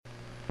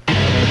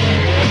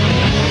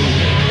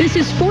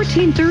This is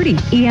 1430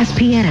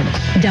 ESPN,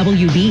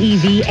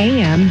 WBEV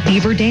AM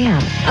Beaver Dam,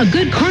 a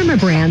Good Karma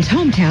Brands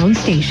hometown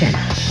station.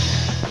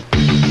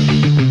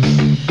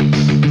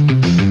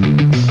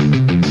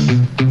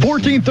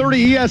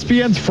 1430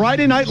 ESPN's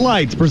Friday Night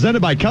Lights, presented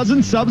by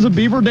Cousin Subs of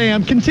Beaver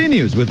Dam,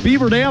 continues with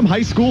Beaver Dam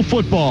High School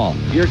football.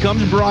 Here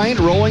comes Bryant,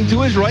 rolling to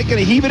his right, going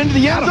to heave it into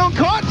the end zone.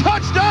 Caught,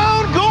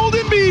 touchdown,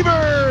 Golden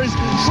Beavers!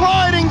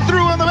 Sliding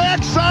through on the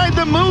backside,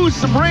 the Moose,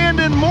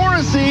 Brandon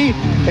Morrissey,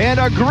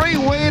 and a great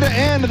way to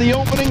end the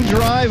opening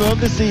drive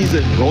of the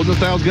season.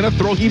 Rosenthal's going to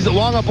throw, heaves it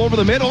long up over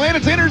the middle, and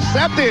it's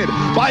intercepted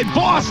by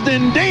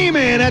Boston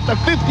Damon at the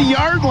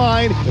 50-yard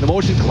line. In a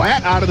motion,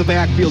 Klatt out of the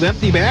backfield,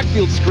 empty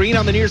backfield screen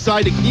on the near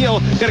side to Keel.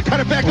 Got to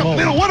cut it back up the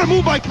middle. What a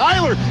move by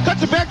Kyler.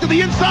 Cuts it back to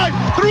the inside,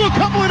 threw a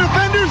couple of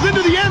defenders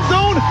into the end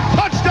zone.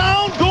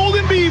 Touchdown,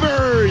 Golden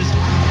Beavers.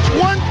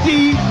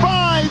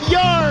 25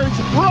 yards,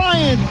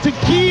 Bryant to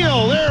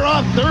Keel. They're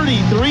up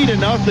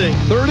 33-0.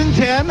 3rd and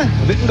 10.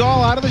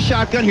 Vittengall out of the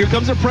shotgun. Here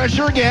comes the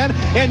pressure again.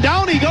 And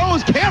down he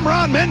goes.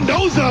 Cameron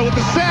Mendoza with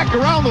the sack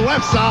around the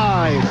left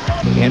side.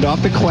 Hand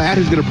off to Klatt,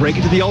 who's going to break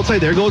it to the outside.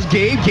 There goes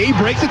Gabe. Gabe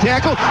breaks the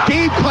tackle.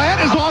 Gabe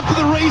Klatt is off to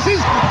the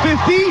races.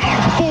 50,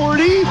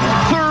 40,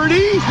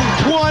 30,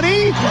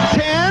 20,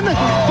 10,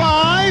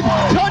 5.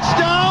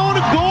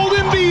 Touchdown,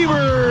 Golden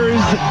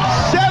Beavers.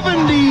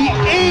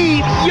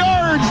 78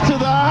 yards to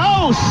the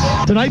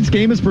house. Tonight's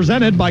game is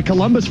presented by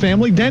Columbus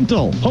Family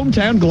Dental,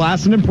 Hometown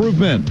Glass and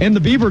Improvement, and the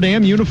Beaver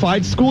Dam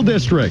Unified School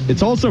District.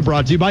 It's also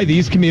brought to you by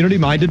these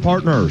community-minded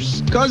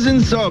partners. Cousin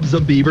Subs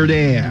of Beaver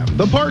Dam,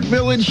 the Park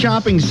Village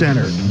Shopping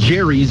Center,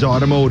 Jerry's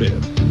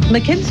Automotive,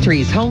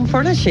 McKinstry's Home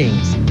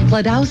Furnishings,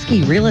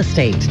 Pladowski Real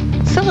Estate,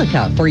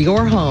 Silica for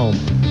your home,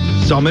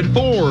 Summit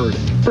Ford,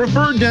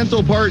 Preferred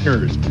Dental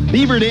Partners,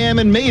 Beaver Dam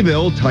and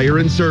Mayville Tire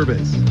and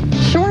Service,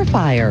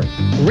 Surefire,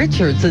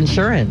 Richards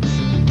Insurance,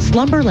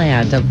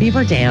 Slumberland of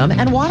Beaver Dam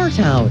and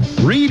Watertown,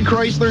 Reed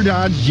Chrysler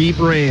Dodge Jeep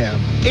Ram,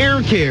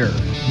 Air Care,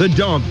 The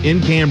Dump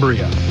in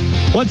Cambria.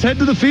 Let's head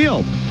to the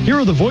field. Here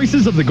are the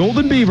voices of the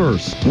Golden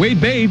Beavers,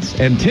 Wade Bates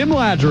and Tim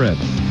Ladrin.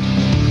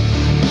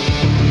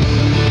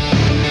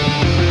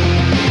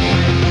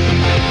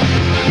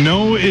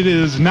 No, it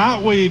is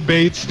not Wade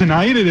Bates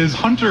tonight. It is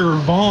Hunter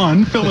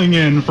Vaughn filling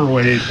in for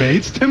Wade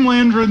Bates. Tim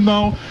Landron,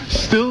 though,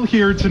 still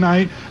here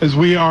tonight as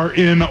we are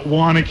in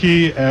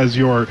Waunakee as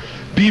your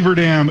Beaver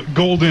Dam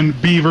Golden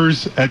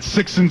Beavers at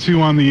 6-2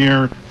 on the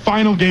year.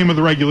 Final game of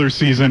the regular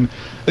season.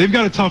 They've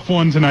got a tough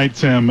one tonight,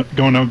 Tim,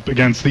 going up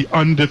against the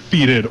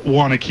undefeated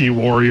Waunakee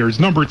Warriors,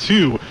 number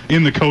 2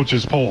 in the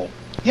coaches poll.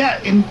 Yeah,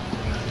 and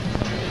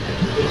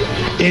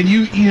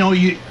you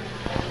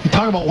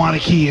talk about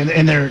Waunakee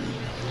and their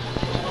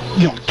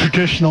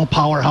traditional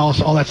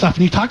powerhouse, all that stuff.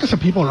 And you talk to some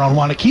people around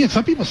Waunakee, and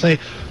some people say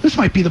this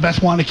might be the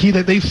best Waunakee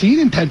that they've seen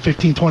in 10,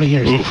 15, 20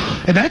 years.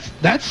 Oof. And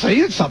that's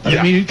saying something.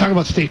 Yeah. I mean, you talk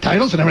about state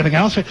titles and everything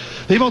else.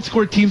 They've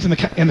outscored teams in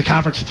the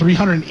conference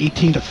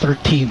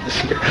 318-13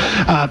 this year.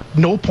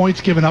 No points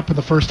given up in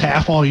the first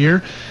half all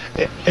year.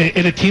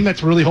 And a team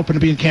that's really hoping to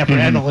be in Camp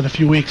Randall in a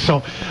few weeks.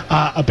 So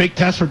a big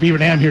test for Beaver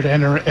Dam here to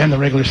end the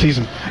regular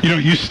season.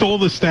 You stole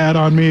the stat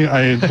on me.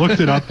 I looked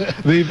it up.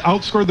 They've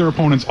outscored their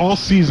opponents all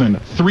season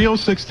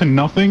 306-0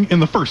 in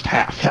the first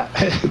half.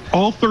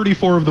 All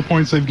 34 of the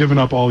points they've given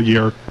up all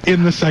year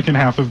in the second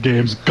half of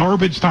games.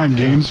 Garbage time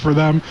games for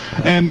them.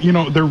 And,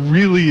 they're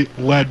really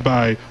led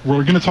by,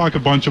 we're going to talk a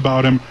bunch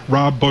about him,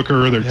 Rob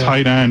Booker, their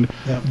tight end.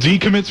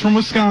 Decommits from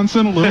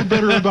Wisconsin, a little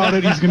bitter about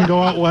it. He's going to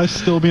go out west,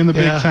 still be in the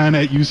Big Ten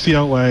at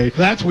UCLA.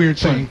 That's weird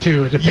saying,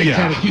 too, the Big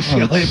Ten at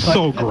UCLA.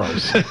 So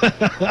gross.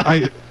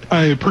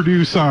 I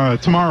produce,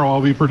 tomorrow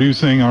I'll be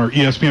producing our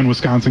ESPN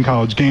Wisconsin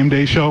College Game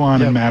Day show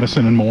on in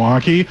Madison and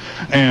Milwaukee,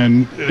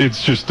 and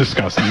it's just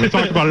disgusting. We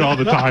talk about it all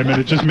the time,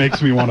 and it just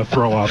makes me want to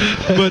throw up.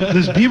 But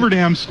this Beaver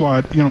Dam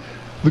squad,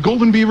 the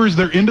Golden Beavers,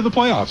 they're into the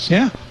playoffs.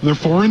 Yeah. They're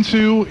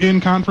 4-2 in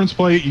conference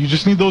play. You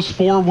just need those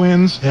 4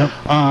 wins.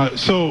 Yep.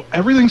 So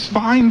everything's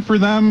fine for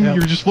them. Yep.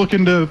 You're just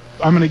looking to,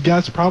 I'm going to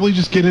guess, probably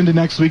just get into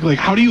next week. Like,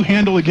 how do you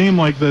handle a game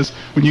like this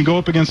when you go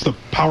up against a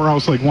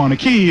powerhouse like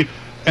Waunakee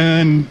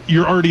and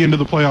you're already into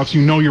the playoffs?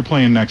 You're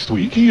playing next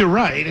week. You're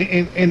right.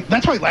 And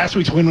that's why last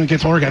week's win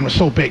against Oregon was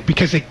so big,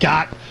 because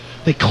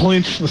they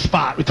clinched the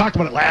spot. We talked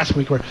about it last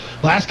week, where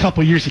last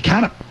couple of years he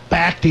kind of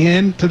backed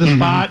into the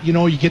spot.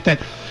 You get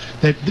that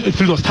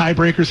through those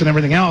tiebreakers and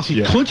everything else.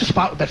 He clinched a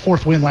spot with that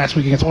 4th win last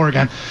week against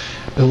Oregon.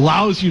 It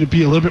allows you to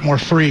be a little bit more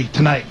free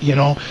tonight,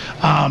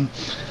 I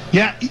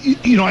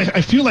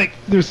feel like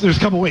there's a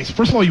couple ways.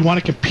 First of all, you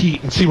want to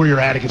compete and see where you're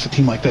at against a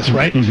team like this,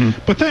 right?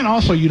 But then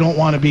also you don't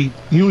want to be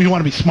you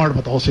want to be smart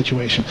about the whole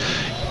situation.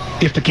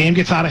 If the game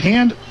gets out of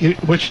hand,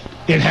 which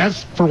it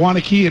has for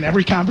Waunakee in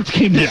every conference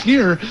game this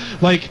year,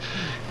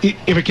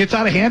 if it gets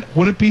out of hand,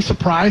 wouldn't be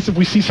surprised if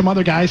we see some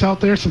other guys out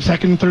there, some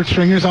second and third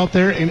stringers out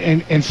there,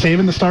 and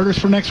saving the starters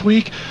for next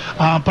week.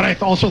 But I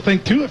also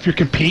think, too, if you're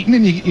competing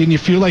and you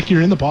feel like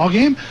you're in the ball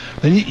game,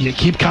 then you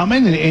keep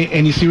coming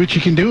and you see what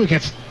you can do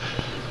against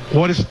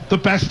what is the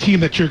best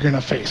team that you're going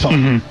to face.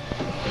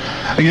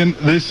 Again,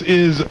 this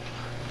is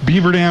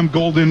Beaver Dam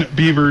Golden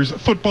Beavers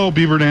football,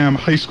 Beaver Dam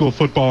high school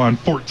football on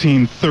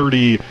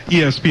 1430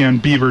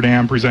 ESPN Beaver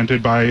Dam,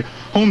 presented by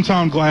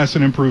Hometown Glass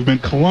and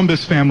Improvement,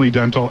 Columbus Family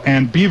Dental,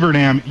 and Beaver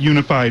Dam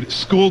Unified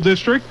School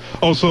District.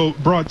 Also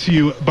brought to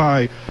you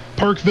by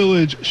Park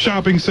Village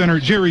Shopping Center,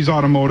 Jerry's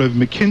Automotive,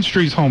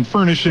 McKinstry's Home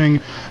Furnishing,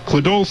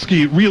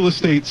 Klodolski Real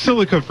Estate,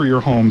 Silica for your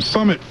home,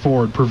 Summit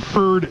Ford,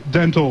 Preferred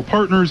Dental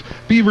Partners,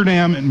 Beaver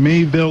Dam and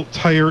Mayville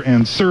Tire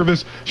and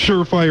Service,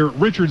 Surefire,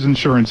 Richards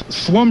Insurance,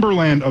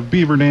 Slumberland of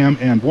Beaver Dam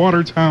and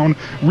Watertown,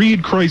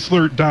 Reed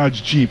Chrysler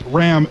Dodge Jeep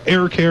Ram,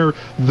 Air Care,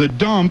 The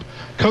Dump,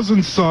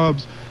 Cousin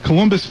Subs,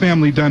 Columbus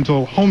Family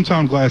Dental,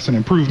 Hometown Glass and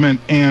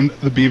Improvement, and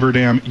the Beaver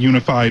Dam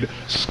Unified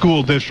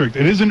School District.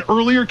 It is an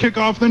earlier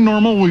kickoff than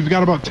normal. We've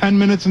got about 10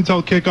 minutes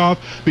until kickoff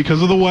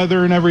because of the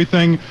weather and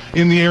everything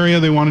in the area.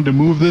 They wanted to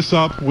move this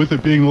up with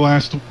it being the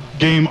last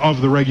game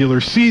of the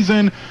regular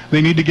season.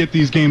 They need to get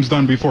these games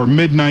done before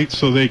midnight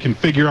so they can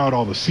figure out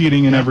all the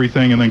seating and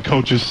everything, and then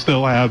coaches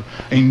still have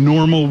a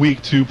normal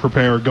week to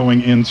prepare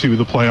going into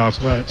the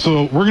playoffs. Right.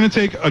 So we're going to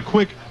take a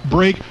quick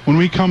break. When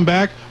we come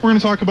back, we're going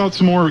to talk about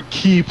some more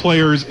key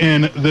players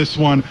in this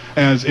one,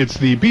 as it's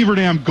the Beaver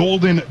Dam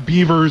Golden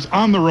Beavers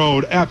on the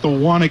road at the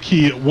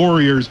Waunakee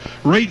Warriors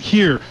right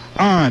here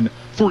on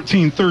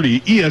 1430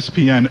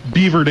 ESPN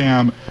Beaver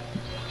Dam.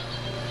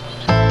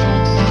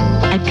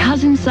 At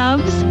Cousin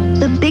Subs,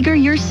 the bigger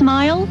your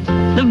smile,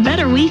 the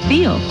better we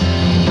feel.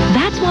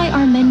 That's why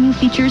our menu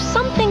features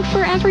something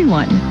for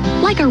everyone,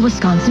 like our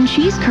Wisconsin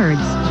cheese curds,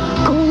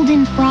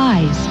 golden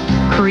fries,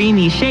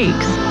 creamy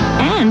shakes,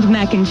 and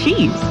mac and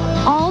cheese,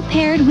 all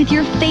paired with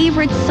your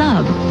favorite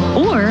sub,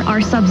 or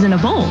our subs in a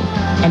bowl.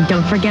 And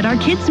don't forget our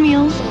kids'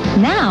 meals,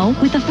 now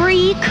with a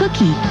free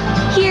cookie.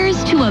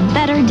 Here's to a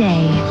better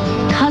day.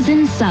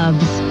 Cousin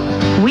Subs.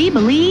 We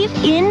believe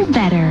in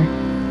better.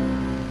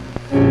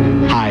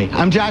 Hi,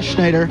 I'm Josh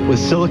Schneider with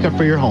Silica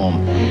for your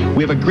home.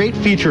 We have a great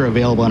feature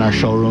available in our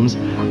showrooms,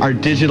 our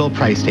digital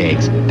price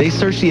tags. They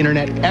search the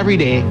internet every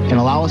day and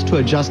allow us to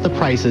adjust the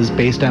prices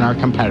based on our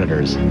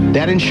competitors.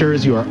 That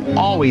ensures you are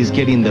always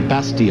getting the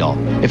best deal.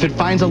 If it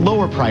finds a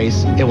lower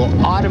price, it will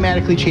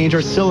automatically change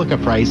our Silica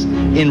price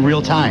in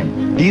real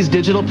time. These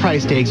digital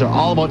price tags are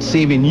all about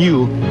saving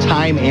you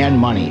time and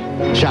money.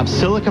 Shop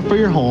Silica for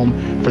your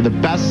home for the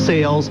best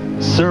sales,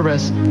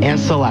 service, and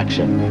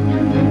selection.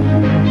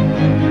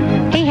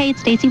 Hey,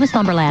 it's Stacy with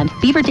Slumberland,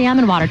 Beaver Dam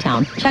and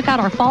Watertown. Check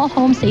out our fall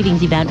home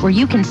savings event where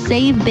you can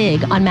save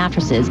big on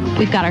mattresses.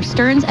 We've got our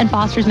Stearns and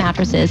Foster's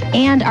mattresses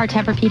and our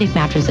Tempur-Pedic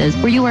mattresses,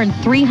 where you earn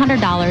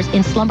 $300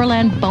 in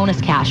Slumberland bonus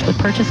cash with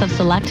purchase of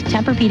select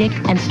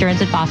Tempur-Pedic and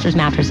Stearns and Foster's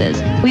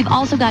mattresses. We've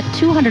also got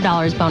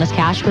 $200 bonus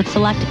cash with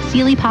select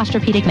Sealy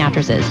Posturepedic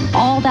mattresses.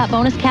 All that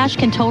bonus cash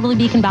can totally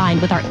be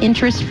combined with our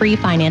interest-free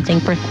financing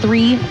for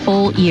 3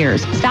 full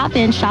years. Stop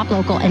in, shop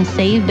local, and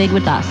save big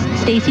with us.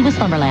 Stacy with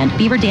Slumberland,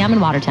 Beaver Dam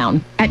and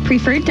Watertown. At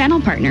Preferred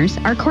Dental Partners,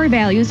 our core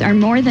values are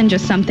more than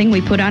just something we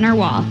put on our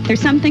wall. They're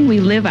something we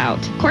live out.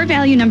 Core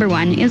value number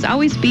 1 is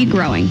always be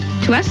growing.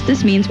 To us,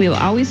 this means we will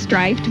always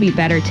strive to be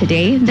better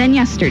today than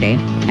yesterday.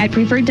 At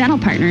Preferred Dental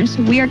Partners,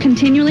 we are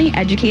continually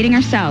educating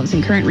ourselves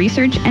in current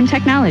research and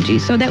technology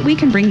so that we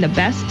can bring the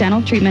best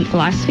dental treatment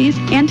philosophies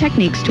and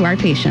techniques to our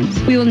patients.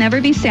 We will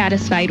never be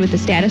satisfied with the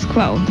status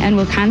quo and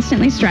will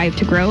constantly strive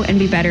to grow and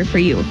be better for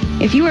you.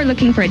 If you are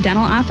looking for a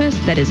dental office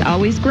that is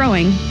always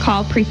growing,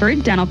 call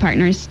Preferred Dental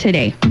Partners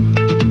today.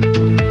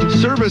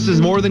 Service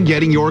is more than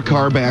getting your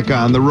car back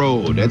on the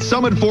road. At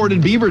Summit Ford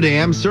in Beaver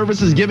Dam,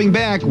 Service is giving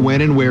back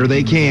when and where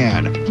they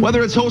can.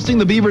 Whether it's hosting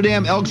the Beaver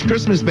Dam Elks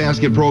Christmas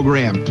Basket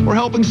Program or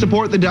helping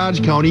support the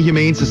Dodge County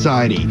Humane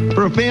Society.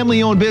 For a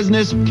family-owned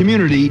business,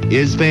 community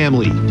is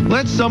family.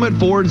 Let Summit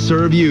Ford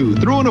serve you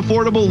through an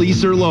affordable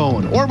lease or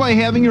loan, or by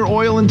having your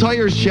oil and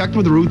tires checked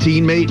with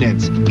routine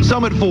maintenance.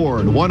 Summit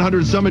Ford,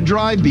 100 Summit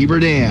Drive, Beaver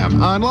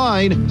Dam.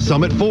 Online,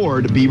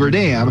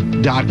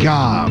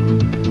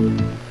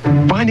 summitfordbeaverdam.com.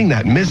 Finding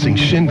that missing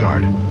shin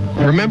guard,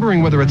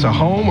 remembering whether it's a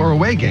home or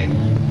away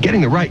game,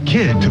 getting the right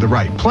kid to the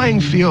right playing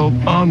field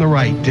on the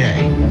right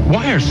day.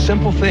 Why are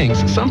simple things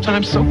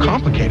sometimes so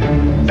complicated?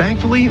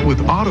 Thankfully, with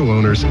auto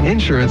owners,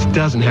 insurance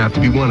doesn't have to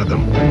be one of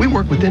them. We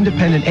work with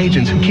independent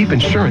agents who keep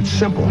insurance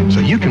simple so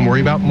you can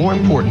worry about more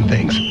important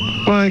things,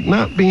 like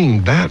not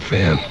being that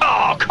fan.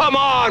 Oh, come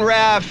on,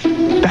 ref!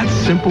 That's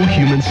simple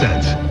human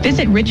sense.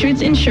 Visit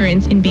Richards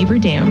Insurance in Beaver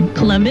Dam,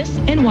 Columbus,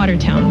 and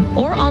Watertown,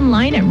 or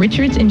online at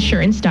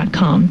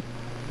richardsinsurance.com.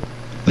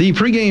 The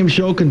pregame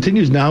show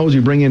continues now as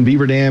we bring in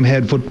Beaver Dam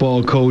head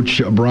football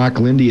coach Brock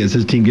Lindy as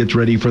his team gets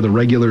ready for the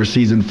regular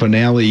season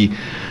finale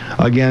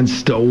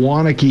against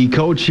Waunakee.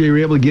 Coach, you were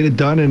able to get it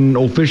done and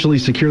officially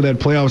secure that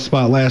playoff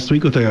spot last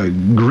week with a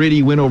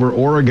gritty win over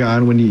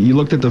Oregon. When you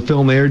looked at the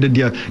film there,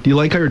 do you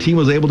like how your team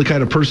was able to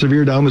kind of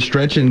persevere down the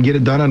stretch and get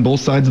it done on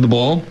both sides of the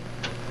ball?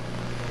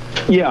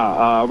 Yeah,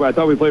 I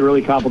thought we played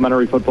really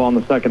complimentary football in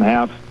the second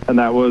half, and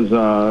that was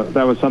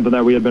something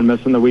that we had been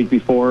missing the week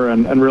before,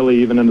 and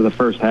really even into the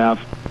first half.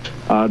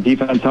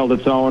 Defense held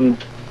its own,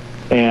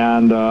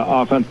 and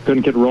offense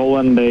couldn't get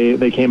rolling.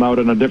 They came out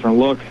in a different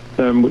look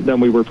than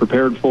we were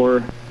prepared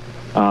for.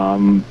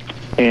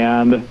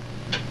 And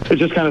it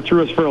just kind of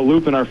threw us for a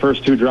loop in our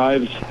first 2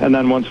 drives. And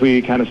then once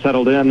we kind of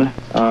settled in,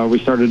 we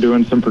started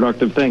doing some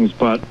productive things.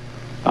 But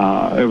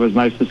it was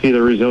nice to see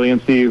the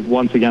resiliency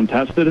once again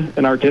tested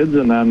in our kids,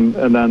 and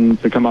then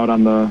to come out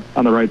on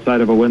the right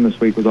side of a win this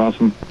week was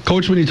awesome.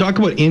 Coach, when you talk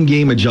about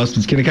in-game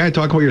adjustments, can you kind of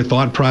talk about your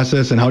thought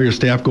process and how your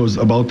staff goes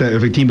about that?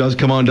 If a team does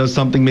come out and does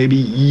something maybe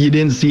you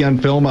didn't see on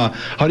film,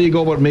 how do you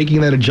go about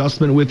making that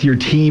adjustment with your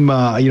team,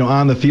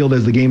 on the field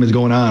as the game is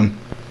going on?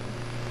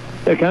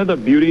 Yeah, kind of the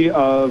beauty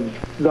of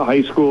the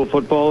high school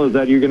football is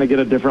that you're going to get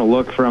a different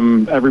look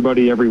from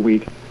everybody every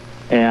week.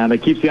 And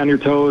it keeps you on your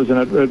toes,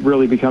 and it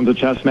really becomes a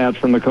chess match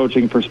from the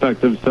coaching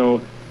perspective.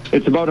 So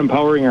it's about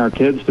empowering our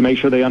kids to make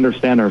sure they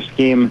understand our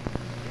scheme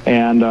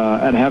and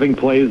having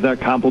plays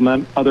that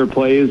complement other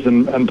plays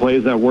and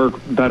plays that work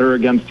better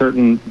against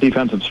certain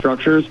defensive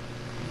structures.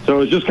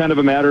 So it's just kind of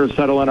a matter of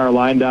settling our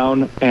line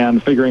down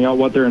and figuring out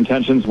what their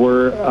intentions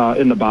were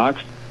in the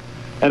box.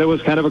 And it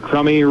was kind of a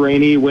crummy,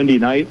 rainy, windy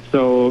night,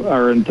 so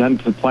our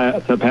intent to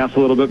pass a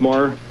little bit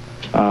more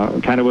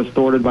kind of was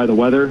thwarted by the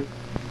weather.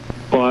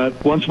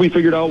 But once we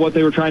figured out what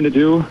they were trying to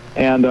do,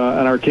 and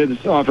our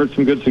kids offered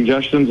some good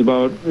suggestions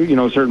about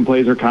certain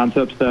plays or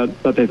concepts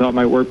that they thought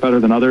might work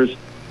better than others,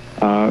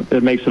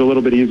 it makes it a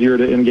little bit easier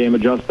to in-game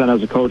adjust then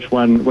as a coach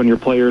when your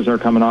players are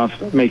coming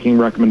off making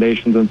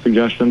recommendations and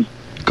suggestions.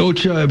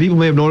 Coach, people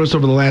may have noticed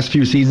over the last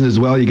few seasons as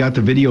well, you got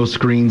the video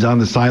screens on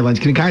the sidelines.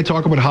 Can you kind of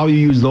talk about how you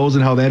use those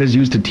and how that is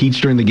used to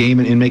teach during the game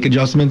and make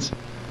adjustments?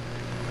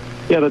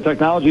 Yeah, the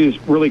technology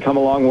has really come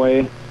a long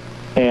way.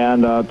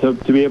 And to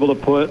be able to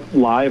put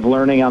live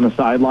learning on the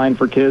sideline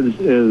for kids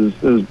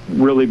is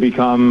really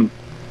become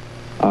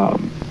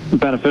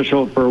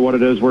beneficial for what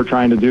it is we're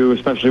trying to do,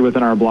 especially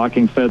within our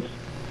blocking fits.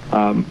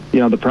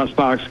 The press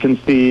box can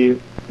see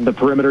the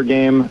perimeter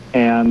game,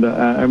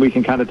 and we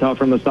can kind of tell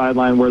from the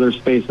sideline where their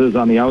space is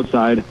on the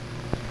outside.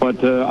 But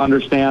to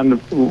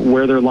understand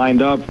where they're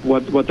lined up,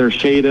 what their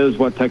shade is,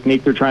 what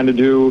technique they're trying to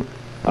do,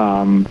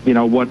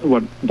 what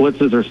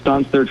blitzes or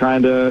stunts they're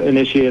trying to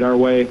initiate our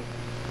way.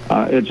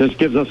 It just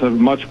gives us a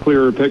much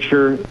clearer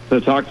picture to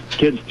talk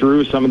kids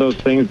through some of those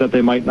things that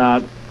they might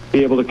not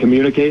be able to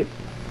communicate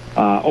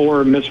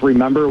or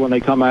misremember when they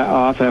come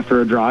off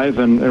after a drive,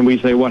 and we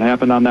say, what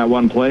happened on that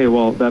one play?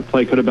 Well, that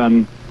play could have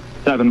been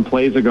 7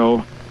 plays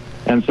ago.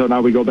 And so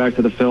now we go back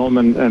to the film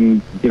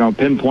and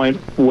pinpoint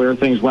where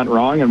things went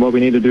wrong and what we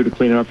need to do to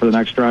clean it up for the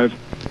next drive.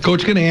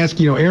 Coach, going to ask,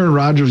 Aaron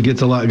Rodgers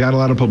got a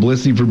lot of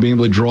publicity for being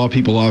able to draw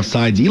people off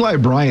sides. Eli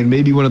Bryant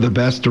may be one of the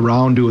best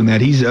around doing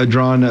that. He's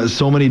drawn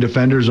so many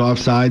defenders off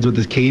sides with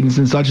his cadence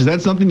and such. Is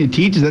that something you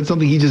teach? Is that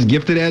something he's just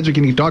gifted at? Or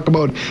can you talk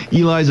about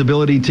Eli's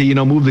ability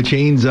to, move the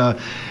chains,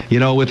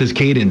 with his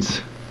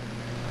cadence?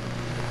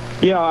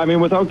 Yeah, I mean,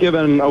 without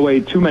giving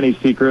away too many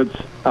secrets,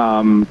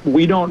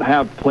 we don't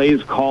have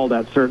plays called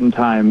at certain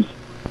times,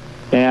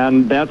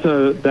 and that's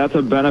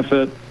a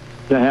benefit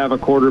to have a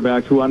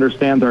quarterback who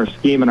understands our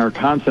scheme and our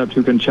concept,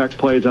 who can check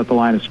plays at the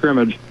line of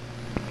scrimmage.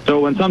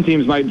 So when some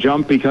teams might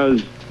jump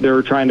because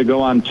they're trying to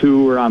go on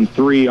 2 or on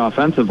 3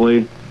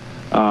 offensively,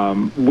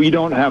 we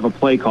don't have a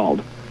play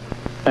called,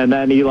 and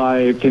then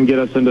Eli can get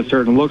us into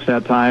certain looks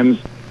at times,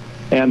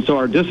 and so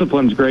our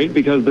discipline's great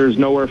because there's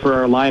nowhere for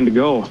our line to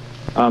go.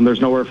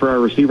 There's nowhere for our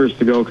receivers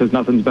to go because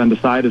nothing's been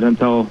decided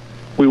until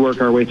we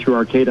work our way through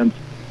our cadence.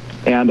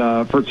 And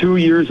for 2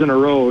 years in a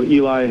row,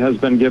 Eli has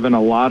been given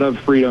a lot of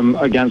freedom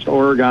against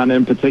Oregon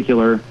in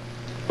particular,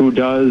 who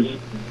does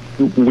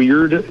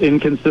weird,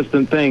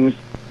 inconsistent things.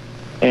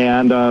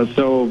 And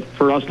so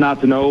for us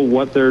not to know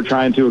what they're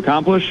trying to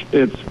accomplish,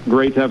 it's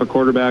great to have a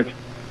quarterback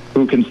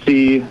who can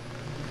see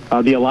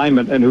the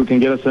alignment and who can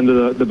get us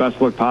into the best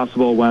look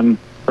possible when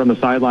from the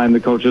sideline the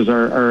coaches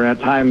are at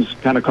times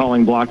kind of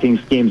calling blocking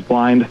schemes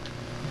blind.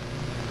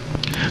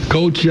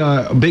 Coach,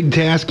 big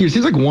task here. It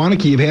seems like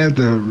Waunakee, you've had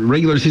the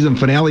regular season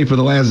finale for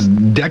the last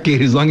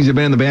decade, as long as you've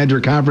been in the Badger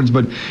Conference.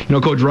 But,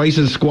 Coach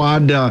Rice's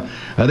squad,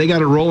 they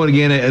got it rolling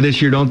again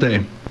this year, don't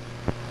they?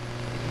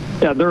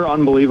 Yeah, they're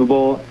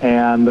unbelievable,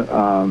 and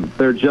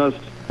they're just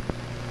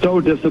so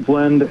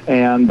disciplined,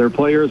 and their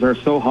players are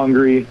so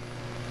hungry,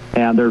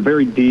 and they're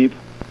very deep.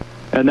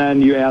 And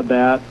then you add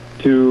that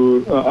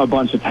to a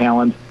bunch of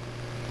talent,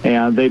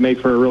 and they make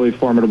for a really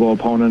formidable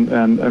opponent.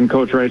 And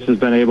Coach Rice has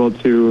been able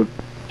to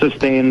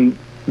sustain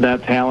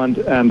that talent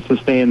and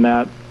sustain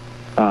that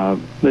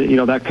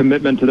that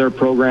commitment to their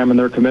program and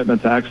their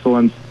commitment to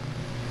excellence.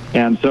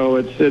 And so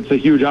it's a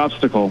huge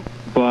obstacle,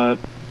 but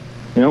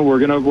we're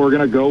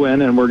gonna go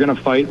in and we're gonna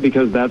fight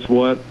because that's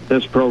what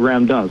this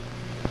program does.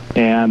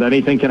 And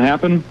anything can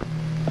happen.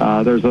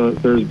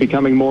 There's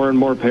becoming more and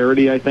more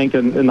parity, I think,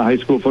 in the high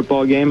school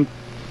football game,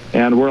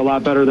 and we're a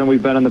lot better than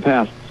we've been in the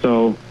past.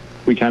 So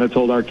we kind of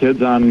told our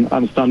kids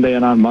on Sunday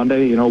and on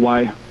Monday,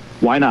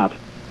 why not?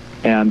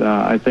 And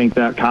I think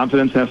that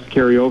confidence has to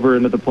carry over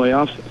into the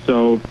playoffs.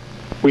 So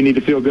we need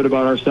to feel good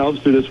about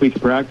ourselves through this week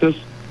of practice,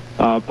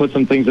 put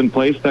some things in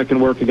place that can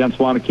work against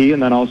Waunakee,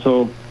 and then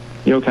also,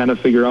 kind of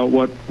figure out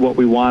what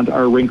we want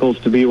our wrinkles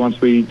to be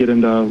once we get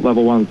into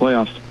level 1 of the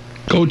playoffs.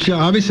 Coach,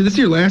 obviously this is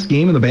your last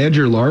game in the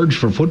Badger Large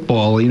for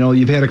football. You know,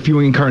 you've had a few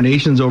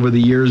incarnations over the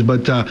years,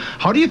 but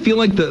how do you feel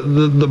like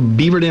the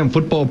Beaver Dam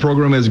football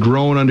program has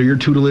grown under your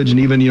tutelage, and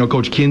even, you know,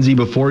 Coach Kinsey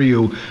before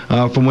you,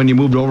 from when you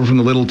moved over from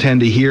the Little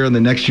 10 to here, and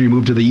the next year you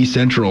moved to the East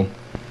Central?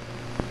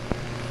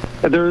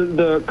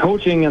 The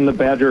coaching in the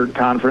Badger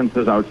Conference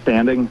is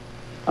outstanding.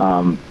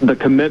 The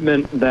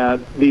commitment that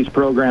these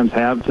programs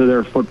have to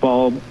their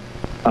football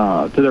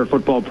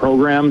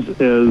programs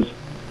is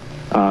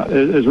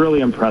really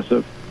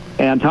impressive.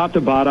 And top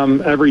to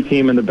bottom, every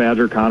team in the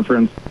Badger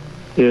Conference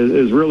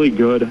is really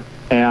good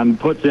and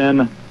puts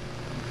in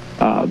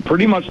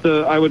pretty much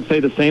I would say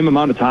the same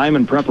amount of time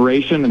in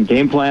preparation and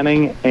game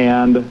planning,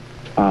 and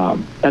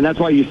that's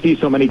why you see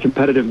so many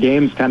competitive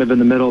games kind of in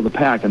the middle of the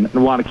pack. And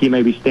Waunakee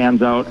maybe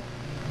stands out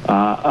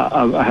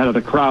ahead of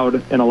the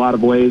crowd in a lot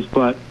of ways,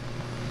 but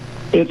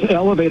it's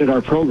elevated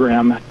our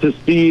program to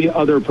see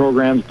other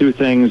programs do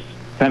things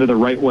kind of the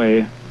right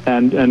way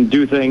and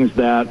do things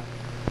that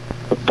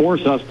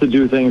force us to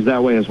do things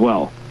that way as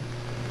well.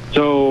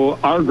 So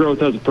our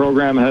growth as a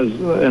program has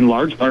in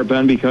large part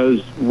been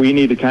because we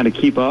need to kind of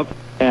keep up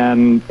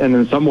and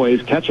in some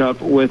ways catch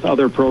up with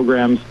other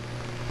programs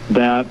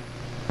that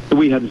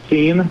we had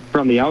seen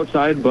from the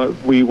outside, but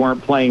we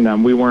weren't playing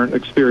them. We weren't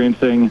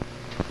experiencing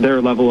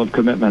their level of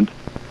commitment.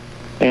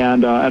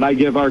 And I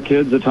give our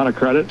kids a ton of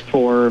credit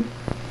for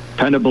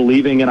kind of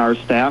believing in our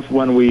staff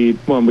when we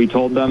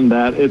told them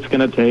that it's going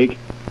to take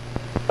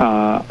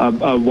a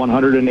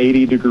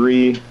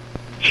 180-degree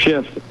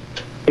shift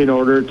in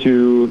order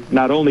to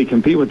not only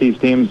compete with these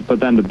teams,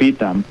 but then to beat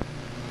them.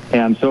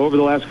 And so over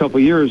the last couple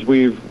of years,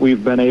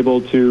 we've been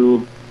able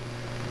to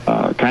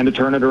kind of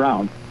turn it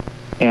around.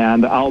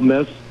 And I'll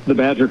miss the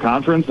Badger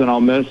Conference, and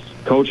I'll miss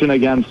coaching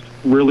against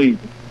really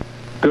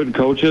good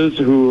coaches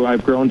who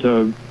I've grown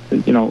to,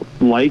 you know,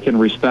 like and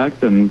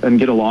respect and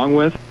get along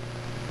with.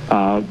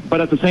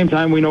 But at the same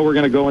time, we know we're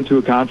going to go into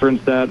a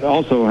conference that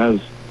also has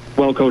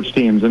well-coached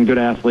teams and good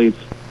athletes,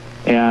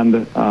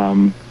 and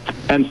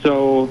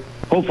so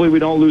hopefully we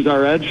don't lose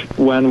our edge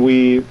when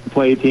we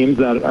play teams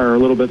that are a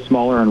little bit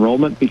smaller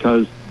enrollment,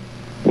 because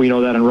we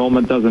know that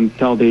enrollment doesn't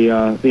tell the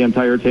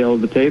entire tale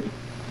of the tape,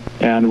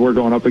 and we're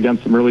going up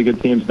against some really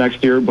good teams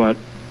next year. But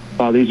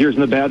these years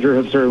in the Badger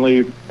have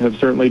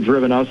certainly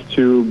driven us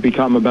to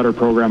become a better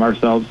program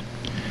ourselves.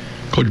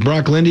 Coach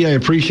Brock Lindy, I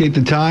appreciate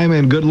the time,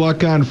 and good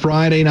luck on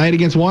Friday night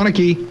against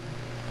Waunakee.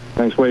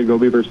 Thanks, Wade. Go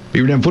Beavers.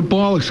 Beaver Dam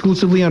football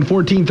exclusively on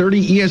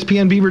 1430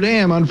 ESPN Beaver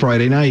Dam on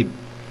Friday night.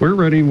 We're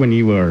ready when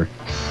you are.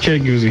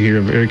 Chad Guzzi here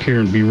of Air Care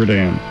in Beaver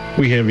Dam.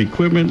 We have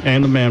equipment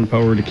and the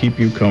manpower to keep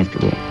you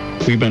comfortable.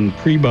 We've been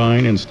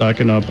pre-buying and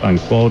stocking up on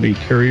quality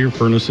Carrier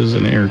furnaces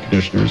and air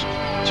conditioners,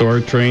 so our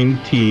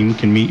trained team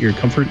can meet your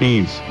comfort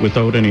needs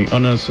without any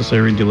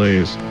unnecessary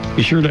delays.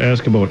 Be sure to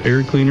ask about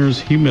air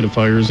cleaners,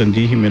 humidifiers, and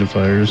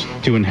dehumidifiers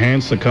to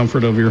enhance the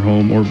comfort of your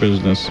home or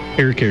business.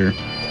 Air Care,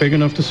 big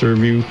enough to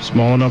serve you,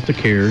 small enough to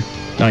care.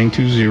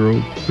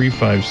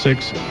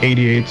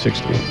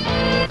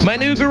 920-356-8860. My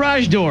new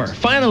garage door,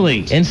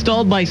 finally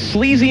installed by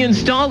Sleazy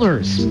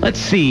Installers. Let's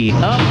see,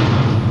 up,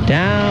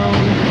 down.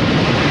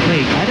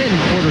 Wait, I didn't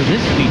order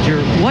this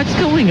feature. What's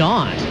going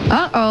on?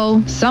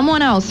 Uh-oh,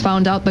 someone else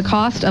found out the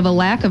cost of a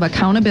lack of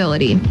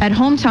accountability. At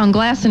Hometown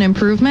Glass and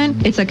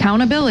Improvement, it's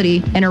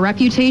accountability and a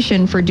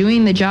reputation for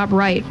doing the job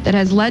right that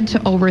has led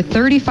to over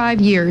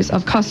 35 years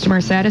of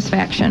customer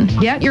satisfaction.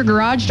 Get your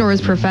garage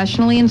doors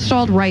professionally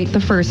installed right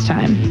the first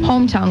time.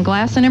 Hometown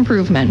Glass and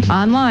Improvement.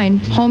 Online,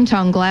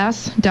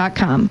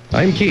 hometownglass.com.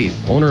 I'm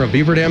Keith, owner of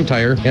Beaver Dam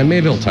Tire and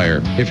Mayville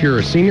Tire. If you're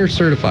a senior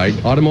certified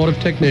automotive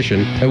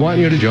technician, I want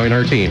you to join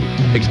our team.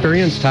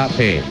 Experience top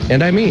pay,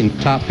 and I mean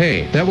top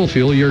pay, that will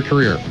fuel your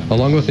career,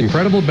 along with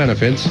incredible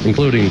benefits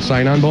including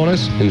sign-on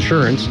bonus,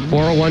 insurance,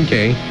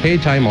 401k,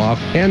 paid time off,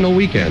 and no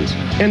weekends.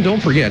 And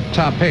don't forget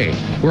top pay.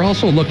 We're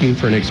also looking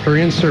for an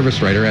experienced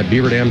service writer at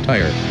Beaver Dam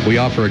Tire. We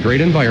offer a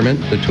great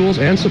environment, the tools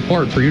and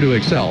support for you to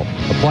excel.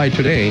 Apply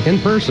today in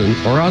person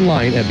or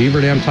online at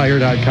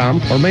beaverdamtire.com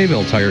or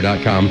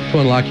mayvilletire.com to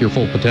unlock your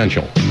full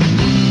potential.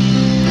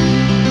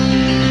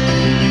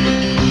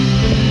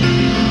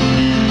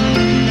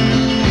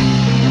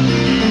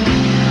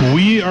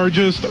 Are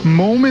just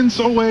moments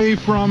away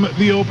from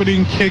the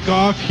opening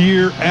kickoff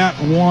here at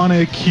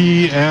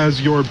Waunakee as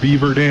your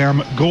Beaver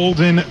Dam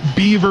Golden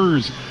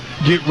Beavers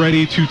get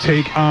ready to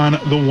take on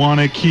the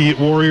Waunakee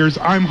Warriors.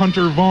 I'm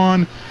Hunter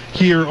Vaughn,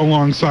 here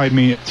alongside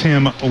me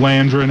Tim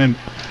Landron. And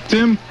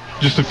Tim,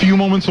 just a few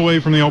moments away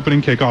from the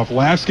opening kickoff,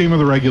 last game of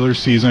the regular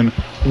season.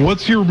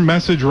 What's your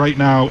message right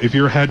now if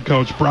you're head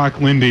coach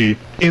Brock Lindy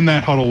in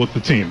that huddle with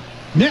the team?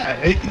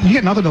 Yeah, you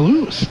got nothing to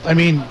lose. I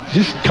mean,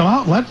 just come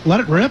out, let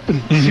it rip,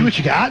 and see what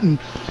you got, and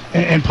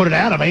put it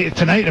at them.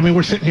 Tonight, I mean,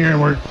 we're sitting here and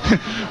we're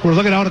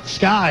looking out at the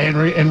sky,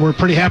 and we're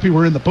pretty happy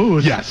we're in the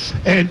booth. Yes,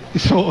 and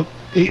so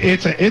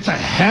it's a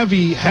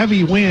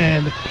heavy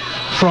wind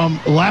from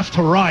left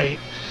to right,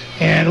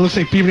 and it looks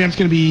like Beaver Dam's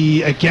going to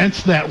be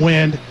against that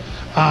wind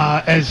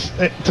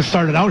to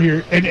start it out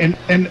here,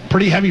 and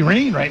pretty heavy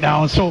rain right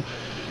now, and so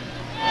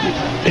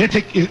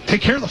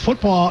take care of the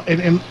football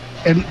and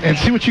and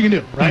see what you can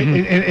do, right?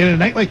 Mm-hmm. In a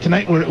night like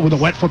tonight, with a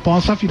wet football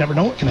and stuff, you never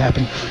know what can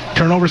happen.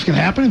 Turnovers can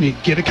happen, and you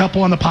get a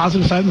couple on the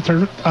positive side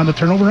on the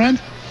turnover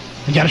end,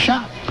 you got a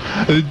shot.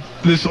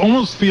 This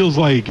almost feels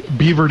like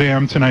Beaver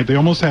Dam tonight. They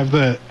almost have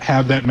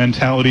that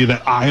mentality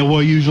that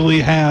Iowa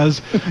usually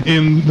has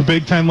in the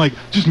Big Ten. Like,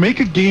 just make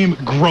a game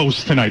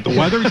gross tonight. The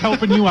weather's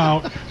helping you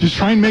out. Just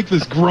try and make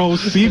this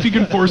gross. See if you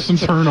can force some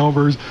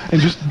turnovers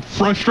and just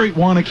frustrate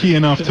Waunakee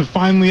enough to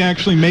finally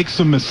actually make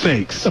some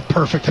mistakes. It's a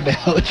perfect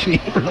analogy.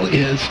 It really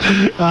is.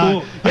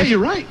 Yeah, you're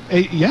right.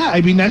 Yeah,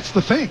 I mean, that's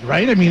the thing,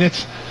 right? I mean,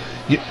 it's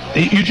you're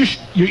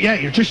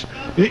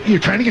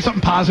trying to get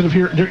something positive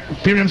here.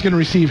 Beaver Dam's going to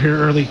receive here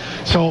early,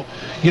 so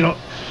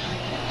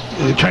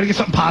try to get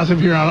something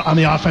positive here on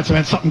the offensive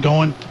end, something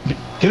going,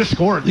 get a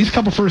score, at least a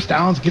couple first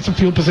downs, get some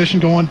field position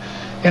going,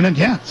 and then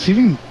see if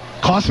you can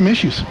cause some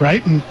issues,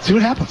 right, and see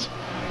what happens.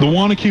 The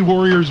Waunakee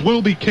Warriors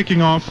will be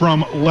kicking off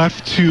from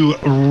left to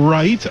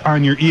right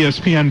on your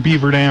ESPN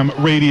Beaver Dam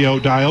radio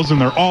dials,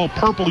 and they're all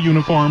purple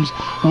uniforms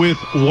with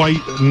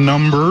white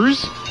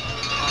numbers.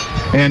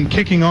 And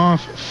kicking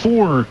off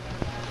for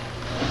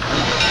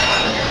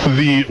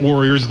the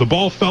Warriors, the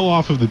ball fell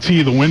off of the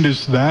tee. The wind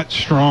is that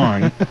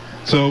strong.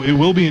 So it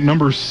will be at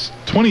number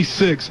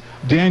 26.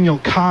 Daniel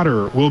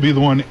Cotter will be the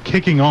one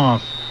kicking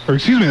off. Or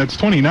excuse me, that's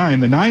 29.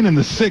 The 9 and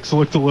the 6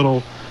 looked a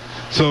little.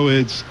 So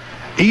it's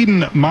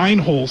Aiden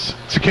Meinholz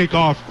to kick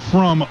off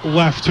from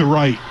left to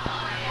right.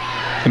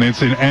 And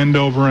it's an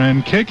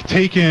end-over-end kick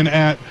taken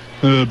at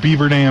the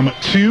Beaver Dam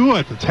 2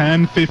 at the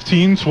 10,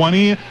 15,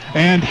 20,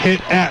 and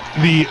hit at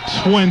the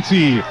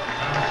 20.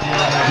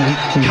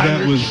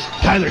 That was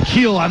Tyler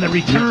Keel on the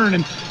return,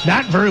 and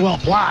not very well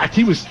blocked.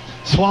 He was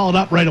swallowed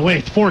up right away.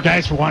 4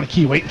 guys for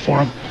Waunakee waiting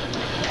for him.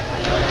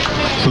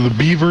 So the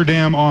Beaver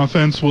Dam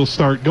offense will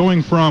start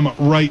going from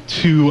right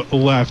to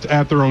left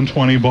at their own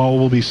 20. Ball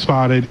will be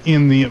spotted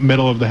in the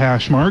middle of the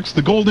hash marks.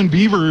 The Golden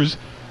Beavers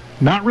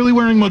not really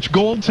wearing much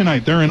gold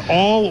tonight. They're in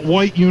all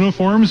white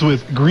uniforms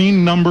with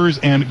green numbers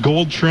and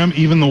gold trim.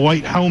 Even the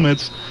white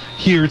helmets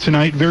here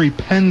tonight. Very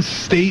Penn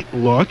State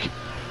look.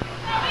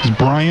 As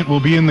Bryant will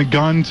be in the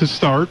gun to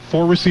start.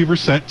 4 receivers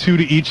set, 2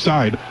 to each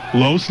side.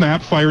 Low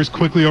snap, fires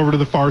quickly over to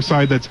the far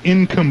side. That's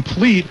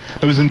incomplete.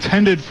 It was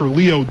intended for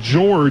Leo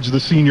George, the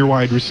senior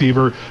wide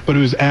receiver, but it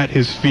was at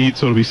his feet,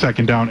 so it'll be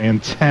 2nd down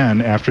and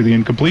 10 after the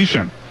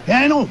incompletion.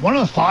 Yeah, I know. One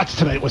of the thoughts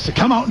tonight was to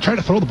come out and try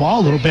to throw the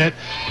ball a little bit.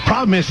 The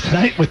problem is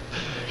tonight, with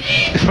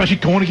especially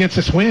going against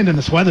this wind and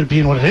this weather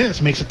being what it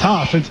is, makes it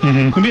tough. It's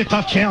going to be a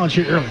tough challenge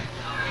here early.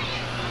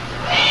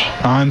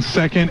 On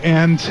 2nd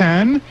and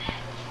 10,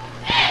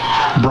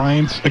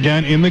 Bryant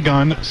again in the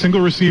gun.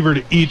 Single receiver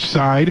to each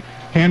side.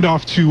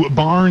 Handoff to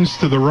Barnes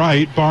to the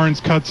right.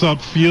 Barnes cuts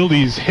up field.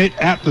 He's hit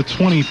at the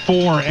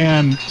 24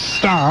 and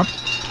stopped.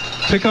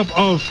 Pickup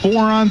of 4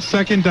 on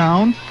 2nd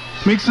down.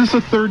 Makes this a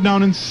 3rd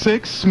down and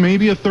 6,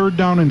 maybe a 3rd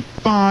down and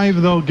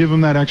 5. They'll give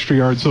him that extra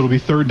yard, so it'll be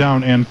 3rd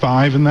down and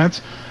 5, and that's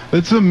a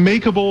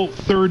makeable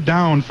 3rd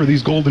down for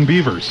these Golden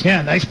Beavers.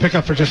 Yeah, nice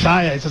pickup for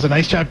Josiah. He does a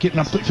nice job getting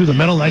up through the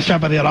middle. Nice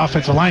job by that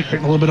offensive line,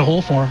 creating a little bit of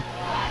hole for him.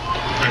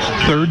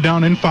 3rd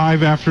down and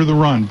 5 after the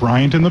run.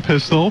 Bryant in the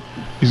pistol.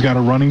 He's got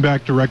a running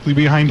back directly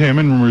behind him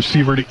and a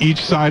receiver to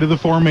each side of the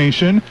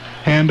formation.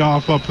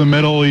 Handoff up the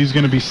middle. He's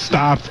going to be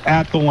stopped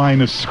at the line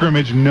of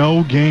scrimmage.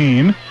 No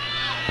gain.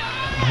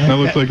 That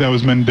looks like that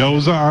was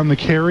Mendoza on the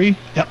carry.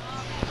 Yep.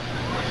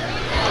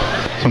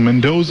 So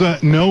Mendoza,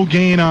 no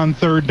gain on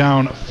 3rd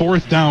down,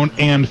 4th down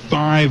and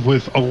 5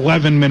 with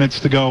 11 minutes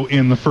to go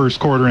in the first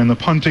quarter, and the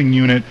punting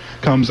unit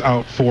comes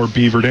out for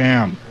Beaver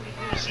Dam.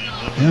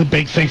 Yeah, the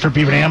big thing for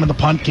Beaver Dam in the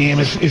punt game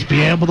is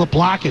being able to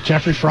block it.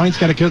 Jeffrey Freund's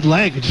got a good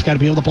leg. You just got to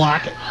be able to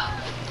block it.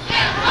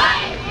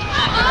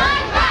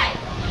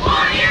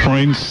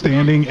 Freund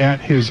standing at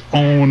his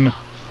own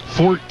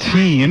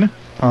 14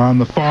 on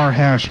the far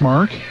hash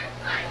mark.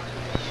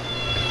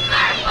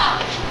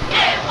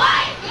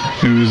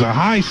 It was a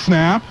high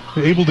snap,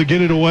 able to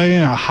get it away,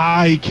 and a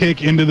high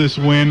kick into this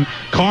wind.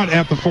 Caught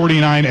at the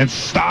 49 and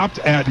stopped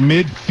at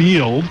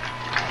midfield.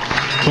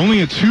 It's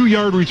only a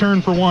 2-yard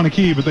return for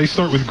Waunakee, but they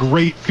start with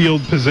great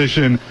field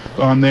position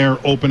on their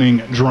opening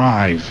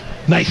drive.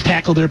 Nice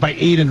tackle there by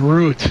Aiden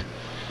Root.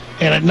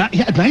 And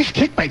a nice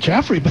kick by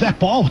Jeffrey, but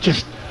that ball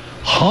just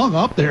hung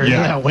up there in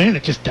that wind.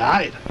 It just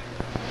died.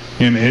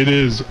 And it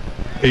is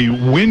a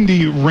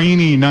windy,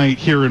 rainy night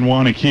here in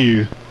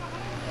Waunakee.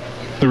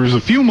 There was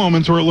a few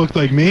moments where it looked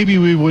like maybe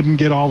we wouldn't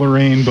get all the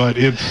rain, but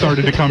it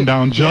started to come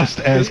down just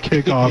as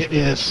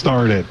kickoff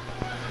started.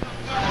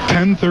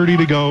 10:30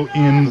 to go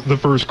in the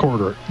first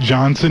quarter.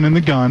 Johnson in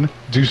the gun,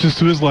 deuces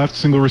to his left,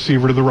 single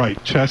receiver to the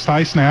right. Chest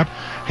high snap,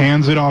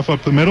 hands it off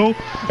up the middle,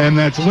 and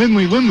that's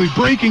Lindley. Lindley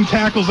breaking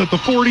tackles at the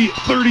 40,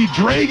 30,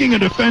 dragging a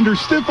defender,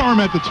 stiff arm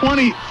at the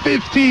 20,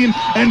 15,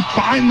 and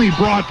finally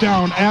brought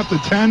down at the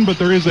 10, but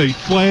there is a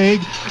flag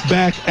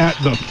back at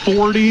the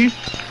 40.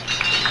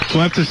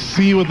 We'll have to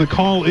see what the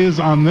call is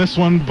on this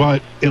one,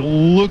 but it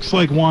looks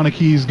like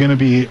Waunakee's going to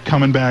be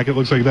coming back. It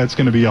looks like that's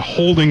going to be a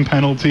holding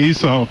penalty,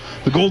 so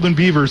the Golden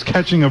Beavers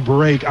catching a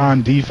break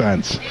on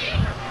defense.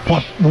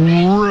 but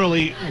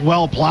really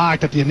well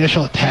blocked at the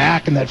initial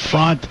attack in that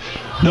front.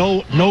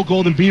 No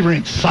Golden Beaver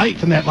in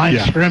sight in that line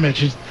of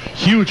scrimmage. It's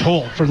huge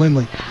hole for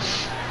Lindley.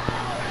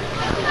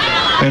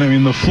 And I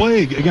mean, the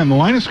flag, again, the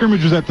line of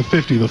scrimmage was at the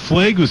 50. The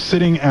flag was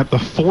sitting at the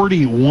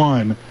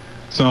 41.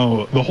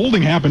 So the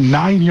holding happened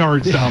 9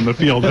 yards down the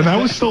field, and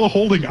that was still a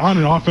holding on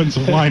an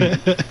offensive line.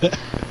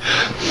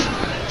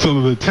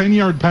 So the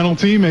 10-yard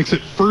penalty makes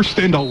it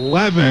 1st and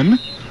 11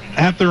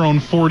 at their own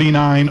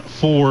 49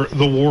 for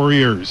the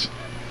Warriors.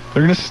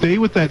 They're going to stay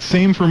with that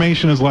same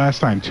formation as last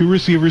time. 2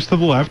 receivers to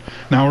the left.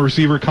 Now a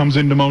receiver comes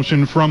into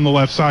motion from the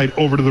left side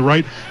over to the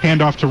right.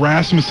 Handoff to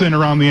Rasmussen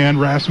around the end.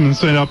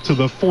 Rasmussen up to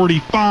the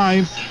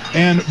 45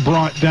 and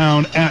brought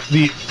down at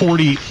the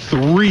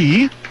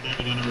 43.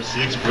 Number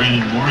 6,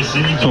 Brandon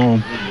Morrison.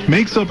 So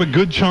makes up a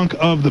good chunk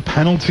of the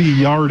penalty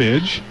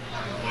yardage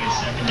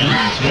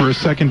for a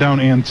 2nd down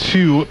and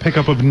 2.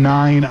 Pickup of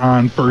 9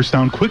 on 1st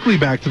down. Quickly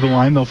back to the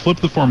line. They'll flip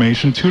the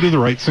formation. 2 to the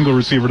right, single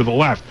receiver to the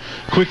left.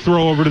 Quick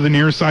throw over to the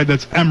near side.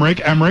 That's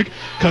Emmerich. Emmerich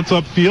cuts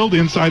up field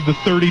inside the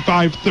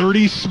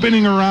 35-30,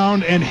 spinning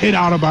around and hit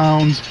out of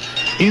bounds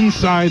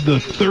inside the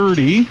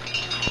 30.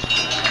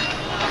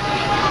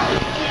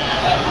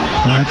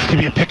 That's going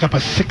to be a pickup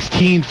of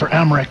 16 for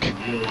Emmerich.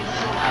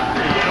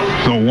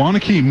 So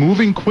Waunakee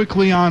moving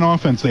quickly on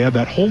offense. They had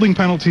that holding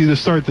penalty to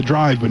start the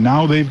drive, but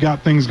now they've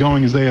got things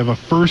going as they have a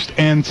 1st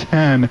and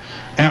 10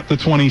 at the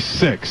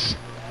 26.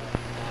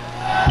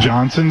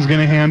 Johnson's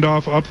going to hand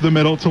off up the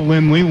middle to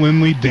Lindley.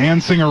 Lindley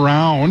dancing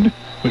around,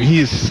 but he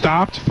is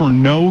stopped for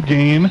no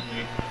gain.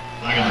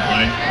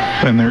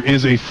 And there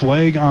is a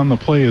flag on the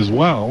play as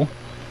well.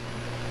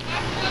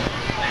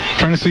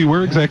 Trying to see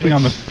where exactly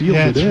on the field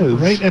it is.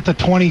 Right at the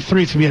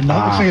 23. It's going to be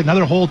looks like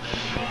another hold.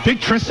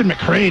 Big Tristan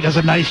McCray does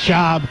a nice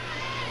job.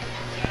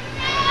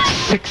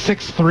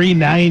 6'6",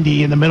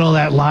 390 in the middle of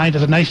that line.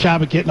 Does a nice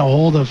job of getting a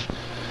hold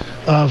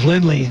of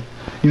Lindley,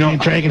 and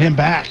dragging him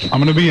back.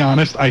 I'm going to be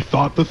honest. I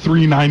thought the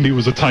 390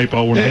 was a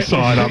typo when I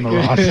saw it on the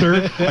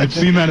roster. I've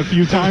seen that a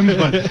few times,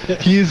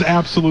 but he is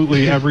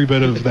absolutely every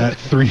bit of that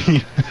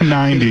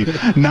 390.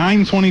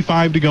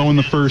 9:25 to go in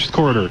the first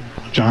quarter.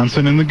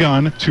 Johnson in the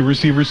gun. 2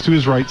 receivers to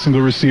his right,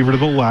 single receiver to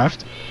the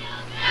left.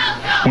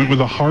 Went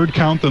with a hard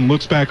count, then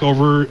looks back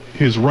over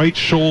his right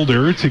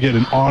shoulder to get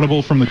an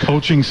audible from the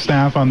coaching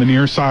staff on the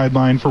near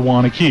sideline for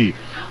Waunakee.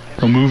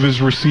 He'll move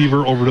his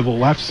receiver over to the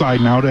left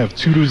side now to have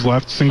 2 to his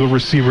left, single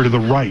receiver to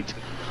the right.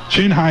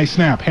 Chin high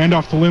snap,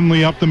 handoff to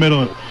Lindley up the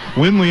middle.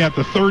 Lindley at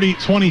the 30,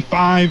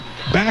 25,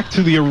 back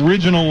to the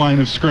original line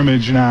of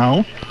scrimmage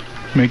now.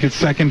 Make it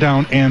 2nd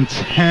down and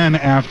 10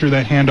 after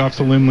that handoff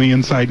to Lindley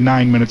inside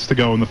 9 minutes to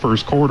go in the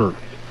first quarter.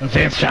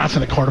 Vance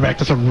Johnson, the quarterback,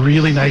 does a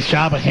really nice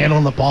job of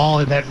handling the ball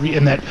in that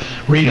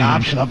read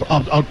option up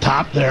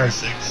top there.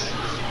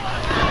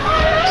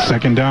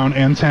 2nd down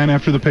and 10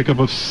 after the pickup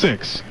of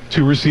 6.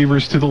 2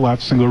 receivers to the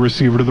left, single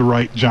receiver to the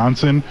right.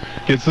 Johnson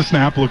gets the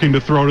snap, looking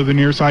to throw to the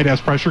near side, has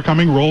pressure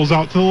coming, rolls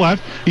out to the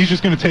left. He's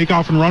just going to take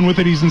off and run with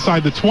it. He's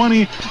inside the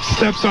 20,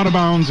 steps out of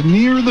bounds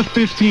near the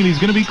 15. He's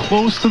going to be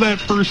close to that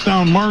 1st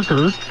down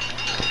marker.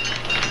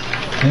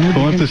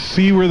 We'll have to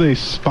see where they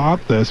spot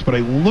this, but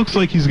it looks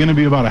like he's going to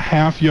be about a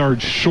half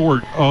yard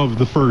short of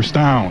the 1st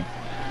down.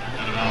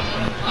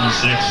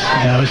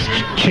 Yeah, it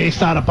was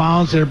chased out of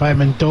bounds there by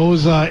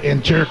Mendoza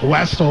and Jarek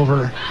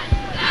Westover.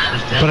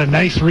 But a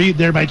nice read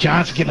there by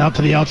Johnson getting out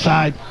to the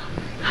outside.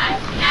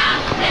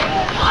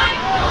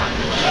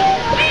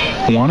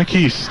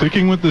 Waunakee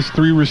sticking with this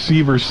 3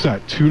 receiver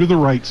set. 2 to the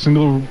right,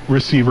 single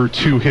receiver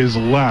to his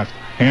left.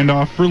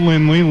 Handoff for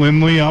Lindley.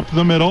 Lindley up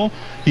the middle.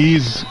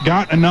 He's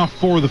got enough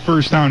for the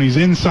 1st down. He's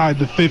inside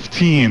the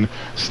 15,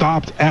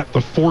 stopped at the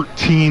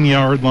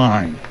 14-yard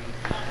line.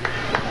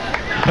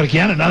 But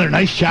again, another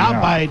nice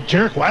job by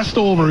Jarek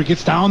Westover. He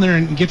gets down there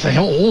and gets a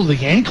hold of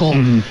the ankle.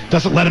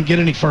 Doesn't let him get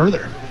any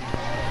further.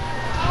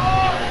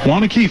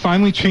 Waunakee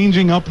finally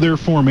changing up their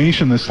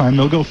formation this time.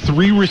 They'll go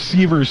 3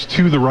 receivers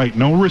to the right,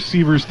 no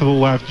receivers to the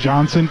left.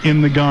 Johnson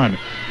in the gun.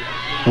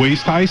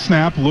 Waist high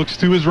snap, looks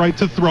to his right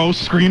to throw,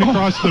 screen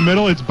across the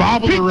middle. It's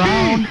bobbled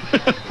around,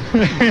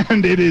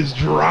 and it is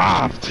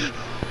dropped.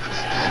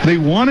 They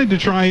wanted to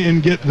try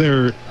and get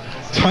their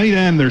tight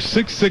end, their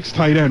 6'6"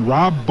 tight end,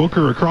 Rob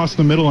Booker, across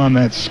the middle on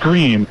that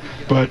screen,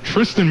 but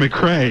Tristan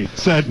McCray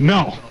said,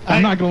 no,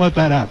 I'm not going to let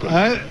that happen.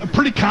 I'm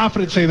pretty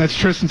confident saying that's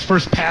Tristan's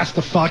first pass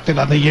deflected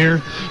on the year.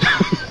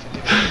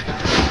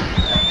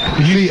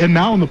 See, and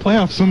now in the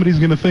playoffs, somebody's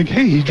going to think,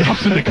 hey, he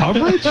drops into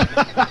coverage?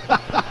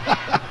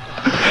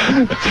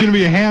 It's going to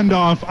be a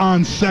handoff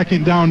on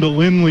 2nd down to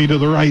Lindley to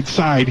the right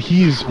side.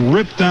 He's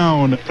ripped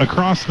down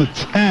across the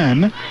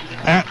 10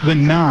 at the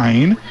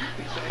 9.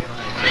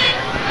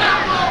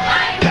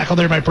 Tackle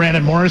there by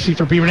Brandon Morrissey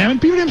for Beaver Dam. And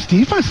Beaver Dam's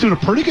defense doing a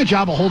pretty good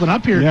job of holding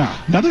up here. Yeah.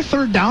 Another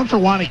 3rd down for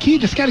Waunakee.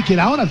 Just got to get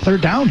out on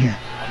 3rd down here.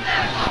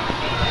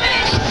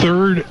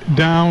 3rd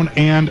down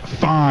and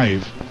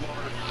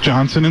 5.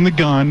 Johnson in the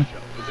gun.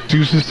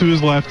 Deuces to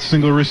his left,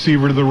 single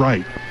receiver to the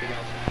right.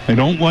 They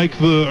don't like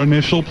the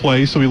initial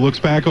play, so he looks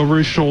back over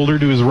his shoulder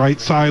to his right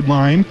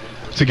sideline.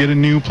 to get a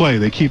new play.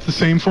 They keep the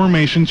same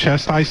formation,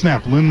 chest-high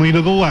snap. Lindley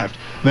to the left.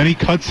 Then he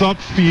cuts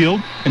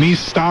upfield, and he's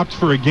stopped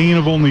for a gain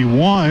of only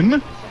 1.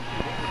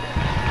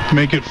 To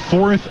make it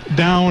 4th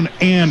down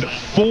and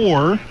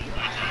 4.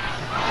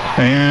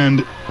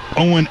 And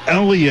Owen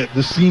Elliott,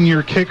 the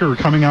senior kicker,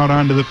 coming out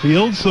onto the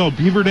field. So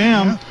Beaver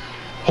Dam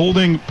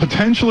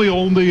potentially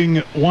holding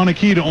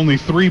Waunakee to only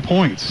 3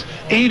 points.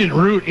 Aiden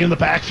Root in the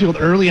backfield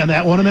early on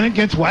that one, and then it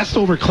gets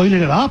Westover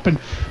cleaning it up, and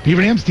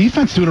Beaver Dam's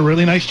defense doing a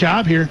really nice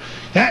job here.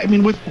 Yeah, I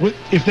mean,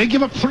 if they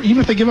give up 3,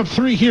 even if they give up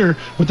 3 here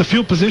with the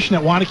field position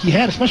that Waunakee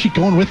had, especially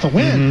going with the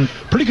win,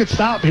 pretty good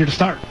stop here to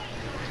start.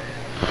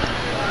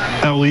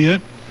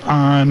 Elliott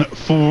on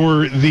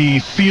for the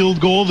field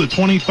goal. The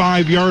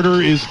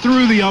 25-yarder is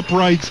through the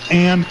uprights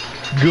and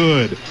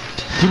good.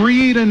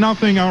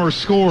 3-0 our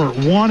score.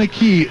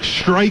 Waunakee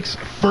strikes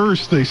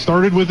first. They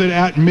started with it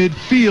at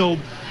midfield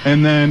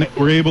and then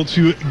were able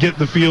to get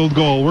the field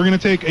goal. We're going to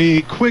take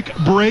a quick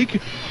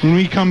break. When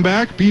we come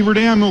back, Beaver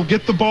Dam will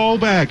get the ball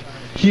back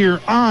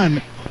here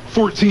on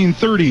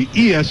 1430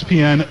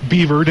 ESPN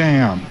Beaver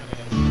Dam.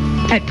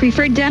 At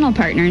Preferred Dental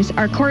Partners,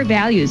 our core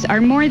values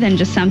are more than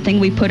just something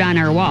we put on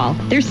our wall.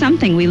 They're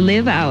something we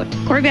live out.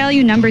 Core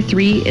value number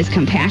 3 is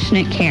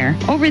compassionate care.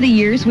 Over the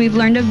years, we've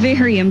learned a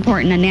very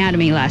important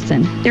anatomy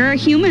lesson. There are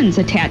humans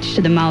attached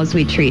to the mouths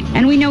we treat,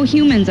 and we know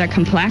humans are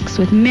complex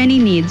with many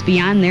needs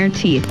beyond their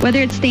teeth.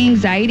 Whether it's the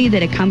anxiety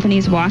that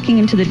accompanies walking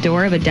into the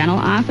door of a dental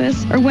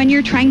office, or when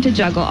you're trying to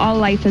juggle all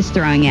life is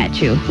throwing at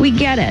you, we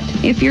get it.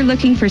 If you're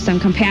looking for some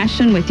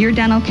compassion with your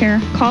dental care,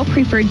 call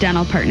Preferred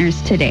Dental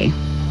Partners today.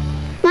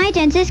 My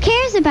dentist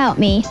cares about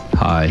me.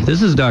 Hi,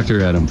 this is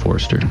Dr. Adam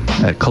Forster.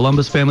 At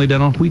Columbus Family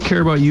Dental, we care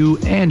about you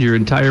and your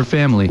entire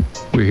family.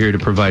 We're here to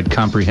provide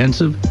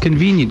comprehensive,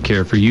 convenient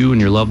care for you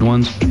and your loved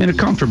ones in a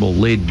comfortable,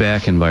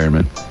 laid-back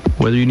environment.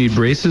 Whether you need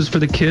braces for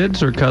the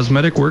kids or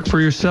cosmetic work for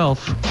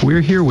yourself,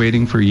 we're here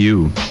waiting for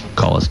you.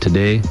 Call us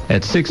today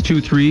at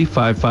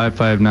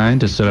 623-5559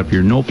 to set up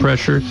your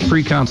no-pressure,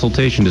 free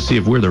consultation to see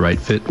if we're the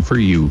right fit for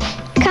you.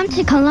 Come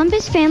to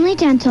Columbus Family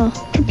Dental.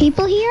 The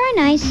people here are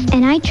nice,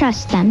 and I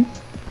trust them.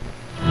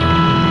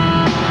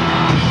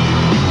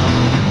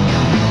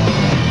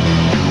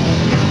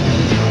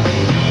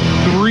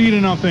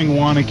 3-0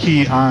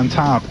 Waunakee on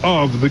top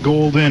of the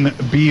Golden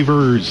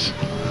Beavers.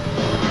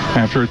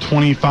 After a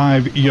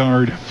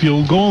 25-yard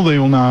field goal, they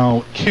will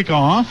now kick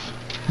off,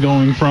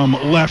 going from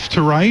left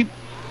to right.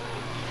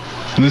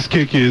 And this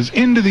kick is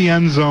into the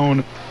end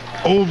zone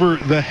over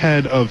the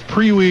head of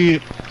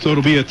Preewee, so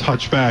it'll be a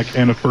touchback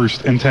and a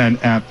 1st and 10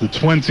 at the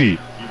 20.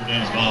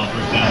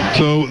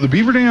 So the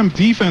Beaver Dam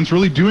defense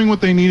really doing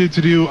what they needed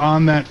to do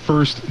on that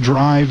first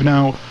drive.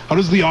 Now, how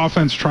does the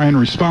offense try and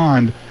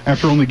respond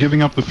after only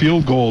giving up the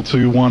field goal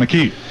to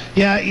Waunakee?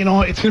 Yeah, you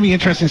know, it's going to be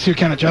interesting to see what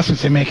kind of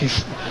adjustments they make.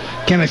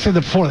 Again, I said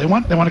that before. They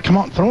want to come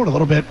out and throw it a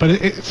little bit, but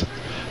it's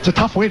a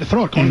tough way to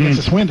throw it going against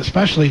this wind,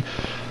 especially.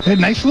 A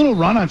nice little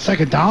run on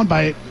 2nd down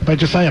by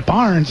Josiah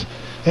Barnes.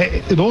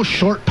 Those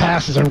short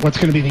passes are what's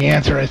going to be the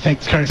answer, I think,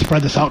 to kind of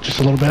spread this out just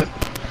a little bit.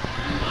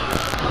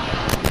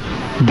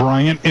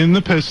 Bryant in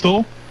the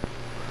pistol.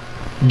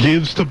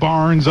 Gives to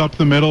Barnes up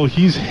the middle.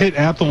 He's hit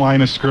at the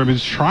line of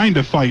scrimmage, trying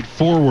to fight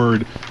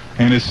forward,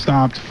 and is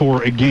stopped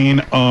for a gain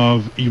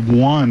of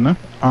 1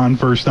 on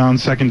 1st down,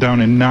 2nd down,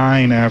 and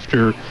 9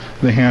 after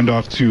the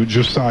handoff to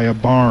Josiah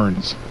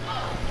Barnes.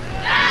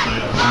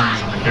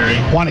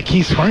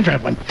 Waunakee scoring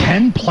drive went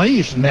 10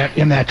 plays in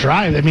that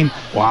drive. I mean,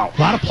 wow,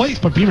 a lot of plays,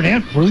 but Beaver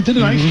Dam really did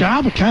a nice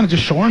job of kind of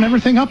just shoring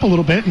everything up a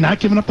little bit and not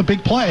giving up the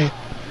big play.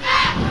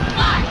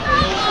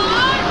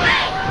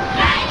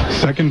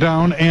 2nd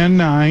down and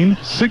 9.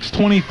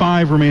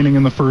 6:25 remaining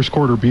in the first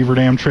quarter. Beaver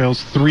Dam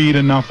trails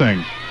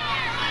 3-0.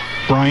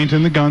 Bryant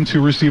in the gun,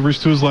 2 receivers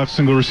to his left,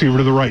 single receiver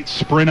to the right.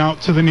 Sprint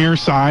out to the near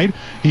side.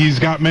 He's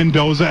got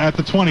Mendoza at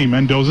the 20.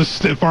 Mendoza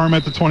stiff arm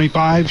at the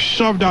 25,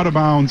 shoved out of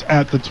bounds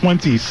at the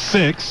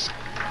 26.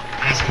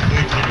 Pass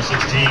complete to number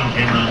 16,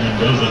 Cameron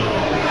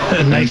Mendoza.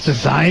 A nice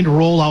designed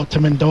rollout to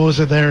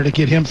Mendoza there to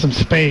get him some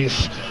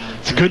space.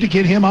 It's good to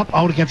get him up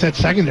out against that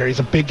secondary. He's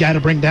a big guy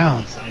to bring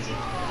down.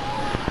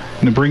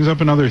 And it brings up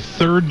another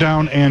 3rd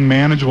down and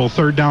manageable.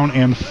 3rd down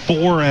and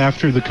 4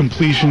 after the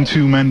completion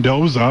to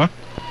Mendoza.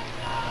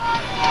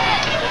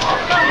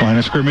 Line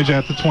of scrimmage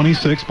at the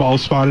 26. Ball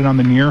spotted on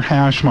the near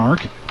hash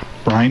mark.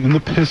 Bryant in the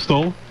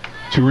pistol.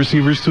 2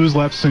 receivers to his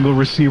left, single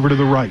receiver to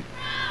the right.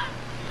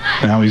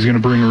 Now he's going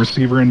to bring a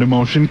receiver into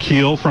motion.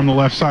 Keel from the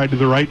left side to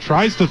the right.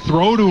 Tries to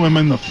throw to him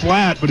in the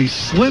flat, but he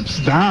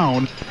slips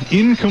down.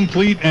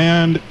 Incomplete,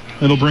 and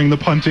it'll bring the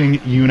punting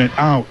unit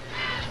out.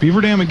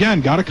 Beaver Dam,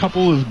 again, got a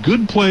couple of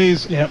good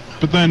plays,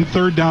 but then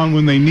 3rd down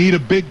when they need a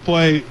big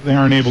play, they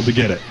aren't able to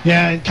get it.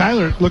 Yeah, and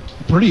Kyler looked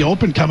pretty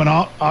open coming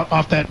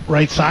off that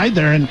right side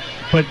there,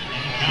 but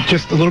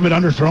just a little bit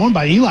underthrown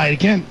by Eli.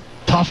 Again,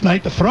 tough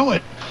night to throw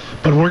it,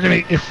 but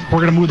if we're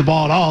gonna move the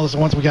ball at all, it's the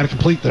ones we got to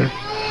complete there.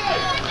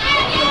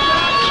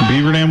 So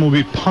Beaver Dam will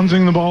be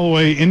punting the ball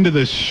away into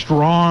this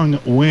strong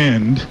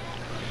wind.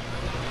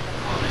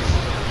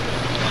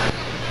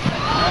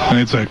 And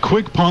it's a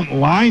quick punt,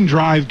 line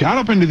drive, got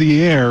up into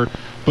the air,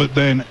 but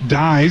then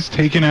dies,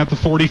 taken at the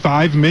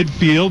 45,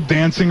 midfield,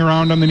 dancing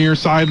around on the near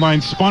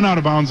sideline, spun out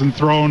of bounds and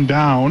thrown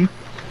down.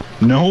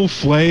 No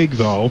flag,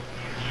 though.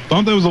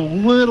 Thought that was a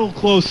little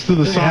close to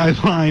the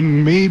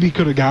sideline. Maybe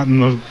could have gotten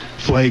the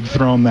flag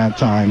thrown that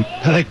time.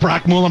 I think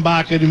Brock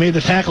Mullenbach, who made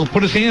the tackle,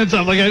 put his hands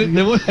up like I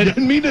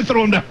didn't mean to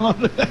throw him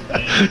down.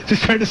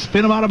 Just tried to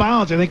spin him out of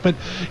bounds, I think. But,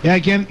 yeah,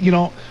 again,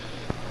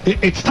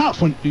 it's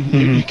tough when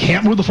you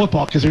can't move the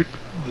football because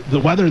the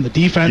weather and the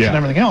defense and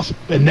everything else.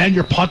 And then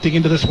you're punting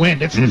into this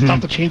wind. It's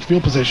tough to change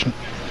field position.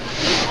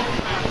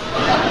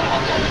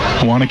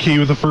 Waunakee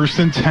with a 1st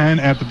and 10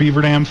 at the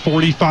Beaver Dam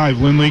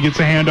 45. Lindley gets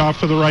a handoff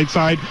to the right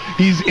side.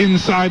 He's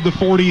inside the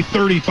 40,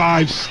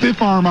 35.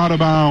 Stiff arm out of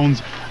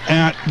bounds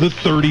at the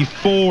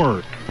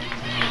 34.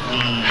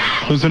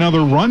 There's another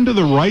run to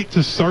the right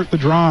to start the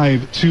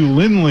drive to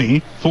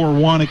Lindley for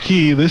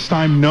Waunakee. This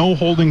time no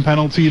holding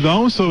penalty,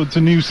 though, so it's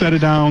a new set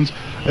of downs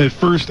at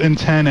 1st and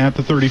 10 at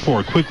the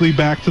 34. Quickly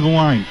back to the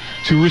line.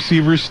 2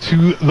 receivers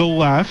to the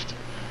left.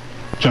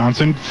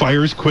 Johnson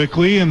fires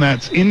quickly, and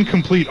that's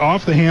incomplete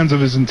off the hands of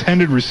his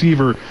intended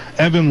receiver,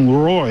 Evan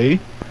Roy.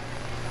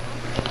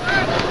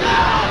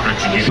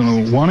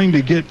 So wanting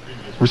to get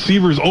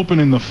receivers open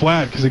in the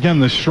flat, because again,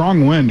 the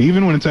strong wind,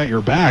 even when it's at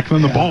your back,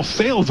 then the ball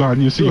sails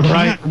on you, so you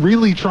can't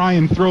really try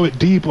and throw it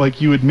deep like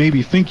you would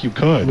maybe think you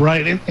could.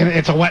 Right, and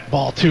it's a wet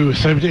ball too,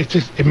 so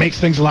it makes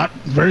things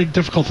very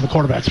difficult for the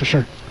quarterbacks for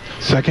sure.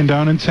 2nd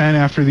down and 10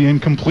 after the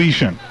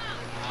incompletion.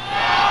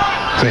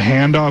 It's a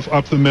handoff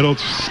up the middle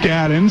to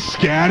Skadden.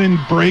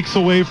 Skadden breaks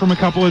away from a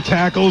couple of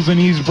tackles, and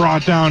he's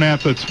brought down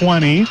at the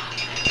 20.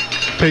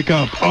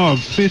 Pickup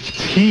of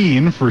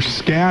 15 for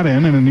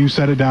Skadden and a new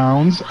set of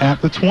downs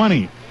at the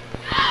 20.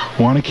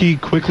 Waunakee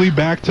quickly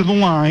back to the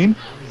line.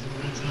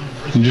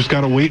 You just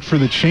got to wait for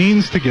the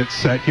chains to get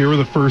set here with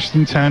a 1st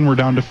and 10. We're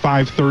down to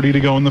 5:30 to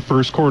go in the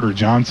first quarter.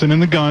 Johnson in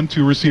the gun,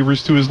 2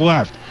 receivers to his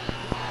left.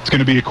 It's going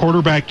to be a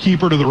quarterback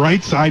keeper to the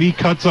right side. He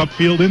cuts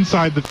upfield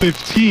inside the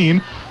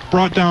 15.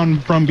 Brought down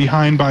from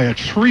behind by a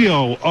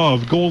trio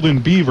of Golden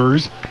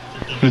Beavers.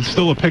 It's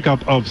still a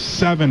pickup of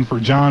 7 for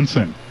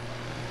Johnson.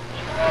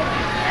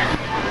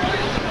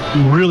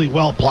 Really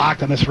well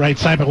blocked on this right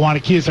side, but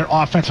Waunakee is their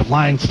offensive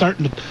line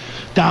starting to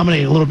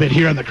dominate a little bit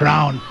here on the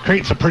ground,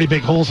 creating some pretty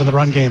big holes in the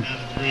run game.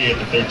 3 at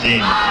the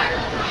 13.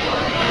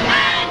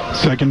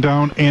 2nd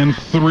down and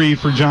 3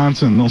 for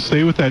Johnson. They'll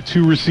stay with that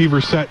 2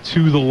 receiver set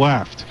to the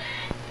left.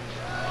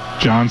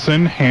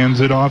 Johnson hands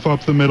it off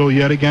up the middle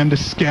yet again to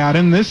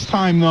Skadden. This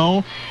time,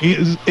 though, he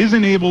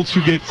isn't able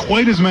to get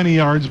quite as many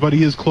yards, but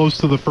he is close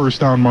to the 1st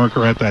down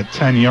marker at that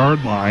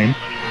 10-yard line.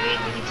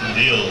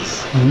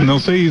 And they'll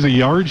say he's a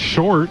yard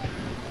short.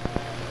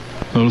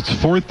 So it's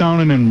 4th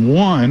down and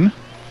 1.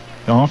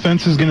 The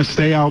offense is going to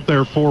stay out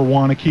there for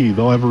Waunakee.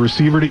 They'll have a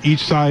receiver to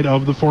each side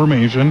of the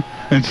formation.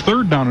 And it's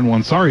 3rd down and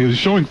 1. Sorry, it was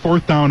showing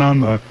 4th down on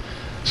the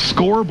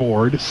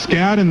scoreboard.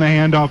 Skadden the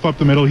handoff up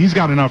the middle. He's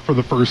got enough for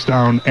the 1st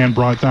down and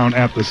brought down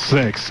at the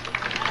 6.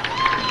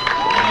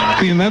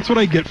 See, and that's what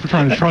I get for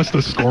trying to trust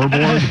the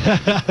scoreboard.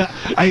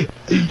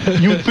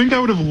 You would think I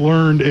would have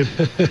learned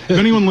if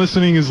anyone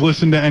listening has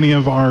listened to any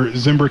of our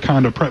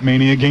Zimbriconda Prep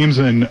Mania games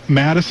in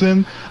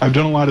Madison. I've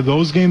done a lot of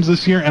those games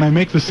this year, and I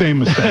make the same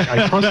mistake.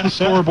 I trust the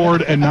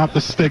scoreboard and not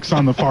the sticks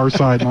on the far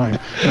sideline,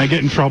 and I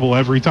get in trouble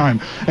every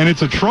time. And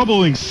it's a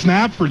troubling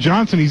snap for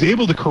Johnson. He's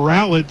able to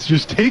corral it,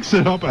 just takes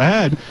it up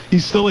ahead.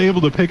 He's still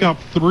able to pick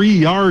up 3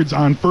 yards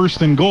on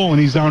 1st and goal,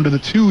 and he's down to the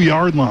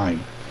 2-yard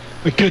line.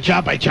 A good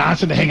job by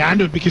Johnson to hang on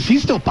to it because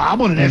he's still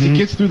bobbling as he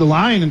gets through the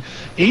line, and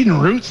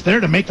Aiden Root's there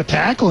to make the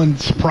tackle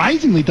and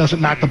surprisingly doesn't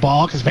knock the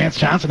ball because Vance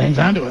Johnson hangs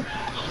on to it.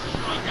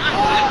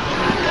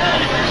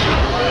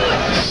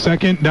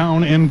 2nd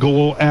down and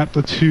goal at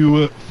the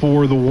 2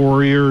 for the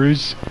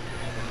Warriors.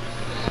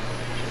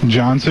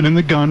 Johnson in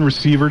the gun,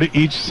 receiver to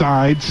each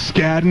side.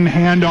 Skadden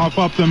handoff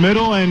up the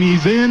middle, and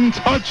he's in.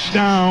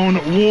 Touchdown,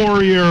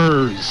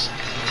 Warriors.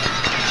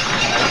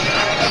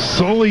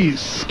 Sully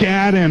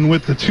Skadden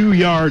with the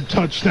 2-yard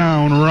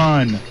touchdown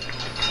run.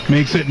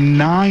 Makes it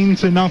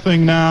 9-0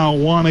 now,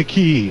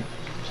 Waunakee.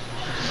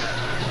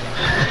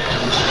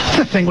 That's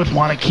the thing with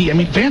Waunakee. I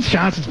mean, Vance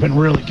Johnson's been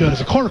really good as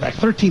a quarterback.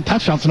 13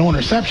 touchdowns and no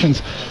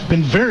interceptions.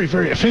 Been very,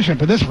 very efficient.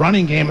 But this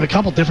running game with a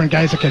couple different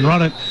guys that can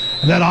run it,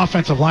 and that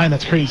offensive line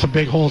that's creating some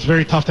big holes,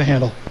 very tough to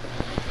handle.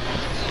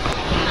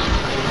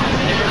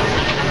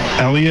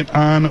 Elliott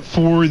on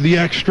for the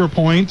extra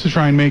point to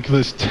try and make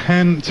this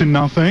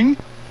 10-0.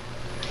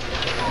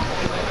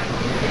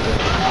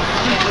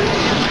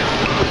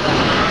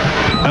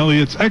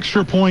 Elliott's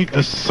extra point, a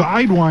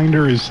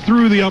sidewinder, is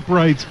through the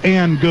uprights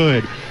and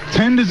good.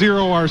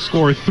 10-0 our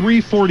score,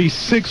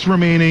 3:46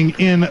 remaining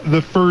in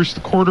the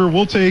first quarter.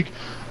 We'll take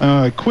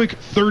a quick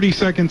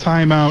 30-second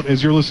timeout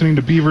as you're listening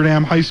to Beaver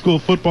Dam High School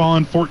football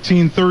on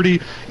 1430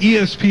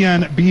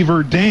 ESPN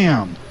Beaver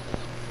Dam.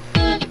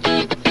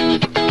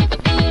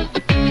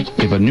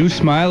 If a new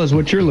smile is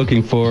what you're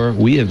looking for,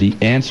 we have the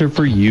answer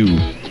for you.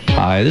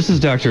 Hi, this is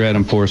Dr.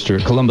 Adam Forster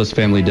at Columbus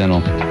Family Dental,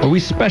 where we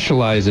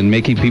specialize in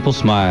making people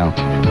smile.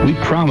 We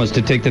promise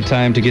to take the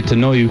time to get to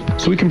know you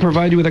so we can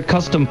provide you with a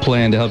custom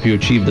plan to help you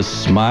achieve the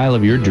smile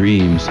of your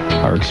dreams.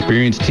 Our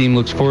experienced team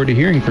looks forward to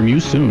hearing from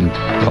you soon.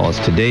 Call us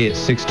today at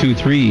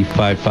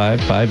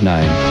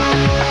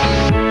 623-5559.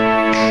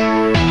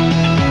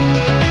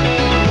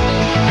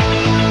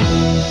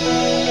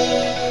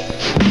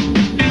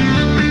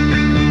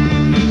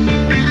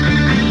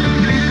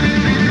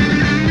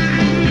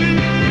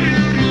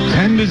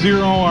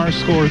 10-0, our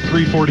score,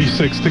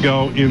 3:46 to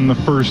go in the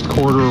first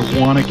quarter.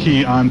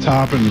 Waunakee on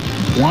top, and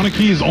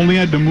Waunakee's only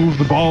had to move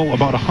the ball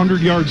about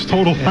 100 yards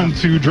total on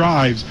 2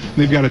 drives.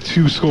 They've got a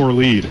 2-score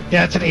lead.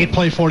 Yeah, it's an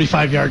 8-play,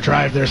 45-yard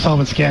drive there.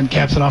 Sullivan Scan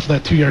caps it off of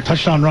that 2-yard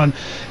touchdown run.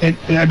 And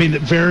I mean,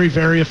 very,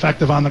 very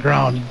effective on the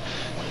ground.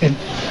 And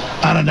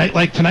on a night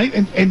like tonight,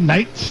 and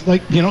nights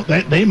like,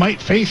 that they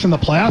might face in the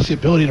playoffs, the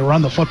ability to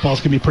run the football is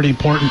going to be pretty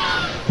important.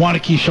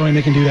 Waunakee showing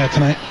they can do that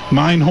tonight.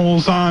 9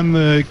 holes on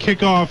the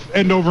kickoff,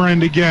 end over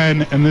end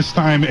again, and this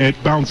time it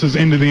bounces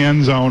into the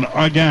end zone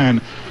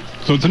again.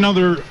 So it's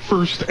another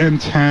 1st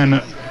and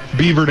 10,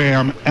 Beaver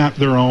Dam at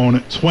their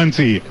own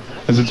 20,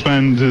 as it's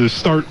been to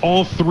start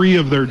all 3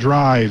 of their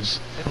drives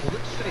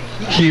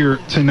here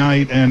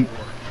tonight. And,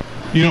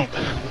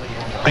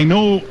 I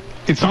know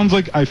it sounds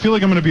like, I feel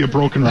like I'm going to be a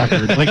broken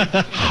record. Like,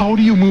 how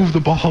do you move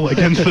the ball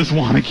against this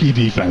Waunakee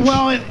defense?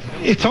 Well,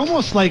 it's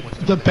almost like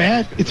the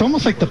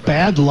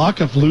bad luck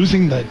of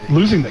losing the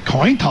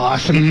coin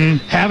toss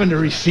and having to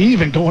receive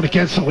and going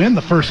against the wind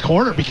the first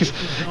quarter, because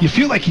you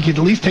feel like you could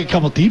at least take a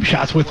couple deep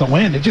shots with the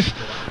wind. They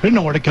didn't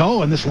know where to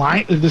go, and this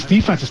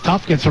defense is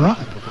tough against the run.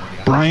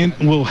 Bryant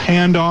will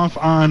hand off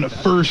on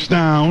 1st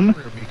down.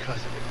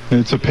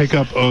 It's a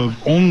pickup of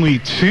only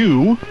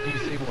 2.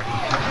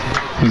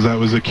 As that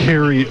was a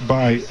carry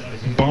by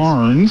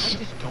Barnes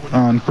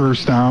on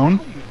 1st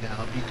down.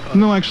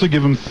 And they'll actually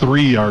give him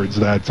 3 yards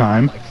that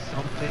time.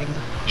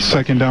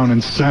 2nd down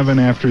and 7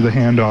 after the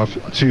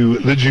handoff to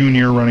the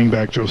junior running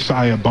back,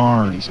 Josiah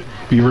Barnes.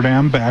 Beaver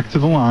Dam back to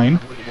the line.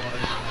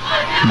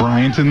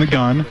 Bryant in the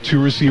gun. 2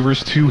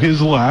 receivers to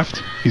his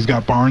left. He's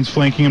got Barnes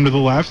flanking him to the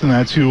left, and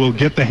that's who will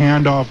get the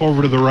handoff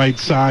over to the right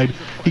side.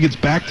 He gets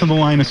back to the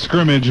line of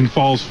scrimmage and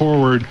falls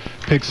forward,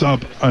 picks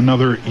up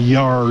another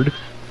yard.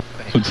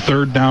 So it's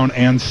 3rd down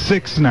and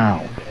 6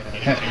 now.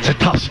 It's a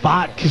tough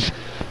spot because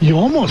you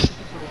almost,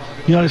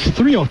 there's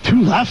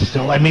 3:02 left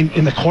still. I mean,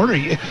 in the quarter,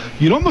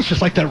 you'd almost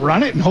just like to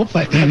run it and hope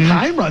that the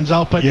time runs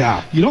out, but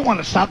you don't want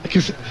to stop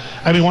because,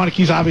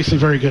 Waunakee's obviously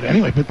very good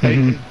anyway, but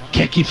they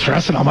can't keep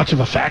stressing how much of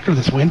a factor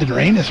this wind and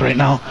rain is right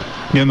now.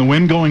 Yeah, and the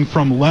wind going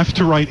from left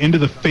to right into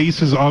the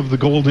faces of the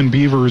Golden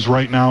Beavers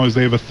right now as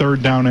they have a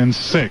 3rd down and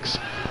 6.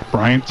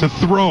 Bryant to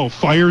throw,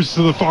 fires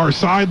to the far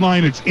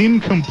sideline. It's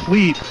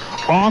incomplete,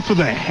 off of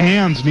the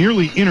hands,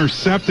 nearly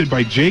intercepted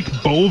by Jake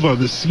Bova,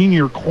 the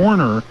senior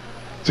corner.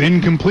 It's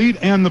incomplete,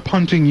 and the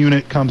punting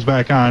unit comes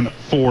back on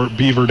for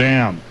Beaver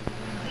Dam.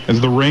 As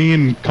the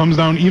rain comes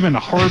down even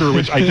harder,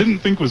 which I didn't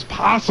think was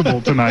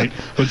possible tonight,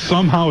 but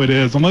somehow it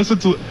is, unless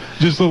it's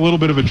just a little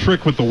bit of a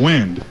trick with the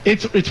wind.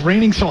 It's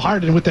raining so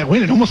hard, and with that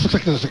wind, it almost looks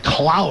like there's a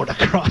cloud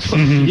across the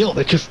field.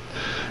 There's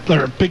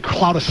a big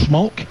cloud of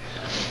smoke.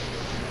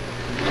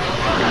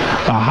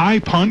 A high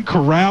punt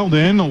corralled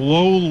in, a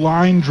low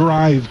line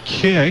drive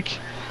kick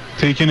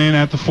taken in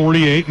at the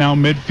 48, now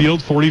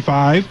midfield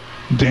 45,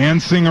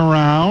 dancing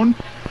around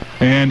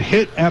and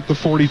hit at the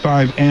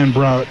 45 and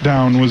brought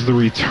down was the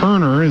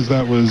returner, as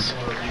that was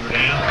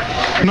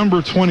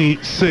number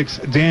 26,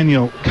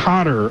 Daniel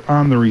Cotter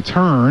on the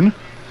return.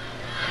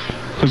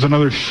 There's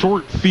another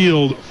short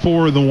field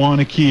for the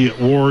Waunakee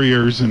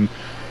Warriors, and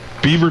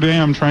Beaver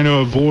Dam trying to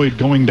avoid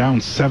going down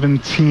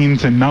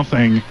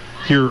 17-0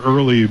 here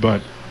early,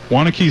 but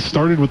Waunakee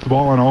started with the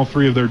ball on all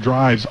 3 of their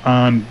drives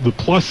on the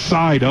plus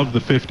side of the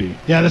 50.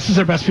 Yeah, this is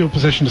their best field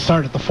position to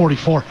start at the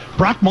 44.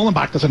 Brock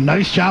Mullenbach does a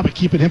nice job of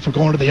keeping him from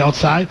going to the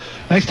outside.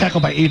 Nice tackle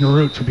by Aiden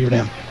Root for Beaver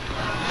Dam.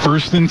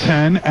 1st and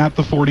 10 at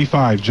the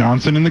 45.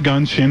 Johnson in the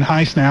gun, shin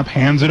high snap,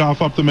 hands it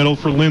off up the middle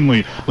for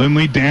Lindley.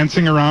 Lindley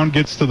dancing around,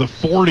 gets to the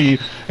 40,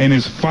 and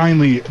is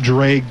finally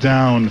dragged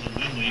down.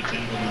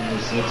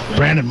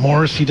 Brandon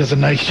Morris, he does a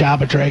nice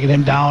job of dragging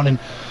him down, and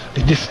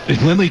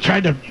Lindley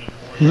tried to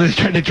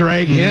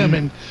drag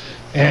him,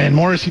 and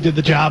Morrissey did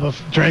the job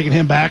of dragging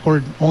him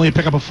backward, only a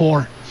pickup of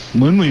 4.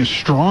 Lindley is a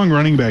strong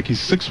running back. He's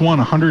 6'1",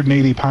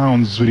 180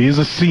 pounds, but he is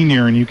a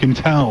senior, and you can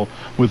tell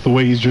with the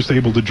way he's just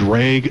able to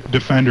drag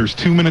defenders.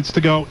 2 minutes to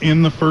go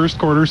in the first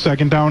quarter,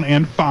 2nd down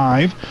and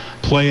 5.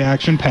 Play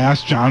action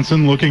pass.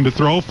 Johnson looking to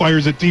throw,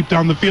 fires it deep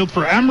down the field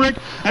for Emmerich.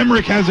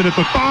 Emmerich has it at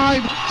the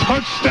 5.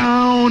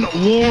 Touchdown,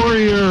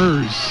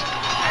 Warriors.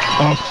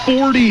 A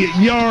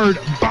 40-yard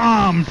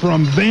bomb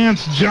from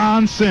Vance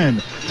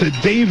Johnson to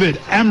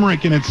David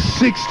Emmerich, and it's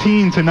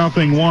 16-0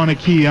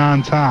 Waunakee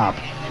on top.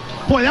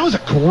 Boy, that was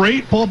a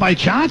great pull by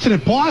Johnson,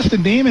 and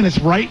Boston Damon is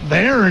right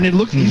there, and it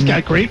looks he's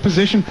got great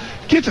position.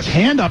 Gets his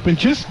hand up and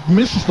just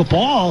misses the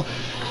ball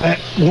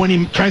when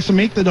he tries to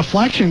make the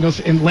deflection, goes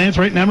and lands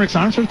right in Emmerich's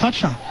arms for a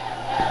touchdown.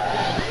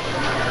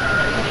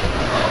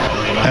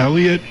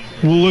 Elliott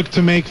will look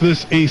to make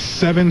this a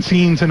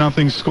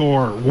 17-0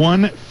 score.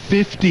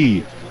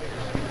 1:50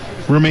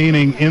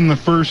 remaining in the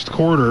first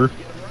quarter.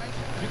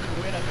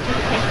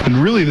 And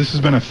really, this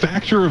has been a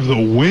factor of the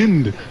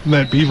wind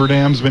that Beaver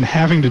Dam's been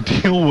having to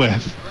deal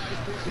with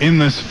in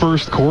this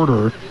first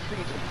quarter.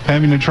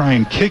 Having to try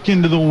and kick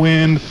into the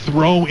wind,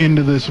 throw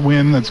into this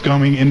wind that's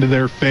coming into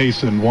their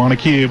face, and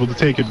Waunakee able to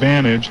take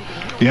advantage.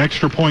 The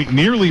extra point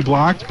nearly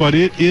blocked, but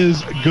it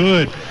is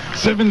good.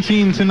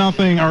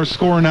 17-0 our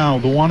score now.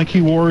 The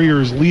Waunakee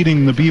Warriors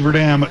leading the Beaver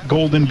Dam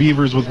Golden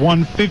Beavers with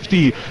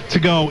 1:50 to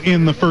go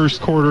in the first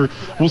quarter.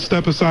 We'll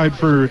step aside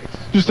for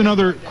just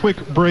another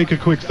quick break, a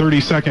quick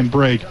 30-second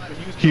break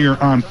here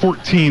on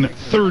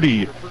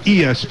 1430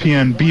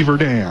 ESPN Beaver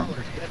Dam.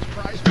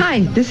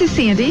 Hi, this is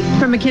Sandy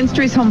from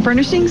McKinstry's Home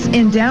Furnishings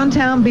in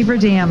downtown Beaver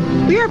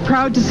Dam. We are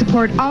proud to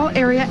support all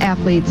area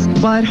athletes.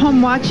 While at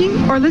home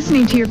watching or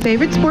listening to your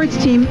favorite sports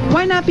team,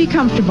 why not be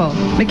comfortable?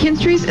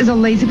 McKinstry's is a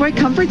Lazy Boy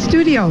Comfort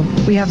Studio.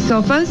 We have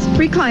sofas,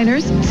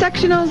 recliners,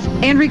 sectionals,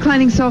 and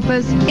reclining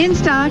sofas in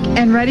stock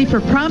and ready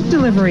for prompt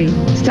delivery.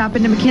 Stop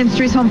into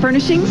McKinstry's Home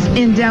Furnishings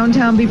in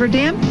downtown Beaver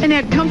Dam and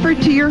add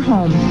comfort to your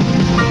home.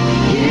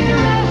 Year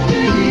after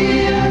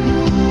year,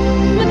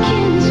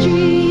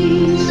 McKinstry's.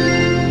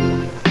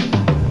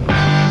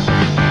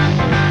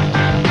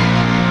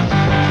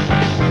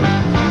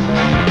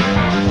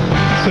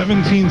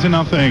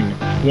 17-0.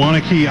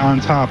 Waunakee on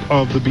top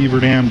of the Beaver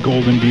Dam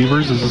Golden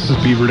Beavers, as this is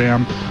Beaver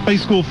Dam High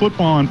School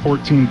football on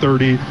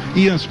 1430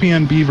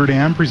 ESPN Beaver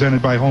Dam,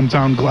 presented by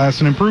Hometown Glass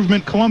and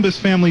Improvement, Columbus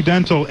Family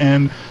Dental,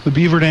 and the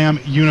Beaver Dam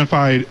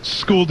Unified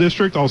School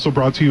District. Also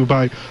brought to you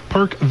by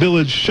Park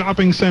Village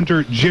Shopping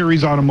Center,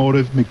 Jerry's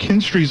Automotive,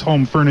 McKinstry's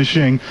Home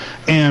Furnishing,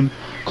 and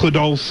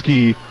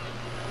Klodowski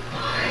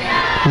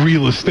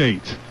Real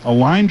Estate. A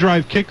line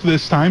drive kick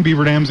this time.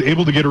 Beaver Dam's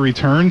able to get a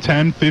return.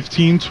 10,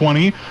 15,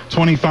 20,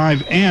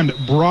 25, and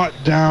brought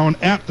down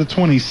at the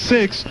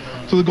 26.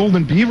 So the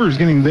Golden Beavers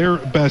getting their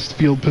best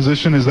field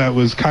position, as that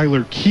was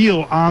Kyler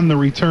Keel on the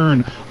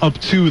return up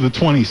to the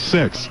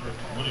 26.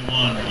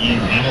 21, Ian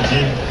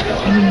Hamilton.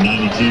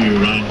 192,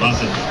 Ryan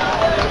Bussett.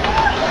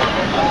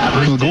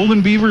 So the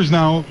Golden Beavers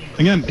now,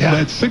 again,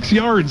 that's 6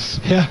 yards.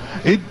 Yeah.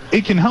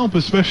 It can help,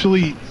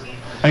 especially,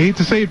 I hate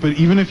to say it, but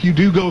even if you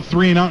do go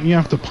 3 and out and you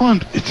have to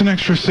punt, it's an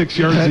extra 6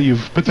 yards that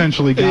you've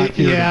potentially got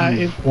here that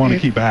you want to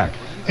keep back.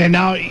 And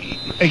now,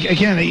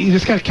 again, you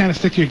just got to kind of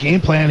stick to your game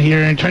plan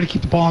here and try to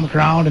keep the ball on the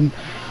ground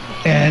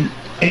and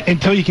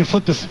until you can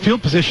flip this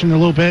field position a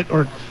little bit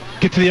or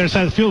get to the other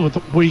side of the field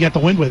where you got the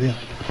wind with you.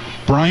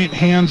 Bryant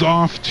hands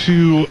off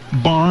to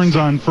Barnes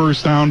on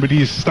first down, but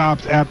he's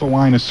stopped at the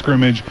line of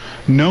scrimmage.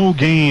 No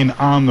gain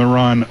on the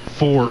run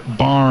for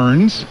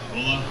Barnes.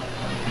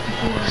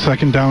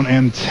 Second down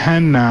and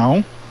 10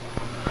 now.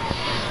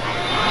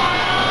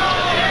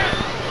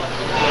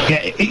 Yeah,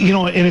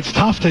 and it's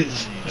tough to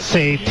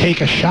say take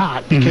a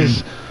shot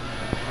because,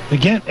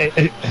 again,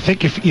 I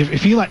think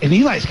if Eli, and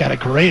Eli's got a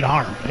great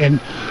arm,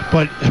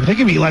 but I think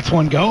if he lets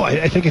one go,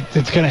 I think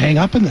it's going to hang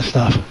up in this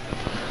stuff.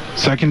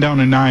 Second down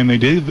and 9. They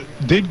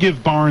did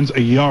give Barnes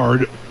a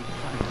yard.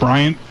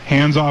 Bryant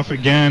hands off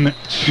again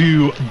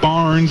to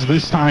Barnes.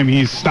 This time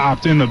he's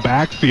stopped in the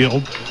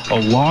backfield. A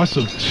loss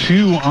of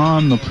 2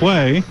 on the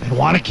play. And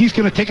Waunakee's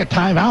going to take a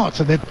timeout,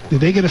 so that if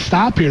they get a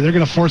stop here, they're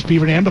going to force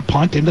Beaver Dam to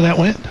punt into that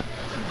wind.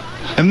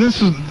 And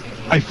this is,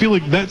 I feel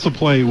like that's a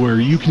play where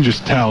you can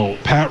just tell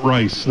Pat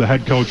Rice, the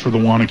head coach for the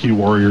Waunakee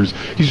Warriors,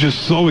 he's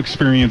just so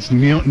experienced,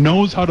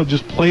 knows how to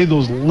just play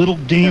those little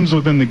games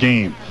within the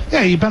game.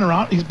 Yeah, he's been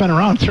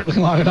around certainly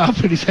long enough,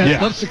 and he's had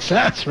enough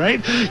success,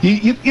 right?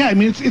 I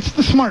mean, it's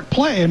the smart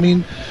play. I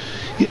mean,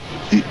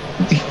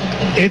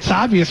 it's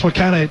obvious what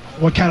kind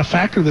of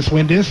factor this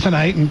wind is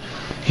tonight, and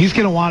he's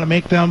going to want to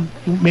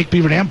make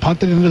Beaver Dam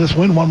punt it into this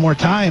wind one more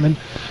time, and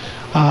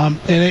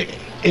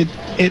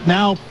it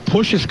now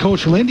pushes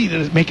Coach Lindy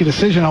to make a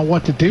decision on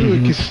what to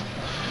do, because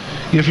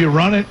if you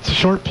run it, it's a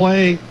short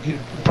play, you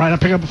probably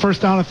not pick up a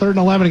first down, a 3rd and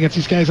 11 against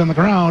these guys on the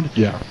ground.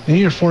 Yeah. And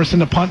you're forcing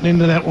to punt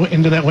into that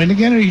wind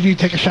again, or you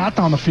take a shot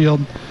down the field.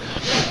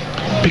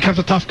 Becomes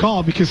a tough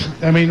call because,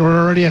 I mean, we're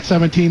already at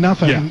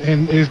 17-0,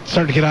 and it's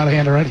starting to get out of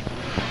hand already.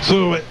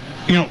 So,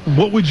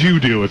 what would you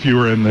do if you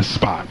were in this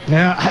spot?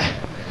 Yeah,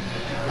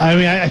 I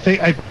mean, I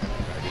think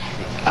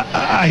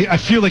I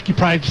feel like you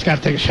probably just got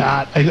to take a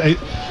shot.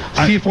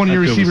 See if one of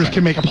your receivers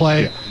can make a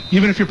play,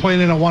 even if you're playing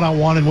in a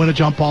one-on-one and win a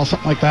jump ball,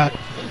 something like that.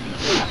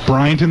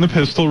 Bryant in the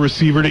pistol,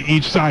 receiver to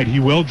each side. He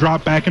will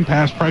drop back and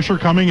pass, pressure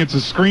coming. It's a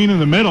screen in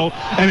the middle,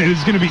 and it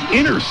is going to be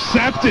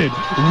intercepted,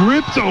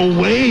 ripped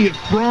away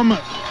from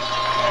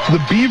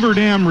the Beaver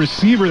Dam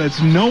receiver.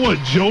 That's Noah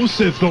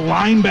Joseph, the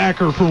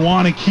linebacker for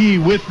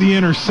Waunakee, with the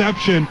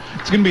interception.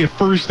 It's going to be a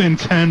 1st and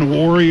 10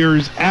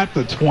 Warriors at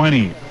the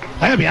 20. I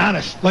gotta be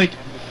honest,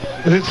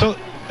 so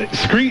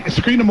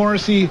screen to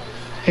Morrissey,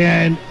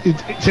 and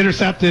it's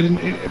intercepted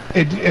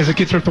as it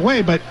gets ripped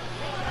away, but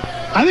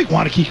I think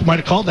Waunakee might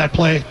have called that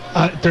play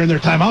during their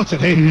timeout, said,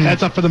 hey,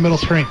 heads up for the middle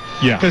screen.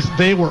 Yeah. Because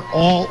they were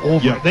all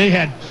over it. They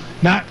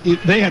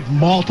had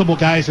multiple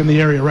guys in the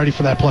area ready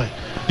for that play.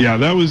 Yeah,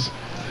 that was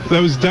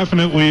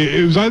definitely,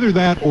 it was either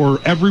that or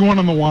everyone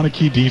on the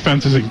Waunakee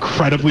defense is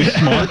incredibly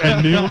smart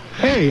and knew,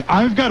 hey,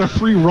 I've got a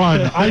free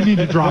run. I need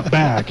to drop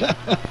back.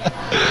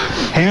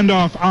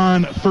 Handoff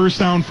on first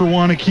down for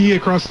Waunakee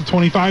across the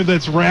 25.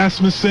 That's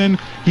Rasmussen.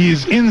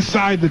 He's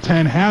inside the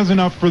 10, has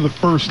enough for the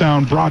first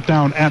down, brought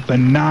down at the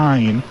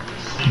 9.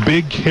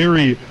 Big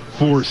carry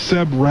for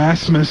Seb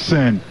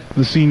Rasmussen,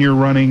 the senior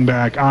running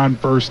back, on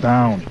first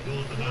down.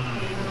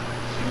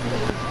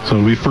 So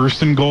it'll be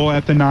first and goal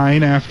at the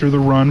 9 after the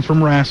run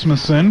from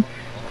Rasmussen.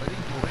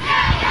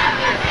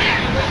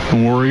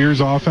 The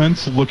Warriors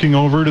offense looking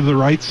over to the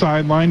right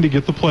sideline to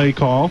get the play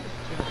call.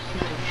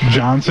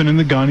 Johnson in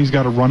the gun. He's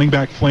got a running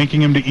back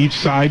flanking him to each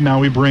side.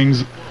 Now he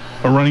brings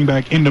a running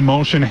back into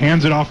motion,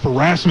 hands it off for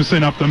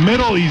Rasmussen up the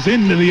middle. He's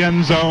into the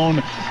end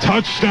zone.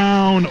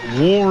 Touchdown,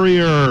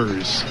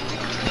 Warriors.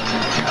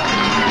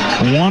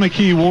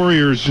 Waunakee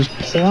Warriors just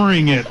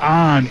pouring it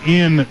on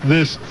in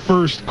this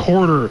first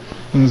quarter,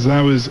 as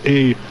that was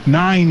a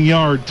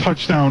 9-yard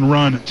touchdown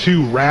run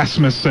to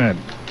Rasmussen.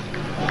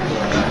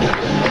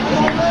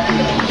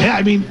 Yeah,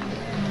 I mean,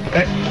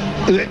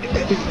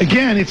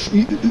 again,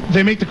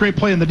 they make the great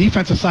play on the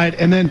defensive side,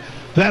 and then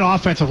that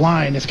offensive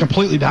line is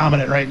completely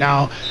dominant right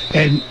now,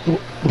 and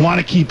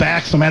Waunakee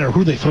backs, no matter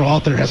who they throw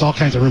out there, has all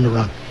kinds of room to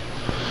run.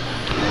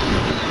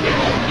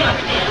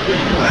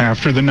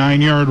 After the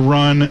 9-yard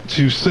run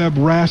to Seb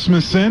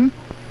Rasmussen,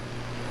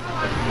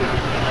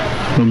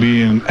 it'll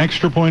be an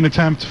extra point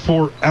attempt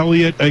for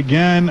Elliott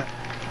again.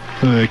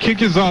 The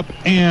kick is up,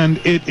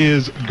 and it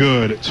is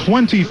good.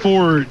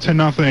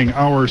 24-0,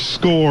 our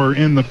score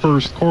in the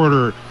first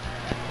quarter,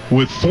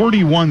 with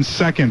 41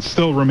 seconds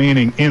still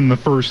remaining in the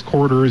first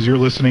quarter, as you're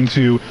listening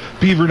to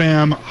Beaver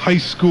Dam High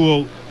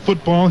School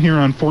football here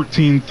on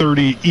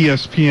 1430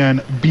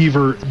 ESPN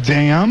Beaver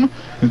Dam.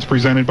 It's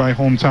presented by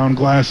Hometown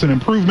Glass and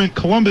Improvement,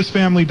 Columbus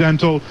Family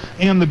Dental,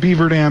 and the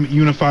Beaver Dam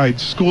Unified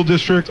School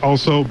District.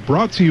 Also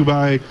brought to you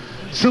by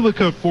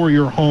Silica for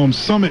Your Home,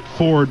 Summit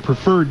Ford,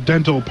 Preferred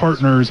Dental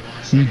Partners,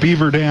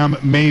 Beaver Dam,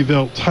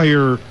 Mayville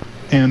Tire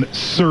and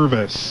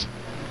Service.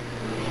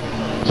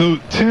 So,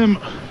 Tim,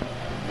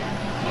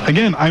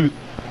 again, I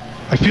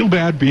feel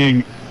bad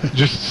being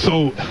just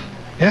so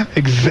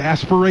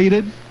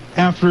exasperated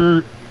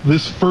after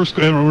this first,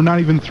 we're not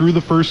even through the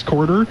first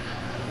quarter,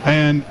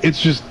 and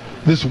it's just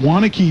this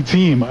Waunakee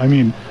team. I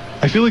mean,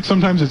 I feel like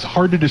sometimes it's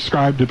hard to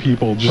describe to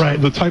people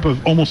just the type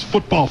of almost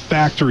football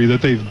factory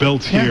that they've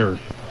built here.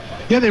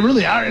 Yeah, they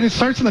really are, and it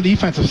starts on the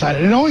defensive side,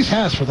 and it always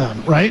has for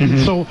them, right? And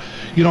so,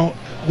 you know,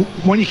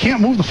 when you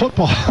can't move the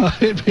football,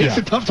 it makes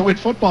it tough to win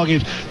football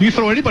games. You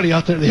throw anybody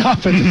out there to the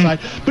offensive side,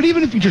 but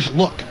even if you just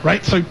look,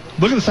 right? So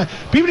look at the side.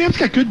 Beaver Dam's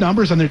got good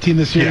numbers on their team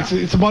this year. Yeah.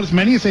 It's about as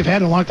many as they've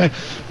had in a long time.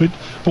 But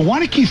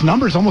Waunakee's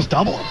numbers almost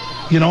double,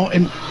 you know,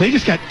 and they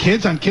just got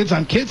kids on kids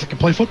on kids that can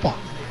play football.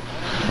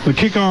 The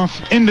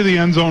kickoff into the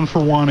end zone for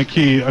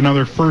Waunakee,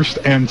 another 1st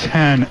and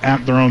 10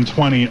 at their own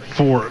 20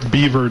 for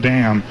Beaver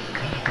Dam.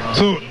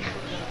 So,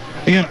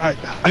 again,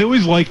 I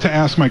always like to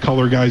ask my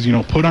color guys, you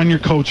know, put on your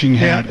coaching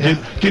hat,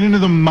 get into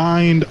the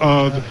mind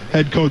of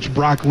head coach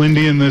Brock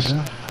Lindy in this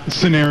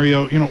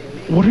scenario. You know,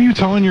 what are you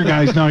telling your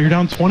guys now? You're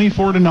down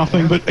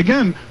 24-0. But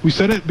again, we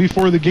said it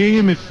before the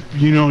game. If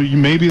you know,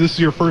 maybe this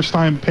is your first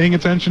time paying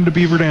attention to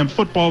Beaver Dam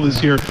football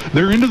this year,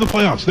 they're into the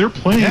playoffs. They're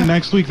playing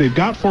next week. They've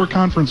got 4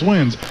 conference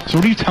wins. So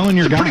what are you telling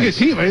your guys? It's a pretty good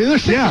team. I mean, they're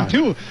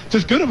 6-2. It's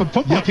as good of a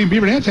football team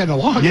Beaver Dam's had in a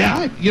long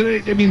time. You know,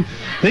 I mean,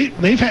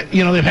 they've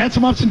had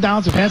some ups and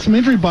downs. They've had some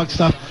injury bug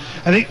stuff.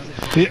 I think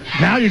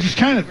now you're just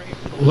kind of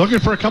looking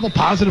for a couple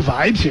positive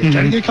vibes here,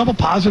 trying to get a couple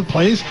positive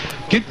plays,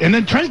 and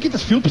then try to get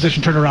this field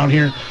position turned around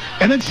here,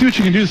 and then see what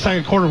you can do the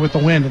second quarter with the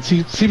win, and see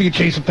if you can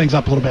change some things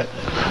up a little bit.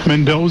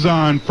 Mendoza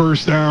on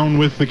first down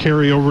with the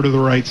carry over to the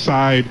right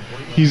side.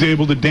 He's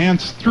able to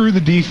dance through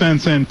the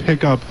defense and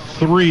pick up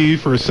 3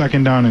 for a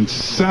 2nd down and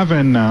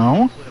 7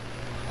 now.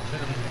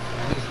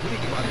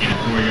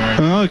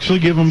 I'll actually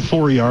give him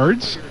 4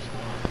 yards.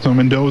 So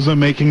Mendoza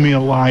making me a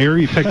liar.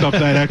 He picked up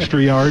that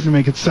extra yard to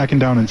make it 2nd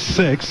down and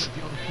 6.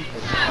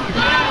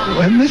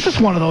 And this is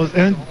one of those,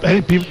 and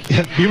Beaver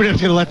Dam's going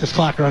to let this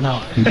clock run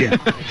out. Yeah.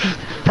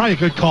 Probably a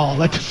good call.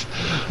 See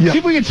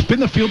if we can spin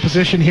the field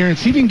position here and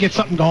see if you can get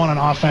something going on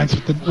offense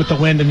with the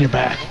wind in your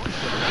back.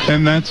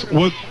 And that's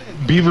what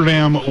Beaver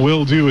Dam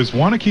will do. Is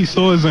Waunakee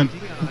still isn't,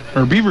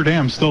 or Beaver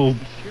Dam still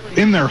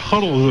in their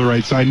huddle to the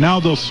right side. Now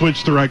they'll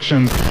switch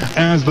directions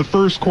as the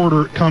first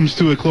quarter comes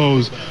to a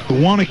close. The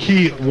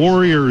Waunakee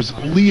Warriors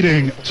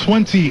leading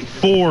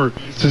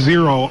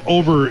 24-0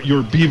 over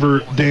your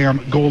Beaver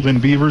Dam Golden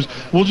Beavers.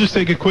 We'll just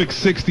take a quick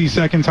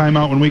 60-second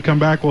timeout. When we come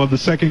back, we'll have the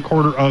second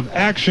quarter of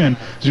action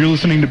as you're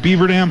listening to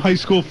Beaver Dam High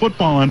School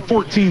Football on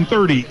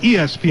 1430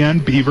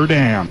 ESPN Beaver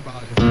Dam.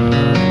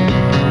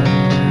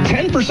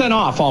 10%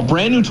 off all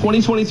brand new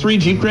 2023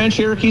 Jeep Grand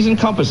Cherokees and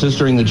Compasses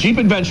during the Jeep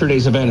Adventure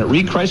Days event at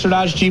Reed Chrysler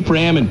Dodge Jeep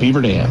Ram in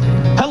Beaver Dam.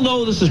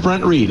 Hello, this is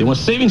Brent Reed, and with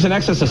savings in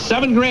excess of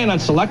 $7,000 on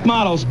select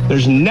models,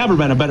 there's never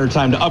been a better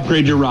time to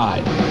upgrade your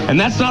ride. And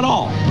that's not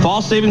all.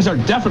 Fall savings are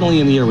definitely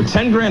in the air with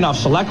 $10,000 off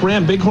select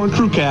Ram Bighorn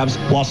Crew Cabs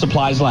while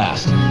supplies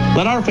last.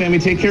 Let our family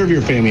take care of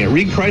your family at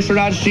Reed Chrysler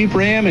Dodge Jeep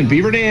Ram in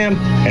Beaver Dam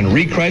and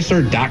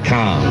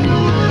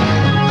ReedChrysler.com.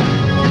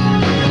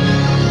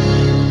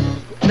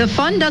 The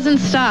fun doesn't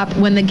stop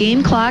when the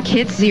game clock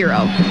hits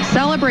 0.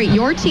 Celebrate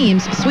your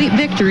team's sweet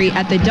victory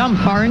at the Dump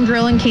Bar and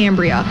Grill in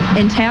Cambria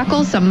and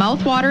tackle some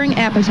mouth-watering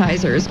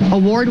appetizers,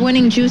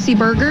 award-winning juicy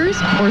burgers,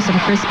 or some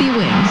crispy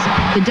wings.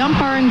 The Dump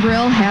Bar and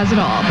Grill has it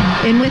all.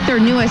 And with their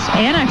newest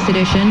Annex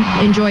Edition,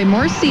 enjoy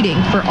more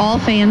seating for all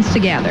fans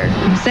to gather.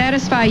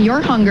 Satisfy your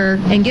hunger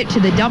and get to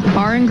the Dump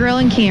Bar and Grill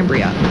in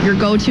Cambria, your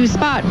go-to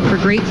spot for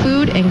great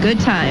food and good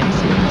times.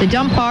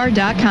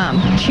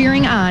 TheDumpBar.com,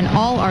 cheering on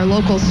all our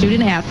local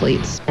student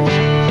athletes.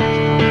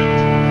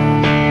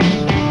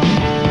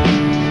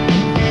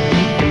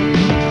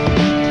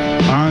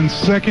 On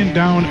 2nd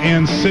down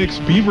and 6,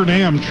 Beaver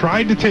Dam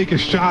tried to take a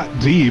shot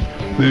deep.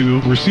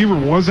 The receiver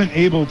wasn't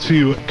able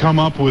to come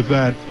up with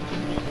that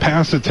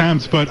pass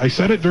attempts, but I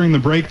said it during the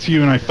break to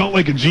you, and I felt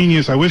like a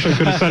genius. I wish I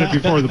could have said it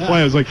before the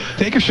play. I was like,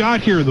 take a shot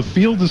here. The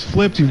field is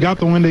flipped. You've got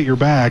the wind at your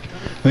back.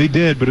 They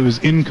did, but it was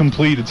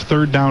incomplete. It's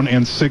 3rd down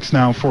and 6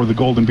 now for the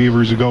Golden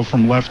Beavers, who go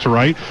from left to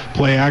right.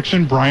 Play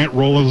action. Bryant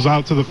rolls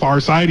out to the far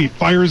side. He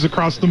fires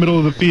across the middle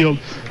of the field.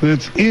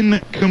 It's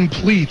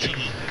incomplete,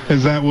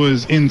 as that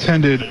was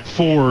intended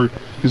for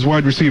his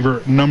wide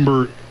receiver,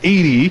 number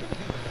 80,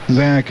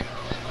 Zach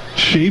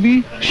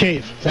Shave.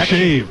 Zach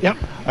Shave. Yep.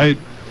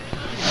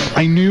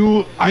 I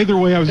knew either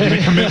way I was going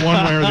to commit one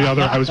way or the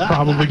other. I was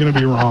probably going to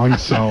be wrong,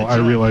 so I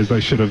realized I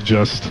should have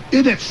just...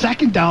 In that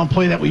 2nd down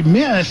play that we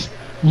missed,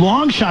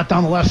 long shot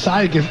down the left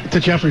side to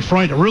Jeffrey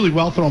Freund, a really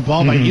well-thrown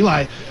ball by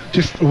Eli.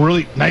 Just a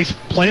really nice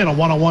play on a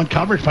one-on-one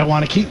coverage by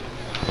Waunakee.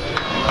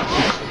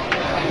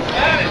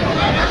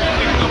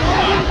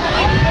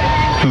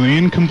 So the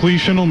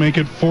incompletion will make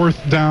it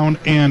 4th down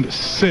and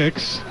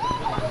 6.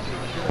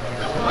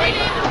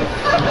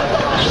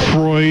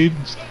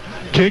 Freud's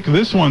kick.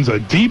 This one's a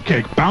deep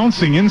kick,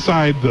 bouncing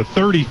inside the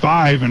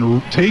 35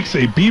 and takes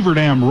a Beaver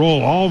Dam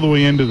roll all the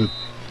way into the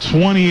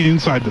 20,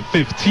 inside the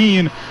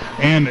 15,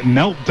 and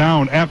knelt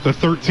down at the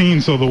 13.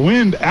 So the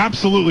wind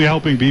absolutely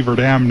helping Beaver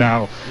Dam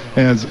now,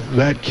 as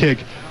that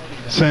kick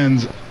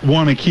sends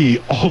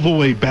Waunakee all the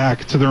way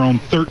back to their own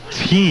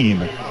 13.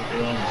 The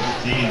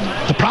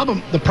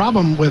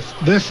problem with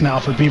this now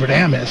for Beaver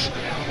Dam is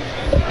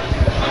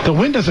the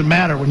wind doesn't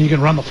matter when you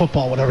can run the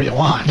football whatever you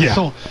want. Yeah.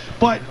 So,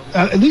 but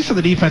at least on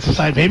the defensive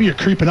side, maybe you're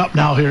creeping up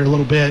now here a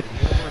little bit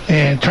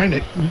and trying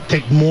to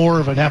take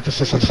more of an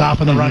emphasis on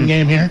stopping the run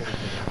game here.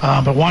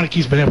 But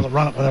Waunakee's been able to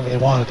run it whenever they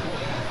wanted.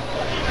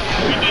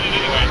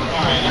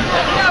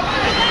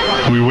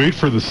 We wait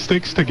for the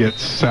sticks to get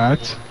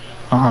set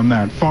on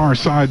that far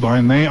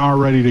sideline. They are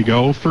ready to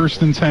go.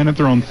 1st and 10 at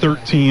their own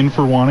 13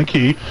 for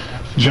Waunakee.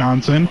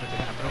 Johnson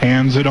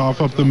hands it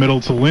off up the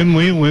middle to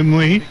Lindley.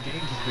 Lindley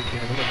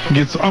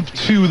gets up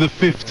to the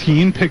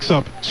 15, picks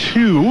up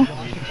 2 on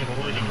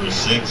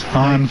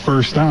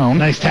 1st down.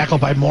 Nice tackle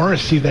by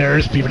Morrissey there,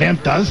 as Beaver Dam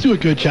does do a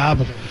good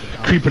job of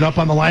creeping up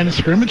on the line of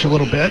scrimmage a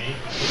little bit.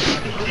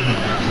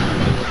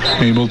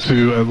 Able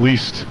to at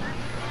least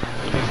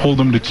hold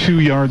him to 2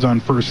 yards on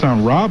 1st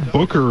down. Rob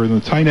Booker, the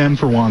tight end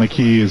for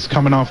Waunakee, is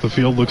coming off the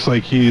field. Looks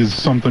like he has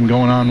something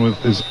going on with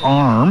his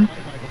arm.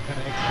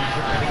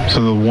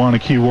 So the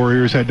Waunakee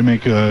Warriors had to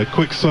make a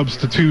quick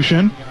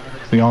substitution.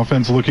 The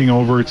offense looking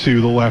over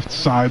to the left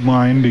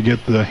sideline to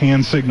get the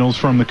hand signals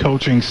from the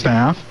coaching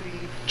staff.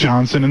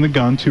 Johnson in the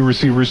gun, 2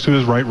 receivers to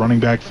his right,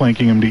 running back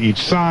flanking him to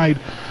each side.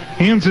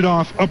 Hands it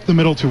off up the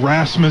middle to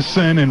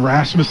Rasmussen, and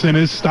Rasmussen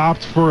is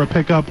stopped for a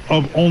pickup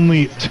of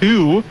only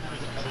 2.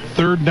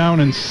 3rd down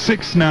and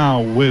 6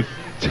 now with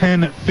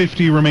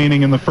 10:50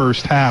 remaining in the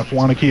first half.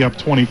 Waunakee up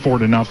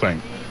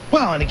 24-0.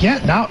 Well, and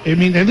again, now, I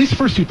mean, at least the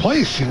first 2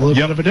 plays see a little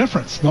bit of a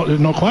difference.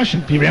 No question.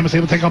 Beaver Dam was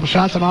able to take a couple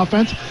shots on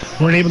offense.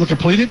 Weren't able to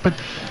complete it, but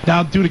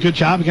now doing a good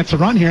job against the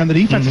run here on the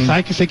defensive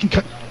side, because they can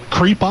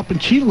creep up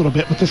and cheat a little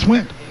bit with this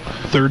wind.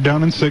 3rd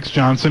down and 6.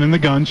 Johnson in the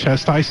gun.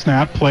 Chest high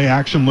snap. Play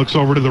action. Looks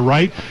over to the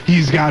right.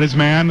 He's got his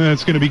man.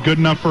 That's going to be good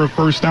enough for a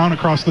 1st down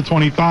across the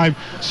 25.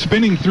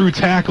 Spinning through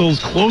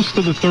tackles close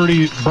to the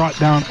 30. Brought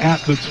down at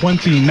the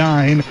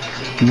 29.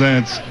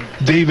 That's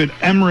David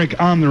Emmerich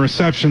on the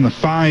reception, the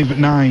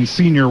 5'9"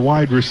 senior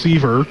wide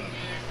receiver.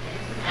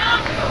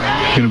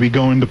 Going to be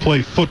going to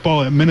play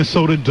football at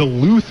Minnesota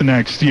Duluth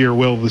next year,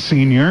 will the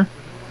senior.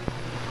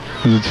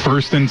 It's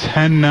 1st and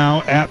 10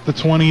 now at the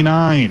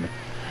 29.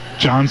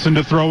 Johnson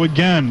to throw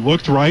again.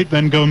 Looked right,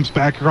 then goes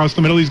back across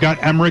the middle. He's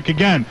got Emmerich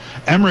again.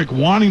 Emmerich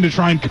wanting to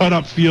try and cut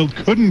up field.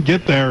 Couldn't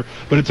get there,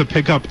 but it's a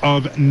pickup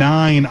of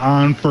 9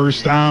 on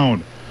 1st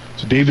down.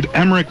 So David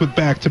Emmerich with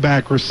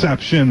back-to-back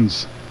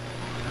receptions.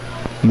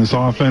 And this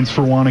offense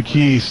for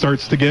Waunakee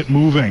starts to get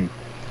moving.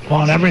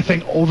 Well, and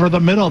everything over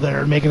the middle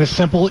there, making a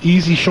simple,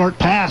 easy, short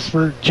pass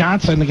for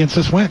Johnson against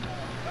this wind.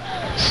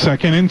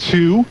 2nd and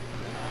 2.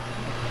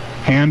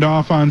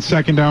 Handoff on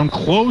 2nd down,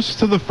 close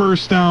to the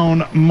 1st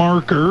down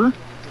marker.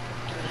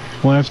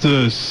 We'll have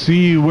to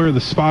see where the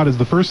spot is.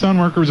 The 1st down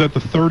marker was at the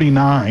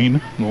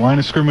 39. The line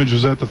of scrimmage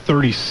was at the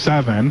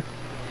 37.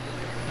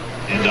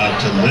 And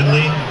out to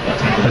Lindley.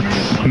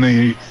 And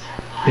they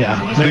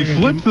Yeah. They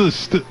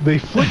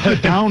flipped the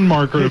down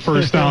marker to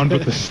first down,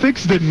 but the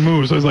sticks didn't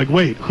move. So I was like,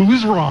 wait,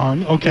 who's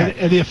wrong? Okay.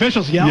 And the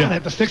officials yelling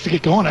at the sticks to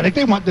get going. I think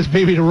they want this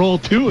baby to roll,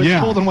 too.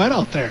 It's cold and wet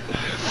out there.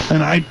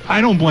 And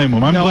I don't blame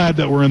them. I'm glad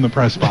that we're in the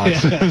press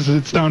box.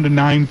 It's down to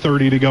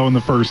 9:30 to go in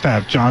the first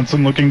half.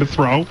 Johnson looking to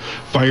throw.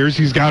 Fires.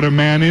 He's got a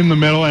man in the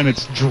middle, and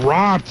it's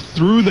dropped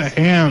through the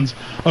hands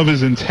of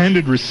his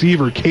intended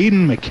receiver,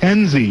 Caden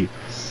McKenzie.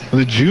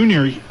 The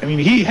junior, I mean,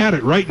 he had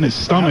it right in his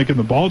stomach, and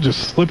the ball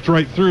just slipped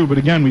right through. But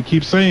again, we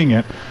keep saying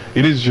it.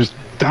 It is just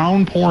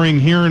downpouring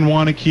here in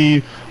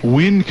Waunakee.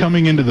 Wind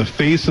coming into the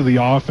face of the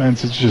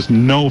offense. It's just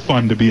no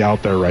fun to be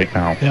out there right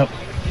now. Yep.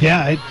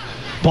 Yeah,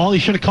 ball he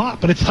should have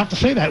caught, but it's tough to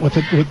say that with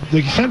like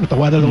you said, with the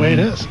weather the way it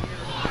is.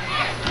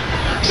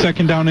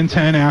 Second down and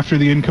 10 after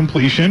the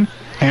incompletion.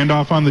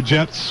 Handoff on the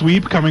jet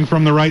sweep coming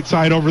from the right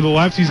side over the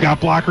left. He's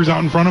got blockers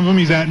out in front of him.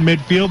 He's at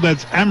midfield.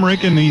 That's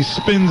Emmerich, and he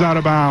spins out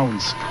of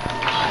bounds.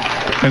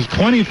 Has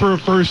plenty for a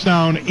first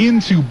down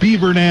into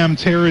Beaver Dam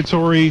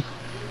territory.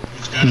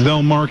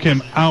 They'll mark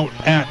him out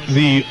at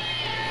the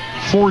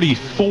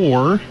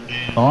 44.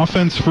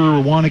 Offense for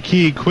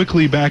Waunakee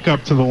quickly back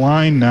up to the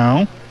line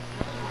now.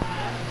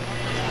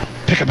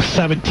 Pick up a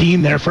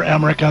 17 there for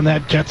Emmerich on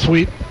that jet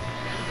sweep.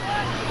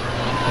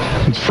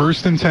 It's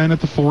first and 10 at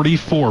the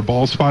 44.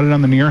 Ball spotted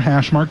on the near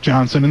hash mark.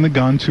 Johnson in the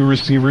gun. Two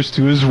receivers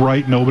to his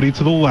right. Nobody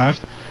to the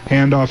left.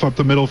 Handoff up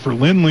the middle for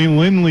Lindley.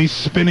 Lindley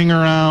spinning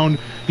around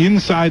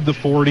inside the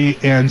 40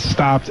 and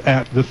stopped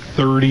at the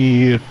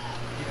 30.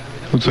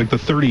 Looks like the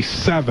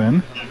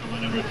 37.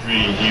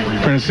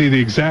 Trying to see the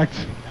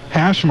exact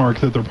hash mark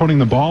that they're putting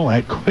the ball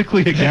at.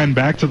 Quickly again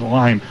back to the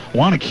line.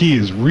 Waunakee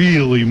is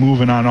really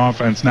moving on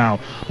offense now.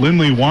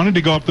 Lindley wanted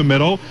to go up the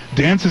middle.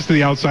 Dances to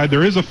the outside.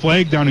 There is a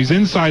flag down. He's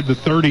inside the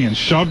 30 and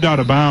shoved out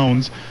of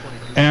bounds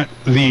at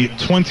the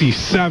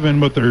 27,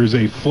 but there's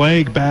a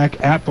flag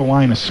back at the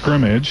line of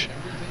scrimmage.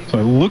 So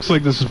it looks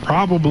like this is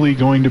probably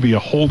going to be a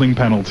holding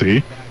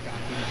penalty.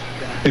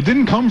 It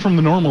didn't come from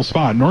the normal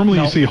spot. Normally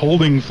you see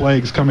holding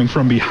flags coming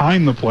from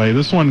behind the play.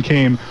 This one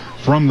came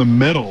from the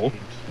middle,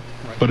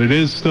 but it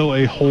is still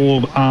a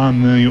hold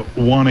on the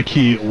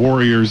Waunakee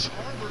Warriors.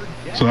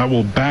 So that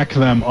will back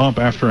them up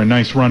after a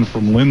nice run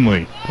from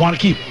Lindley.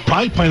 Waunakee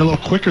probably playing a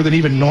little quicker than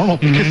even normal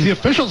because the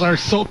officials are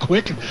so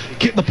quick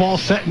getting the ball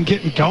set and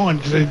getting going.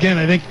 Again,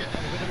 I think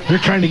they're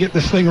trying to get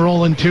this thing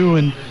rolling too,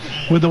 and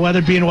with the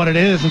weather being what it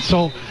is, and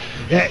so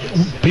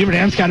Beaver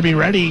Dam's got to be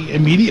ready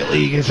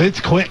immediately because it's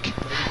quick.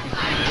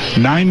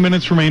 9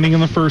 minutes remaining in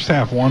the first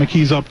half.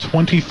 Waunakee's up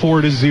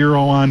 24-0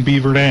 on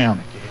Beaver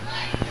Dam.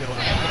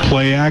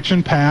 Play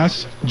action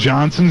pass.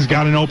 Johnson's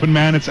got an open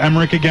man. It's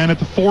Emmerich again at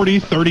the 40,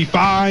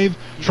 35.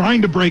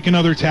 Trying to break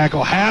another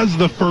tackle. Has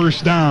the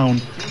first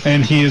down,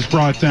 and he is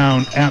brought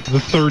down at the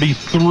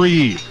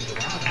 33.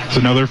 It's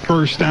another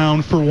first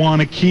down for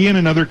Waunakee and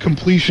another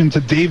completion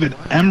to David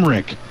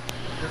Emmerich.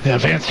 Yeah,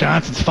 Vance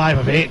Johnson's 5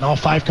 of 8, and all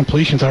 5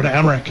 completions are to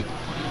Emmerich.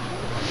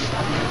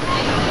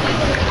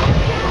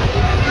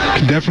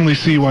 Can definitely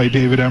see why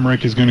David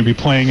Emmerich is going to be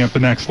playing at the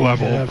next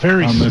level. Yeah,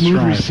 very on this smooth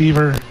drive.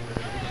 receiver.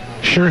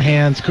 Sure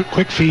hands,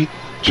 quick feet.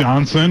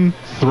 Johnson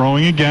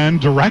throwing again,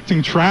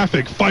 directing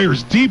traffic,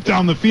 fires deep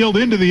down the field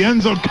into the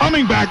end zone,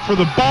 coming back for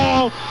the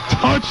ball.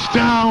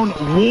 Touchdown,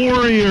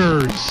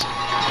 Warriors.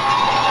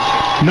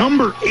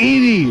 Number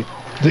 80,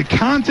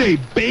 DeConte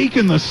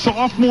Bacon, the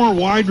sophomore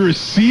wide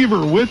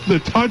receiver, with the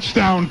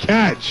touchdown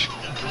catch.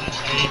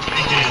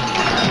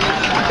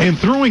 And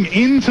throwing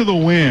into the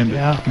wind,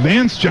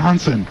 Vance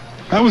Johnson.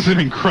 That was an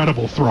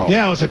incredible throw.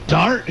 Yeah, it was a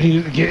dart.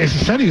 As I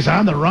said, he was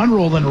on the run,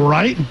 rolling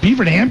right. And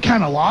Beaver Dam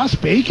kind of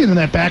lost Bacon in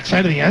that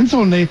backside of the end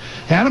zone. They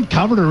had him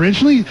covered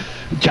originally.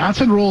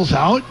 Johnson rolls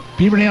out.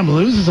 Beaver Dam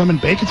loses him,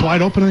 and Bacon's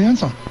wide open in the end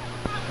zone.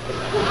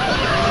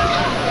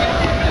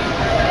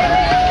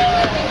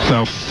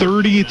 So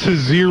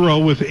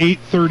 30-0 with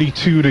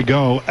 8:32 to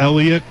go.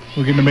 Elliott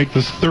looking to make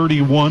this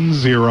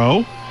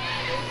 31-0.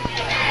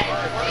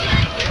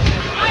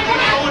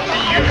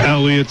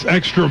 Elliott's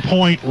extra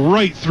point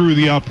right through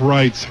the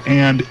uprights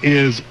and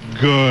is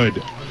good.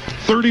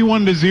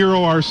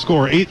 31-0 our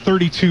score.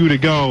 8:32 to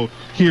go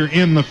here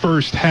in the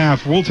first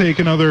half. We'll take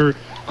another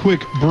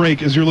quick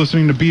break as you're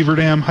listening to Beaver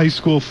Dam High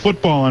School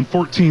football on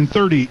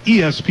 1430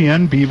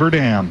 ESPN Beaver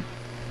Dam.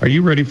 Are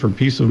you ready for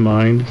peace of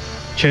mind?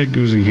 Chad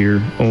Guzzi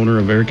here, owner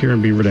of Air Care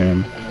in Beaver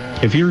Dam.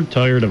 If you're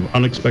tired of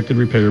unexpected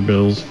repair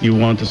bills, you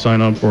want to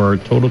sign up for our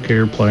Total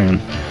Care plan.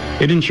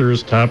 It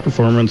ensures top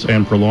performance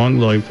and prolonged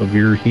life of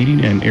your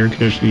heating and air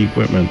conditioning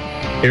equipment.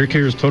 Air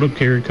Care's Total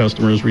Care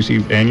customers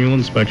receive annual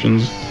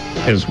inspections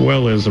as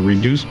well as a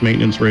reduced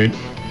maintenance rate,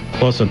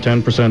 plus a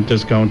 10%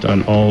 discount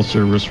on all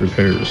service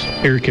repairs.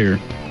 Air Care,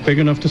 big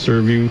enough to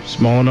serve you,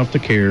 small enough to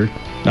care.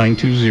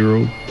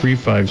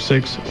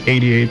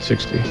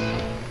 920-356-8860.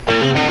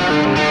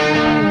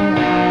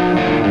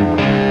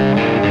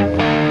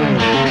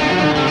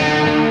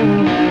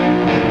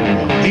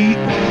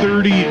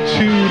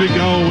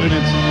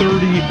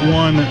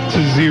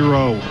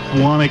 1-0.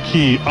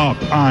 Waunakee up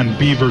on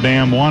Beaver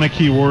Dam.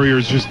 Waunakee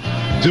Warriors just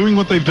doing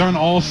what they've done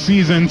all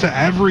season to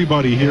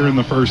everybody here in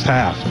the first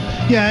half.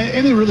 Yeah,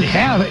 and they really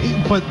have.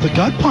 But the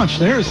gut punch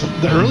there is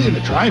early in the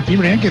drive.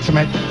 Beaver Dam gets them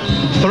at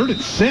 3rd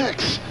and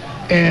 6.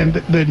 And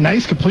the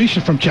nice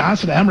completion from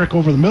Johnson to Emmerich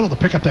over the middle to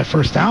pick up that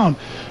first down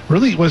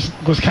really was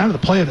kind of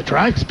the play of the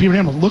drive, because Beaver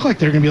Dam looked like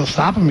they were going to be able to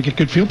stop him and get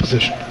good field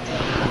position.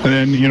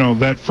 And then,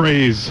 that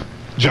phrase,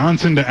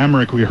 Johnson to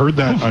Emmerich, we heard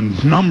that a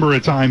number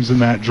of times in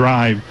that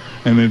drive,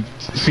 and it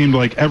seemed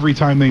like every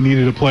time they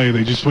needed a play,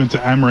 they just went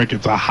to Emmerich.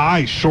 It's a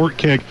high, short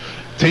kick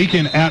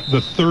taken at the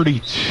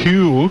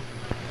 32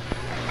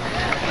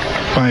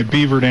 by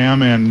Beaver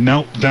Dam and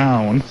knelt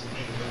down.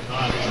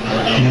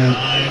 And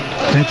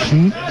it's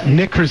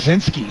Nick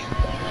Krasinski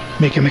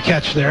making the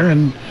catch there,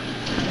 and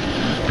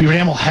Beaver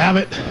Dam will have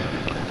it.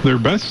 Their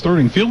best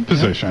starting field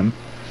position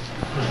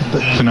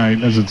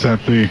tonight, as it's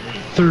at the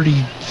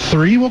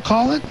 33, we'll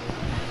call it.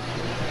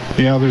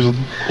 Yeah,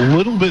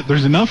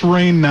 there's enough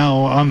rain now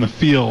on the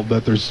field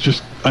that there's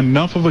just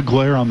enough of a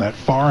glare on that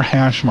far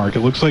hash mark.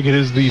 It looks like it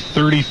is the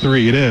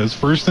 33. It is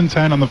 1st and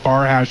 10 on the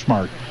far hash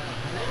mark.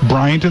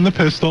 Bryant in the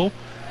pistol.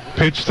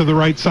 Pitch to the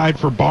right side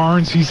for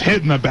Barnes. He's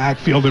hit in the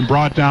backfield and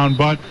brought down,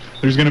 but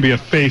there's going to be a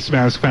face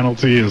mask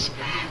penalty. As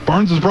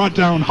Barnes was brought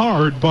down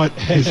hard, but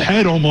his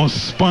head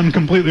almost spun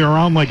completely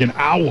around like an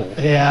owl.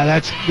 Yeah,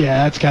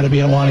 that's got to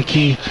be a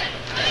Waunakee.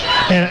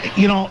 And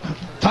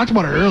talked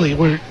about it early.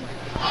 We're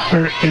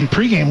in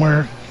pregame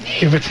where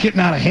if it's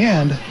getting out of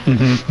hand,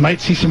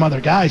 might see some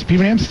other guys.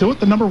 Beaver Dam's still with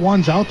the number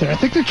 1s out there. I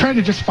think they're trying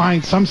to just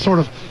find some sort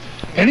of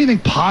anything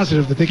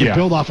positive that they can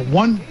build off of.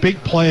 One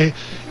big play,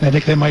 and I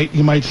think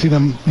you might see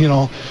them,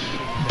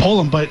 pull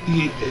them. But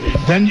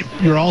then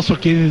you're also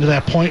getting into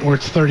that point where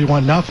it's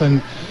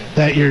 31-0,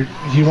 that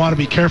you want to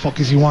be careful,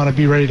 because you want to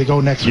be ready to go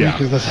next week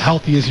as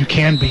healthy as you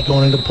can be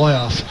going into the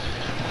playoffs.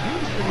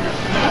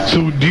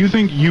 So do you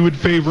think you would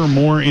favor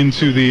more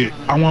into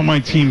I want my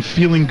team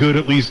feeling good,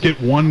 at least get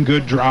one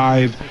good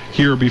drive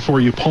here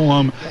before you pull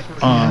them,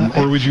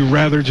 or would you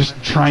rather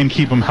just try and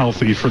keep them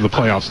healthy for the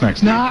playoffs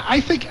next year? I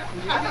think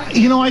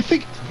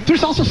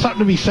there's also something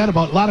to be said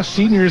about a lot of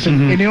seniors,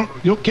 and you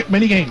don't get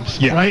many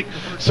games, right?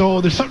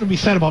 So there's something to be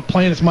said about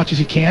playing as much as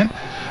you can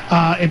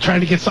and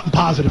trying to get something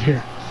positive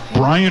here.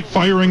 Bryant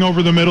firing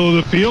over the middle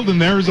of the field,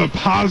 and there's a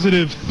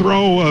positive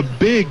throw, a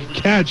big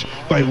catch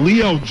by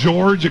Leo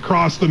George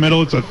across the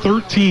middle. It's a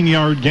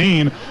 13-yard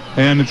gain,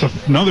 and it's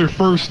another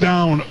first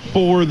down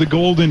for the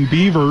Golden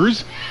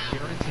Beavers.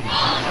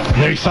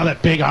 There you saw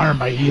that big arm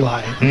by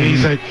Eli.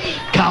 He's a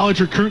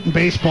college recruit in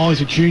baseball. He's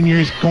a junior.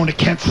 He's going to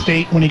Kent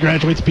State when he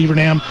graduates Beaver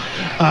Dam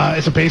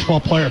as a baseball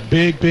player.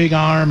 Big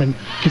arm, and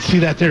you can see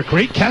that there.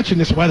 Great catch in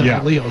this weather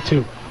for Leo,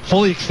 too.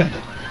 Fully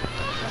extended.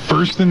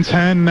 1st and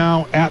 10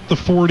 now at the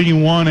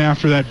 41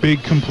 after that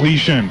big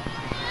completion.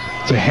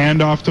 It's a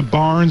handoff to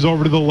Barnes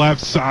over to the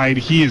left side.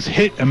 He is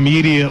hit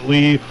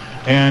immediately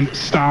and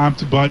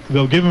stopped, but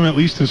they'll give him at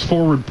least his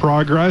forward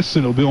progress.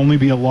 It'll only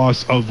be a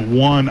loss of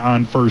 1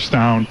 on first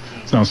down.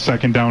 It's now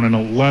 2nd down and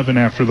 11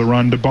 after the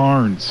run to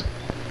Barnes.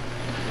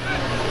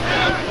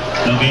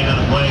 No gain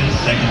on the play,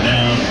 2nd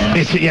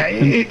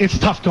down. It's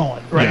tough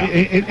going, right?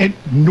 And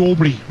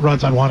nobody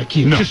runs on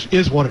Waunakee. It just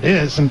is what it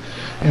is. And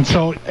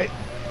so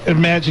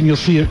imagine you'll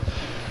see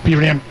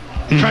Beaver Dam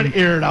try to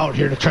air it out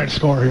here to try to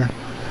score here.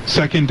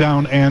 2nd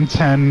down and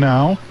 10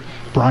 now.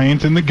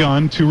 Bryant in the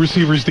gun, 2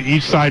 receivers to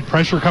each side,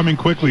 pressure coming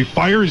quickly,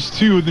 fires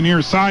to the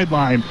near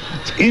sideline.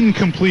 It's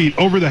incomplete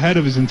over the head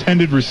of his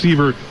intended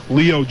receiver,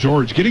 Leo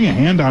George. Getting a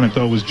hand on it,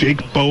 though, was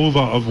Jake Bova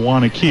of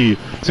Waunakee.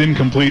 It's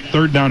incomplete,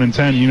 3rd down and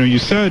 10. You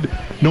said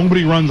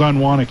nobody runs on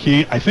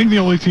Waunakee. I think the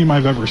only team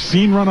I've ever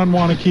seen run on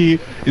Waunakee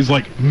is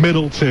like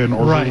Middleton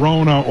or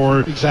Verona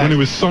or when it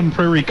was Sun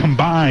Prairie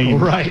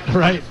combined. Right.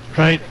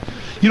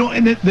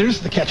 And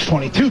there's the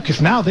catch-22,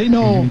 because now they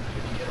know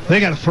they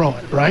got to throw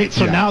it, right?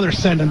 So now they're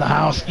sending the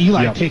house.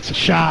 Eli takes a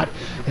shot,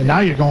 and now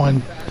you're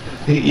going.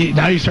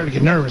 Now you start to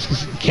get nervous,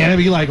 because can't have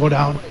Eli go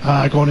down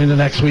going into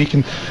next week,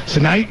 and so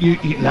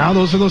now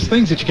those are those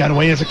things that you got to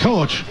weigh as a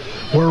coach.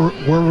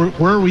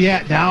 Where are we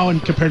at now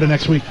and compared to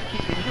next week?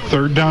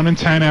 3rd down and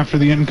 10 after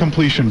the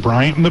incompletion.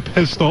 Bryant in the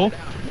pistol.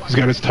 He's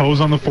got his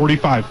toes on the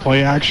 45.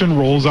 Play action,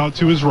 rolls out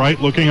to his right,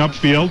 looking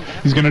upfield.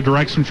 He's going to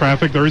direct some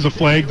traffic. There is a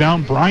flag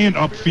down. Bryant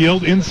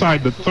upfield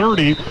inside the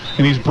 30,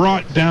 and he's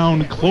brought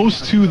down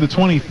close to the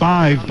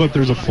 25, but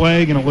there's a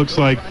flag, and it looks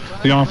like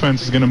the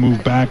offense is going to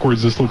move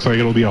backwards. This looks like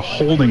it'll be a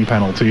holding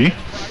penalty.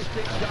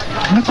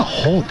 That's a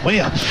hold way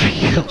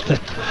upfield.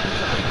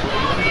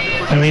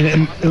 I mean,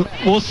 and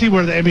we'll see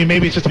where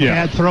maybe it's just a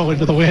bad throw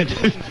into the wind.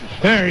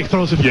 There, he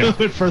throws it a little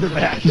bit further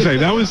back.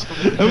 That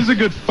was a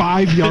good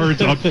 5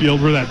 yards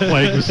upfield where that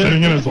flag was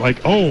sitting, and it's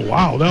like, oh,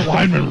 wow, that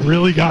lineman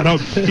really got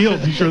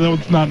upfield. You sure that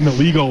was not an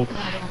illegal,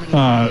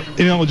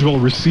 ineligible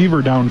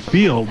receiver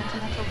downfield?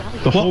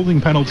 The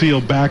holding penalty will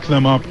back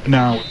them up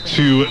now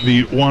to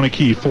the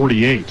Waunakee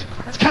 48.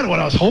 That's kind of what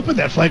I was hoping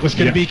that flag was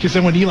going to be, because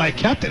then when Eli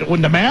kept it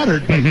wouldn't have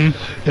mattered.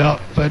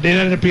 But, but it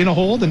ended up being a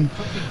hold, and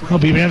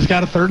Beaver Dam's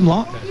got a 3rd and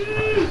long.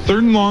 3rd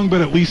and long,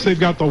 but at least they've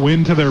got the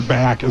wind to their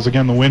back, as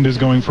again the wind is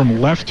going from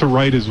left to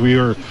right as we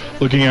are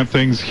looking at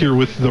things here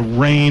with the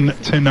rain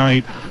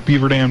tonight.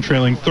 Beaver Dam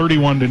trailing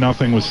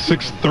 31-0 with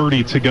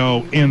 6:30 to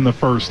go in the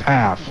first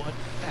half.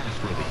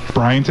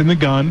 Bryant in the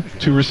gun,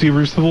 2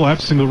 receivers to the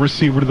left, single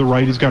receiver to the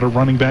right. He's got a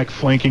running back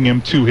flanking him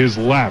to his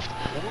left.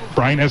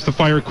 Bryant has to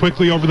fire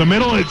quickly over the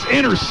middle. It's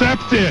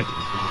intercepted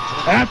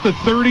at the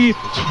 30,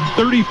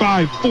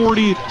 35,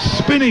 40,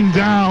 spinning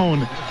down.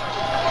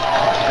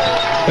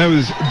 That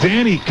was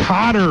Danny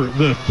Cotter,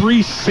 the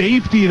free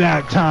safety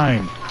that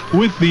time,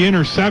 with the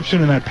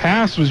interception, and that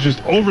pass was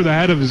just over the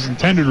head of his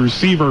intended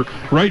receiver,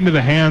 right into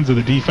the hands of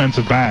the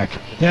defensive back.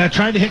 Yeah,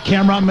 tried to hit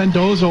Cameron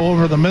Mendoza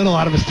over the middle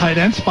out of his tight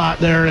end spot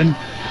there, and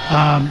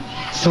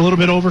it's a little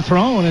bit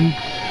overthrown. And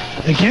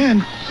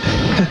again,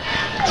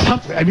 it's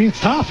tough. It's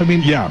tough.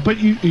 Yeah. But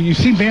you've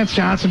seen Vance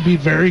Johnson be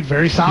very,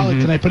 very solid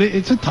tonight. But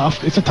it's a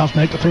tough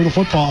night to throw the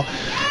football,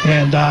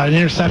 and an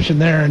interception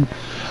there, and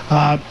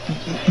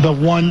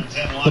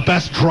the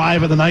best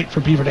drive of the night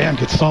for Beaver Dam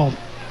gets stalled.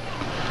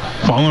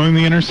 Following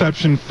the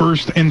interception,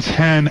 1st and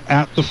 10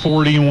 at the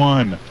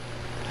 41.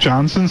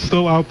 Johnson's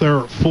still out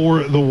there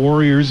for the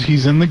Warriors.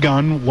 He's in the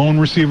gun. Lone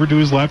receiver to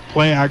his left.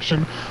 Play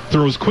action.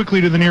 Throws quickly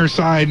to the near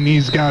side, and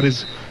he's got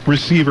his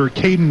receiver,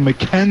 Caden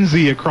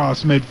McKenzie,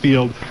 across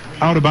midfield.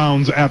 Out of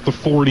bounds at the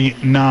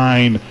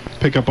 49.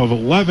 Pickup of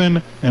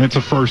 11, and it's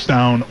a 1st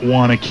down,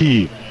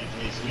 Waunakee.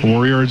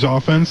 Warriors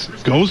offense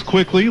goes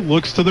quickly,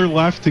 looks to their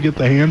left to get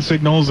the hand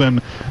signals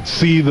and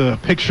see the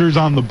pictures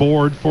on the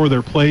board for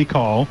their play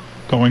call.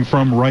 Going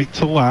from right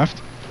to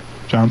left.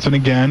 Johnson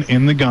again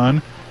in the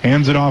gun.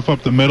 Hands it off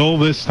up the middle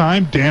this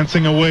time.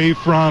 Dancing away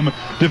from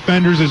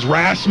defenders is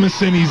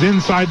Rasmussen. He's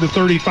inside the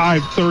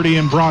 35-30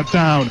 and brought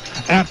down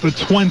at the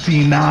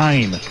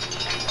 29.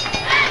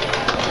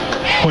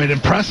 Boy, an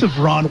impressive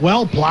run.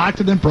 Well blocked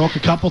and then broke a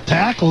couple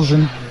tackles.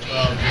 And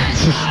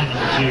it's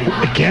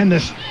just, again,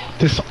 this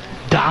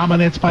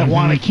dominance by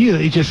Waunakee.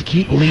 They just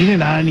keep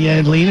leaning on you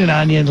and leaning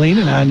on you and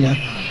leaning on you.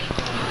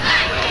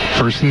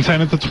 1st and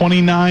 10 at the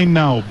 29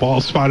 now.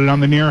 Ball spotted on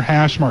the near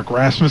hash mark.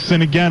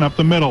 Rasmussen again up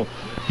the middle.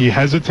 He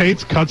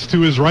hesitates, cuts to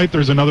his right.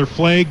 There's another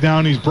flag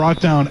down. He's brought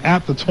down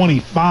at the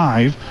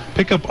 25.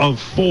 Pickup of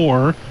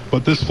 4,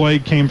 but this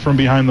flag came from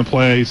behind the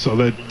play, so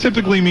that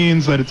typically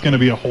means that it's going to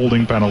be a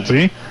holding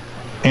penalty,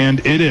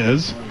 and it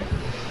is.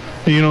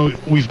 You know,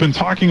 we've been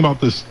talking about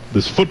this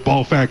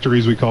football factory,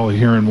 as we call it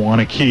here in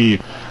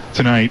Waunakee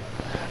tonight,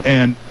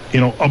 and you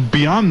know,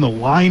 beyond the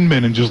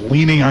linemen and just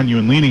leaning on you,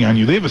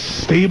 they have a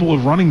stable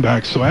of running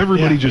backs, so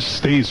everybody just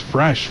stays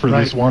fresh for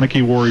this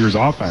Waunakee Warriors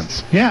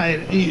offense. Yeah,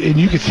 and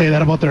you could say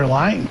that about their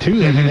line, too.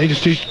 They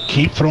just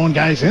keep throwing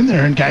guys in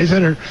there, and guys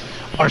that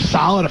are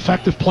solid,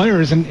 effective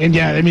players. And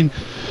yeah, they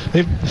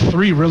have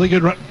three really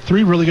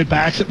good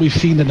backs that we've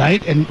seen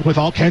tonight, and with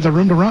all kinds of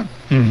room to run.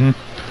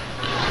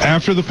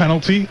 After the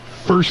penalty,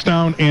 1st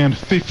down and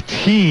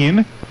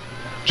 15.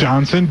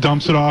 Johnson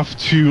dumps it off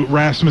to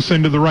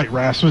Rasmussen to the right.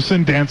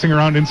 Rasmussen dancing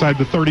around inside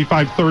the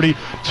 35-30,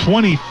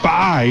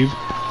 25.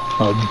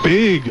 A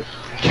big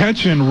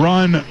catch and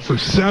run for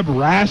Seb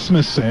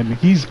Rasmussen.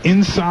 He's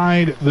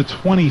inside the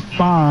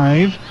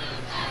 25.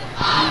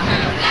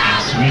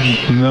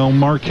 And they'll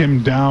mark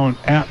him down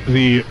at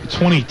the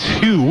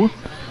 22.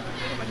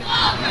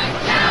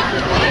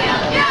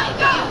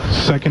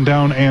 2nd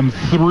down and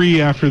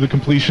 3 after the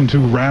completion to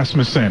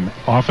Rasmussen.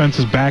 Offense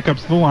is back up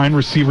to the line,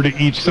 receiver to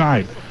each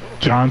side.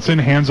 Johnson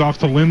hands off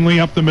to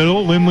Lindley up the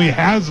middle. Lindley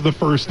has the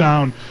 1st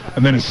down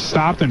and then is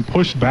stopped and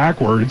pushed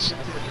backwards.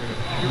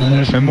 And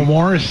there's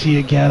Morrissey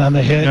again on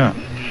the hit. Yeah.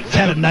 He's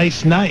had a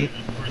nice night.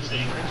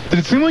 Did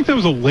it seem like that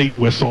was a late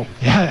whistle?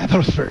 Yeah, I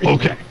thought it was very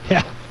okay.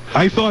 Yeah.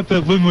 I thought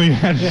that Lindley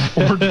had his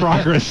forward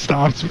progress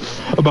stopped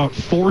about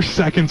 4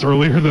 seconds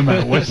earlier than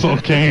that whistle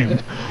came.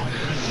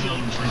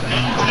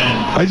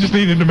 I just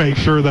needed to make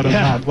sure that I'm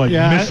not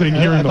missing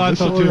here in the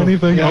whistle or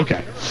anything. Yeah.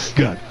 Okay,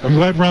 good. I'm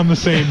glad we're on the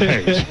same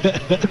page.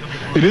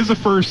 It is a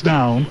 1st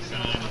down.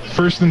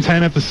 1st and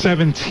 10 at the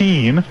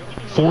 17.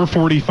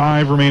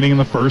 4:45 remaining in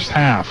the first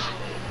half.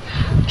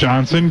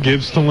 Johnson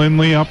gives to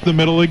Lindley up the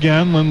middle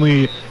again.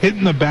 Lindley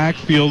hitting the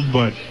backfield,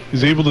 but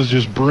is able to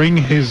just bring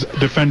his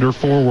defender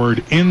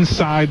forward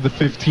inside the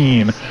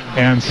 15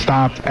 and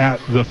stopped at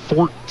the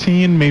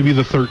 14, maybe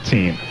the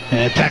 13.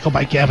 And tackled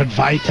by Gavin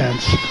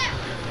Vitens.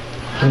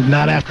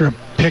 Not after a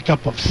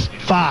pickup of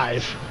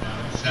 5.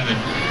 7,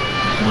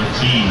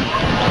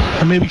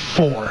 14. Or maybe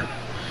 4.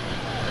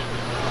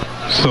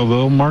 So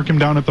they'll mark him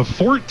down at the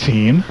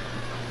 14.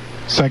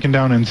 2nd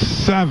down and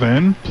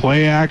 7.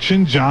 Play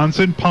action.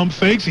 Johnson pump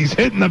fakes. He's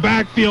hitting the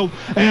backfield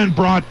and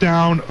brought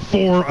down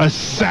for a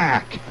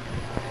sack.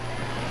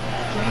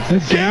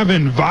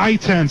 Gavin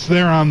Vitens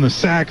there on the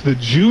sack, the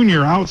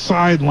junior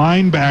outside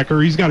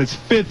linebacker. He's got his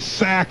 5th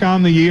sack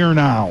on the year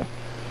now.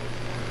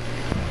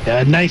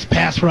 A nice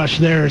pass rush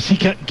there as he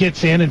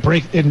gets in and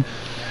breaks and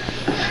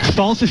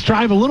stalls his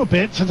drive a little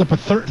bit. Sends up a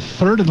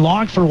 3rd and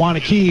long for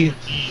Waunakee.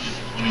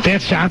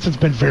 Vance Johnson's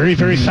been very,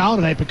 very solid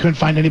tonight, but couldn't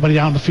find anybody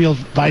down the field.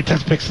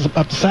 Vitens picks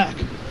up the sack.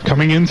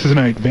 Coming in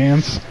tonight,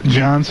 Vance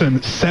Johnson,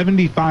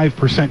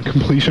 75%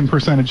 completion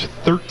percentage,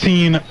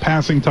 13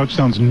 passing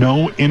touchdowns,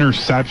 no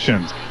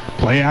interceptions.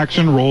 Play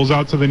action, rolls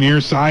out to the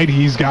near side.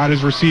 He's got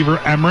his receiver,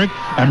 Emmerich.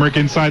 Emmerich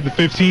inside the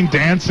 15,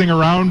 dancing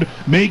around,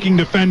 making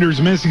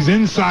defenders miss. He's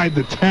inside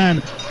the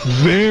 10,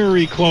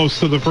 very close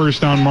to the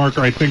first down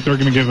marker. I think they're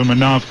going to give him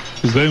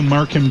enough as they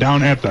mark him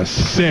down at the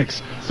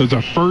 6. So it's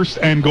a first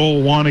and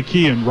goal,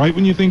 Waunakee. And right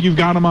when you think you've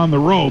got him on the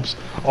ropes,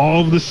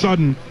 all of a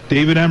sudden,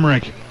 David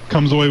Emmerich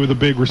comes away with a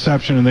big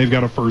reception, and they've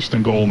got a first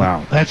and goal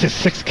now. That's his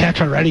 6th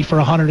catch already for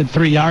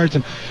 103 yards,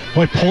 and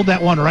boy, pulled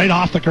that one right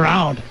off the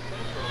ground.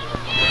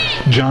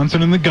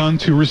 Johnson in the gun,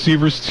 2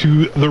 receivers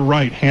to the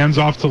right. Hands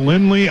off to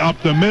Lindley, up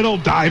the middle,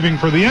 diving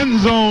for the end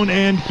zone,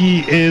 and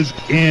he is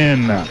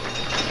in.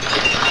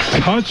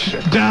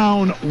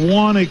 Touchdown,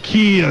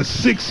 Waunakee, a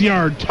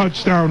 6-yard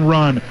touchdown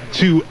run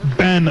to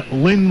Ben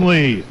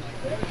Lindley.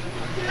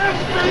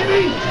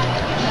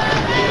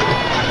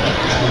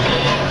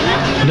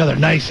 Another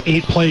nice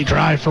 8-play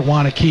drive for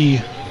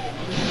Waunakee.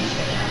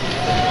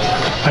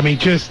 I mean,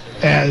 just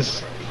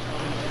as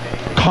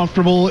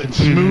comfortable and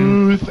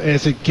smooth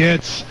as it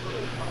gets.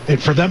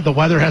 And for them, the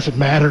weather hasn't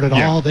mattered at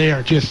all. They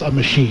are just a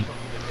machine.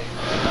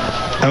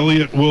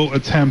 Elliott will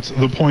attempt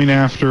the point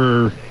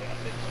after.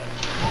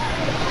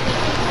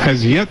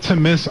 Has yet to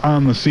miss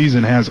on the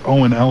season, has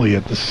Owen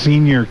Elliott, the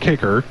senior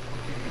kicker.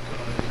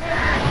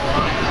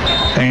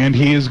 And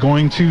he is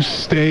going to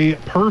stay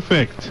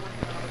perfect.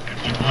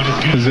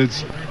 Because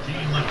it's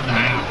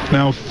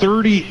now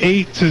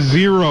 38-0.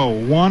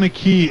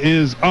 Waunakee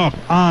is up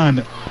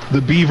on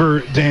the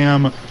Beaver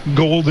Dam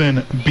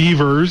Golden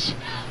Beavers.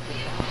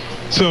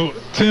 So,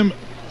 Tim,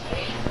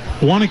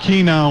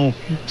 Waunakee now,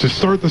 to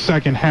start the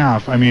second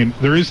half, I mean,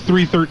 there is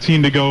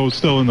 3:13 to go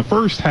still in the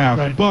first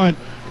half, but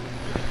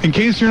in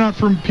case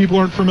people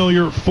aren't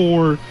familiar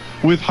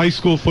with high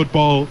school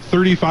football,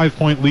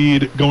 35-point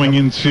lead going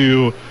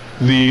into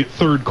the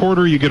third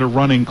quarter, you get a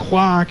running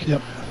clock.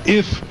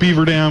 If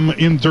Beaver Dam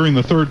during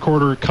the third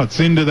quarter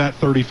cuts into that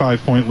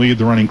 35-point lead,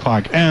 the running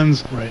clock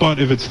ends. But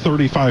if it's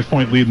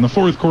 35-point lead in the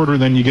fourth quarter,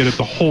 then you get it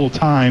the whole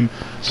time.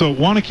 So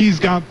Waunakee's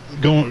got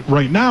going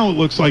right now. It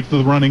looks like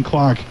the running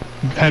clock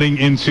heading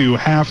into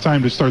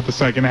halftime to start the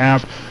second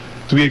half.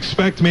 Do we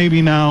expect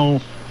maybe now?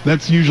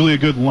 That's usually a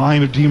good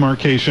line of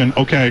demarcation.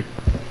 Okay,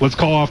 let's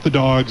call off the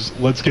dogs.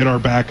 Let's get our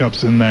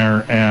backups in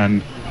there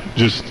and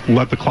just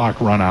let the clock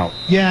run out.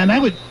 Yeah, and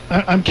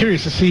I'm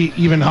curious to see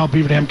even how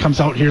Beaver Dam comes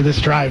out here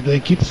this drive. Do they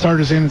keep the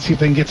starters in and see if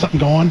they can get something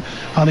going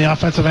on the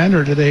offensive end,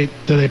 or do they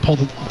pull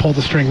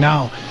the string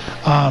now?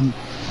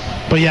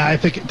 But yeah, I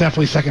think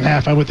definitely second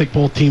half. I would think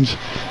both teams,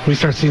 we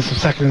start seeing some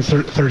second and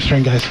third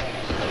string guys.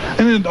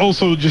 And it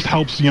also just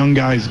helps young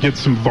guys get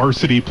some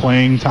varsity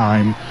playing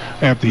time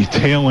at the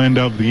tail end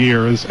of the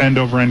year. As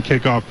end-over-end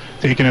kickoff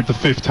taken at the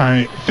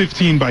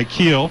 15 by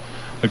Keel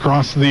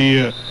across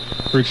the,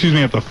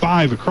 at the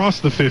 5 across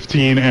the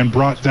 15 and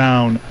brought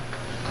down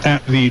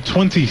at the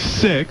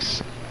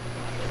 26. Boy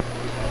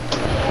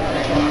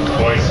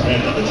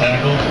Smith at the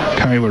tackle.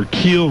 Kyler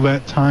Keel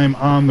that time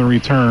on the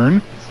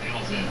return.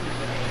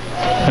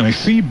 And I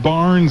see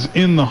Barnes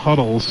in the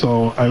huddle,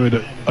 so I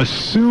would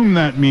assume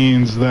that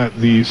means that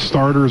the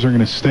starters are going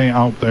to stay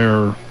out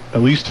there,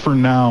 at least for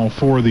now,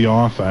 for the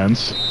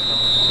offense.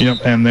 Yep,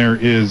 and there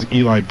is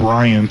Eli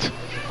Bryant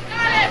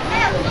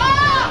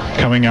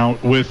coming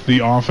out with the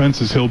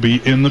offense as he'll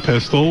be in the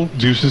pistol.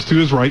 Deuces to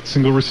his right,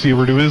 single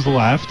receiver to his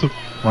left.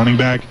 Running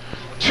back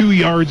 2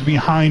 yards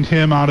behind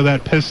him out of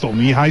that pistol.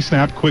 Knee-high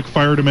snap, quick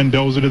fire to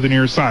Mendoza to the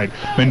near side.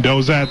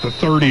 Mendoza at the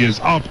 30 is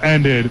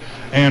upended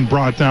and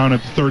brought down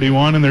at the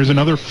 31. And there's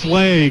another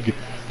flag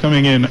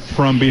coming in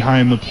from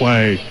behind the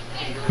play.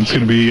 It's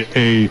going to be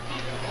a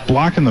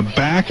block in the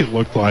back, it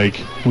looked like,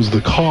 was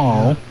the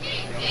call.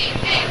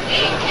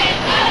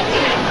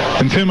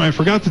 And Tim, I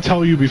forgot to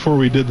tell you before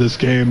we did this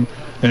game,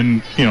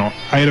 and,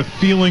 I had a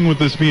feeling with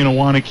this being a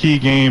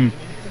Waunakee game,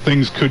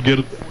 things could get,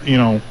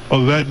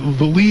 that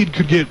the lead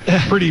could get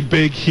pretty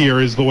big here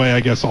is the way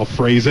I guess I'll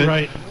phrase it.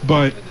 Right.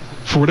 But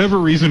for whatever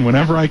reason,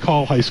 whenever I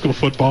call high school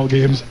football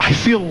games, I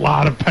see a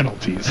lot of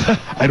penalties.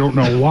 I don't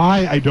know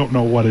why. I don't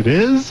know what it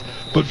is.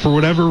 But for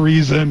whatever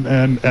reason,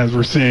 and as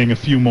we're seeing a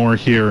few more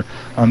here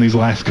on these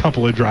last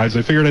couple of drives,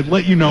 I figured I'd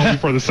let you know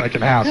before the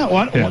second half. Yeah,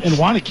 and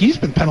Waunakee's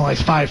been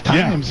penalized 5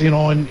 times,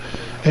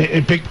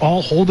 and big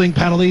all holding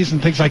penalties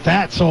and things like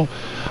that. So,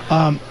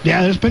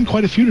 there's been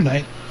quite a few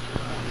tonight.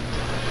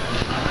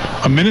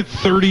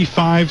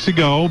 1:35 to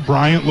go.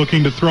 Bryant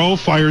looking to throw,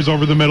 fires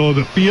over the middle of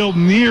the field,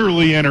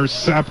 nearly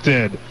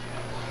intercepted.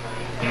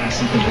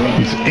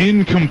 It's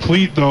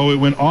incomplete, though. It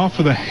went off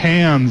of the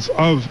hands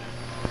of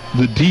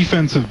the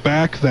defensive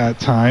back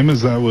that time,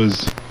 as that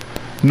was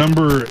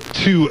number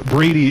 2,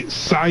 Brady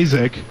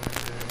Sizek,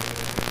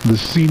 the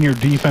senior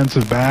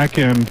defensive back.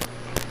 And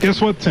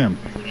guess what, Tim?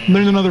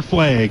 There's another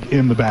flag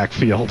in the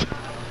backfield.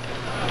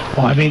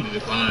 Well, I mean,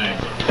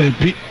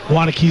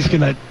 Waunakee's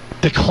going to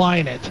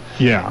decline it.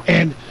 Yeah.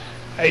 And,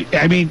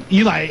 I mean,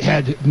 Eli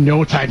had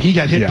no time. He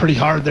got hit pretty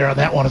hard there on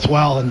that one as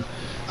well. And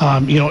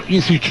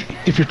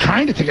If you're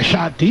trying to take a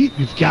shot deep,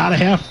 you've got to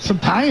have some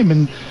time,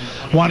 and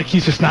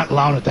Waunakee's just not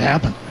allowing it to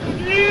happen.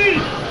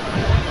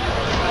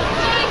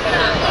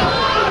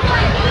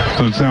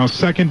 So it's now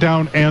 2nd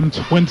down and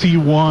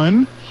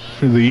 21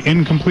 for the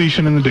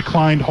incompletion and the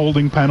declined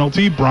holding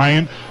penalty.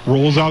 Bryant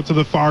rolls out to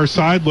the far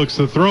side, looks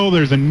to throw.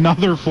 There's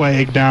another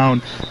flag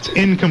down. It's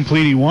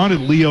incomplete. He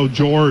wanted Leo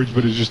George,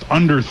 but is just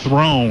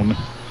underthrown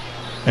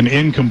and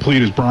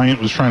incomplete as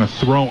Bryant was trying to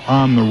throw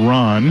on the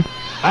run.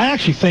 I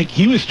actually think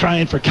he was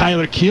trying for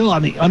Kyler Keel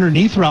on the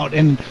underneath route,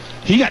 and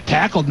he got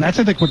tackled, and that's,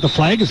 I think, what the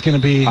flag is going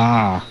to be.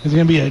 It's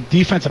going to be a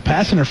defensive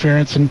pass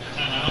interference, and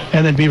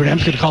then Beaver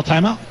Dam's going to call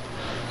timeout.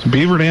 So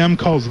Beaver Dam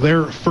calls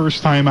their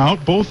first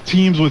timeout. Both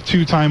teams with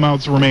 2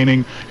 timeouts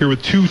remaining here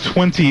with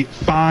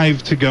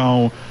 2:25 to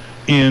go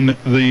in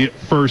the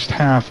first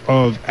half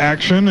of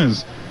action.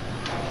 As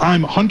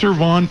I'm Hunter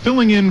Vaughn,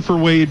 filling in for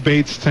Wade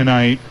Bates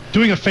tonight.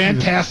 Doing a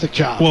fantastic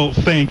job. Well,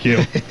 thank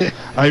you.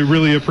 I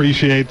really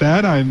appreciate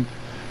that.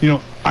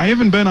 I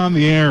haven't been on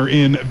the air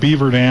in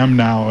Beaver Dam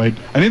now. I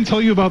didn't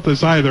tell you about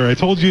this either. I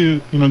told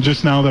you,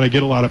 just now that I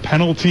get a lot of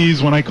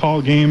penalties when I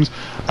call games.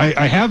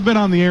 I have been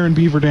on the air in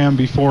Beaver Dam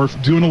before,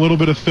 doing a little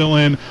bit of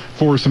fill-in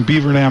for some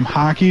Beaver Dam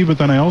hockey, but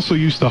then I also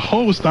used to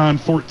host on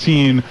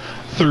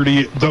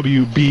 1430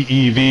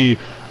 WBEV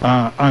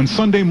on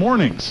Sunday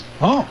mornings.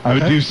 Oh, okay. I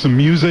would do some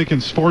music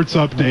and sports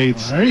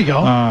updates. There you go.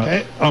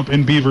 Okay. Up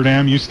in Beaver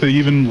Dam. Used to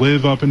even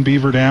live up in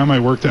Beaver Dam. I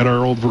worked at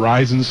our old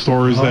Verizon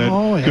stores that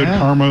Good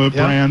Karma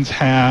brands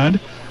had.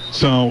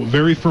 So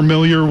very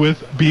familiar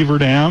with Beaver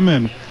Dam.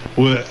 And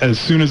as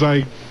soon as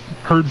I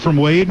heard from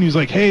Wade, and he was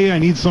like, hey, I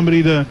need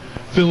somebody to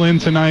fill in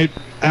tonight,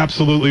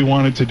 absolutely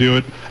wanted to do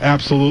it.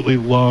 Absolutely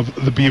love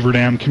the Beaver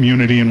Dam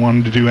community and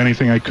wanted to do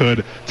anything I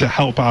could to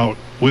help out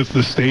with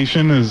the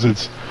station. As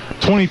it's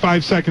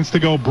 25 seconds to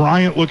go.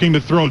 Bryant looking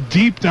to throw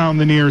deep down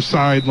the near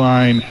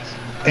sideline,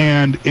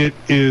 and it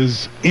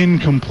is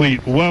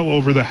incomplete, well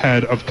over the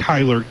head of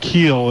Kyler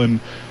Keel. And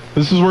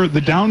this is where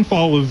the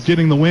downfall of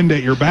getting the wind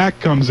at your back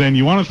comes in.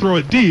 You want to throw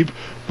it deep,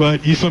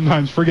 but you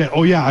sometimes forget,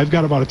 oh yeah, I've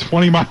got about a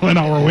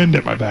 20-mile-an-hour wind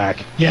at my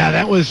back. Yeah,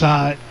 that was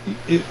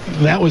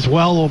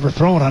well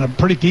overthrown on a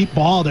pretty deep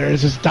ball there.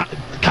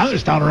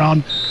 Kyler's down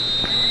around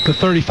the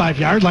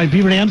 35-yard line.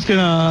 Beaver Dam's going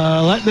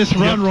to let this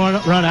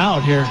run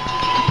out here.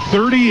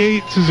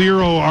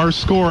 38-0 our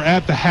score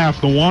at the half.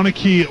 The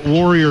Waunakee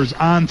Warriors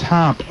on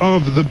top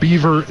of the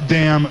Beaver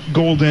Dam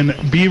Golden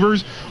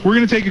Beavers. We're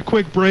going to take a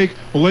quick break.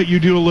 We'll let you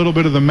do a little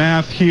bit of the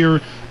math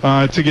here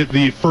to get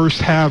the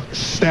first half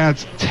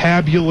stats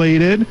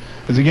tabulated.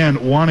 As again,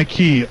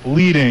 Waunakee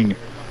leading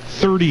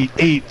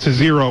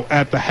 38-0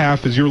 at the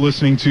half as you're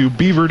listening to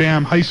Beaver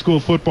Dam High School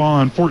Football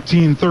on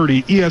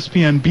 1430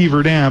 ESPN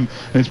Beaver Dam.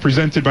 And it's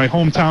presented by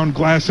Hometown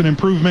Glass and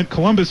Improvement,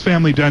 Columbus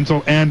Family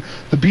Dental, and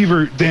the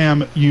Beaver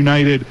Dam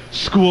United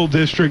School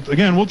District.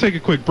 Again, we'll take a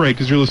quick break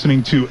as you're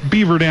listening to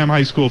Beaver Dam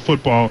High School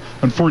Football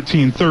on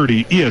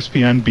 1430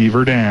 ESPN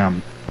Beaver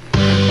Dam.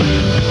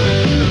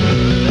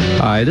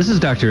 Hi, this is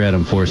Dr.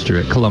 Adam Forster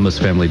at Columbus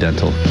Family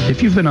Dental.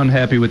 If you've been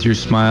unhappy with your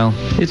smile,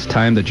 it's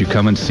time that you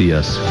come and see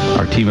us.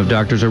 Our team of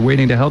doctors are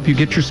waiting to help you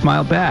get your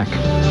smile back.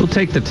 We'll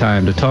take the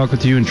time to talk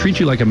with you and treat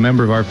you like a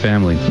member of our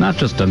family, not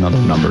just another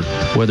number.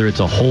 Whether it's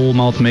a whole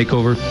mouth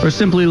makeover or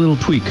simply a little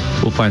tweak,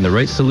 we'll find the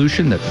right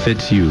solution that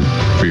fits you.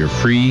 For your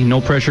free,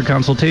 no-pressure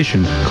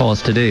consultation, call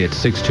us today at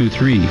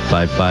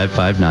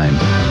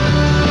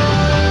 623-5559.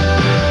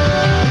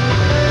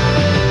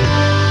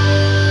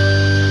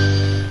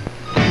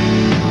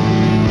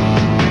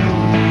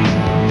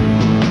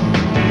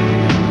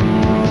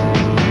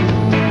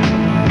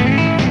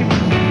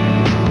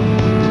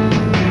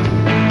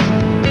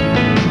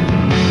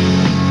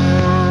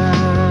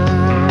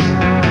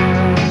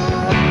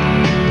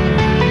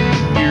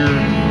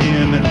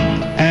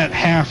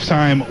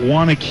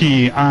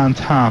 Waunakee on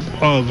top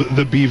of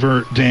the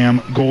Beaver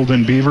Dam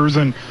Golden Beavers,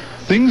 and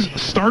things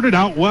started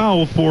out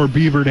well for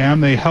Beaver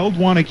Dam. They held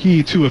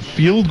Waunakee to a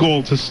field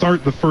goal to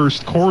start the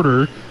first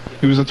quarter.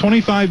 It was a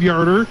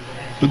 25-yarder,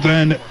 but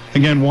then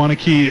again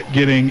Waunakee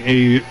getting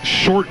a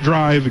short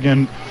drive.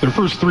 Again, their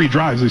first 3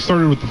 drives, they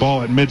started with the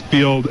ball at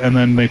midfield, and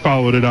then they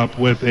followed it up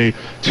with a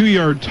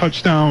 2-yard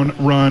touchdown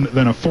run,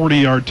 then a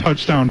 40-yard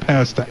touchdown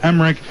pass to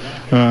Emmerich,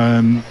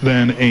 and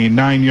then a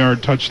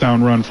 9-yard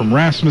touchdown run from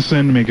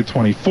Rasmussen to make it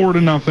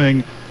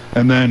 24-0.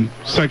 And then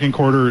second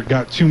quarter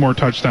got 2 more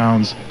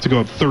touchdowns to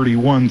go up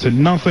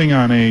 31-0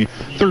 on a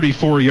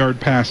 34-yard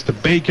pass to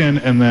Bacon,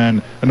 and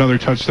then another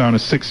touchdown, a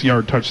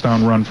 6-yard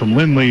touchdown run from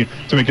Lindley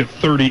to make it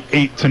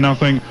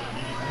 38-0.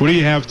 What do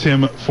you have,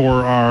 Tim,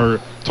 for our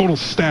total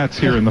stats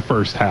here in the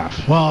first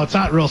half? Well, it's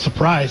not real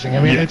surprising.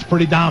 I mean, it's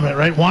pretty dominant,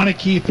 right?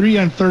 Waunakee,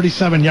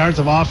 337 yards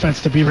of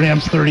offense to Beaver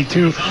Dam's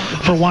 32.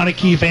 For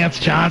Waunakee, Vance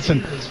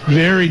Johnson,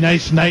 very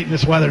nice night in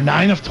this weather.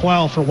 9 of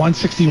 12 for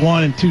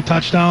 161 and 2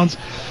 touchdowns.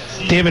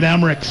 David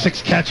Emmerich,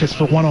 6 catches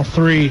for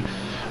 103.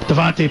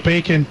 Devontae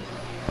Bacon,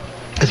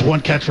 is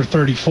 1 catch for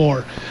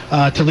 34.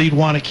 To lead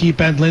Waunakee,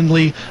 Ben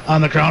Lindley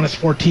on the ground is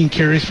 14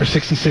 carries for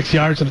 66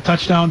 yards and a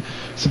touchdown.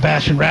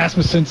 Sebastian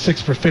Rasmussen,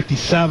 6 for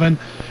 57.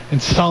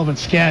 And Sullivan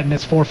Skadden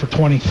is 4 for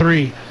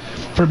 23.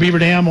 For Beaver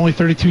Dam, only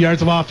 32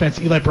 yards of offense.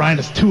 Eli Bryant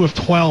is 2 of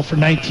 12 for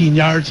 19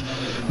 yards.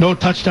 No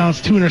touchdowns,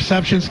 2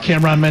 interceptions.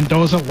 Cameron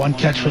Mendoza, 1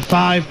 catch for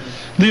 5.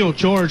 Leo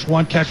George,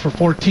 1 catch for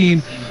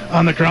 14.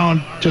 On the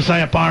ground,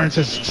 Josiah Barnes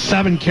has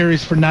 7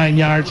 carries for 9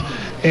 yards.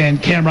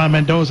 And Cameron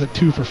Mendoza,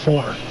 2 for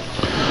 4.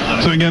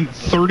 So again,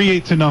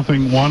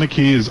 38-0.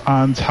 Waunakee is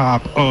on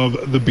top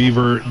of the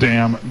Beaver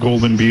Dam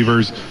Golden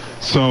Beavers.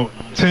 So,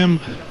 Tim,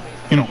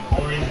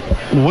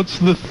 what's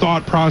the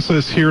thought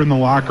process here in the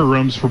locker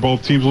rooms for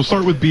both teams? We'll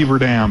start with Beaver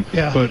Dam.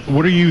 Yeah. But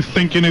what are you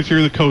thinking if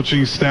you're the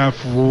coaching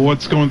staff?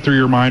 What's going through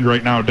your mind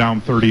right now,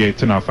 down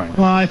 38-0?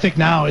 Well, I think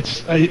now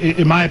it's,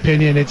 in my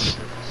opinion, it's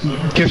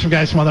give some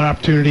guys some other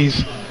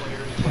opportunities,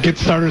 get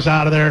starters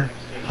out of there.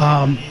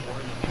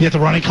 You have the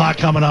running clock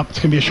coming up. It's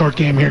going to be a short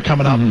game here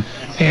coming up.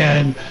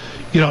 And,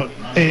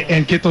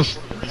 and get those,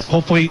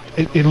 hopefully,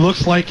 it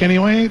looks like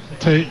anyway,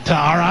 to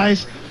our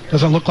eyes,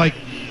 doesn't look like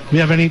we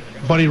have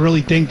anybody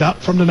really dinged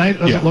up from tonight. It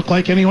doesn't look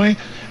like anyway.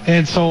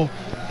 And so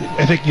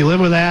I think you live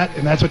with that,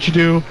 and that's what you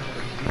do.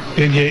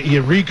 And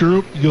you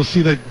regroup. You'll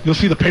see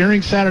the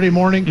pairing Saturday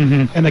morning,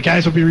 and the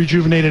guys will be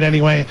rejuvenated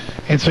anyway.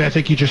 And so I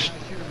think you just,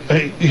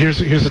 here's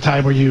the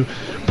time where you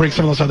bring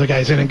some of those other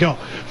guys in and go.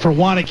 For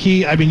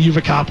Waunakee, I mean, you've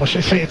accomplished,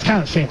 it's kind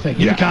of the same thing.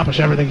 You've accomplished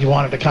everything you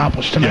wanted to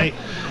accomplish tonight.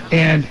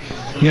 And,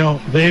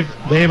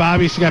 they've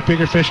obviously got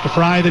bigger fish to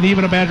fry than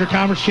even a Badger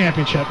Conference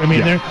Championship. I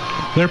mean,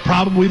 they're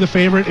probably the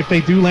favorite if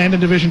they do land in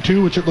Division II,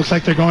 which it looks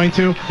like they're going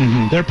to.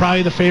 They're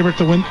probably the favorite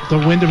to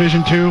win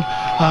Division II.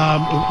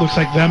 It looks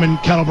like them and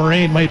Kettle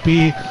Moraine might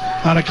be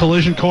on a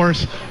collision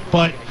course.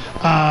 But,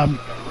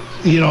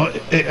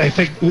 I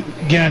think,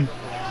 again,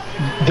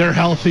 they're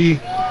healthy.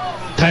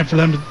 Time for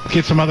them to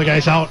get some other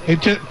guys out.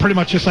 It just, pretty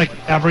much just like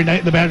every night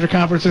in the Badger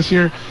Conference this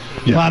year.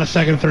 A lot of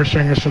second and third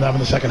stringers for them in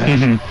the second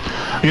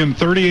half. Again,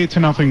 38-0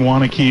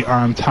 Waunakee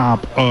on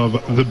top of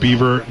the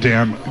Beaver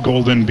Dam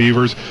Golden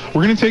Beavers.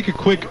 We're going to take a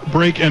quick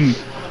break, and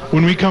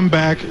when we come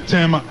back,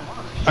 Tim,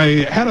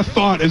 I had a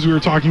thought as we were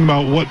talking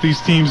about what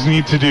these teams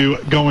need to do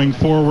going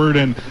forward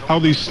and how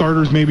these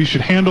starters maybe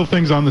should handle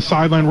things on the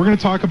sideline. We're going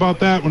to talk about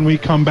that when we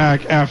come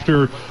back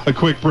after a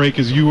quick break,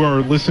 as you are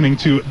listening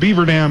to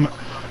Beaver Dam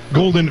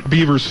Golden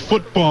Beavers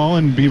football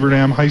and Beaver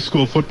Dam High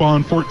School football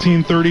on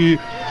 1430.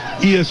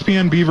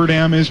 ESPN Beaver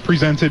Dam is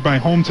presented by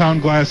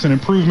Hometown Glass and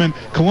Improvement,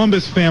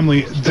 Columbus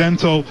Family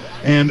Dental,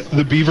 and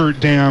the Beaver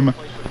Dam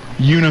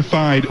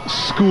Unified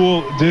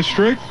School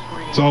District.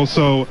 It's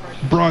also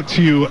brought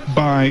to you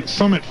by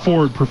Summit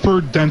Ford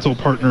Preferred Dental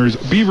Partners,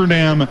 Beaver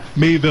Dam,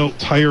 Mayville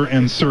Tire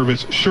and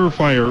Service,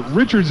 Surefire,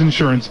 Richards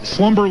Insurance,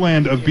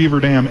 Slumberland of Beaver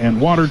Dam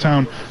and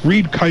Watertown,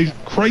 Reed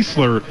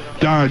Chrysler,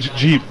 Dodge,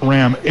 Jeep,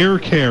 Ram, Air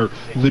Care,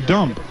 The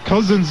Dump,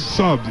 Cousins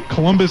Sub,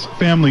 Columbus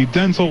Family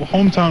Dental,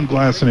 Hometown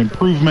Glass and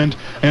Improvement,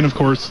 and of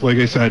course, like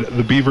I said,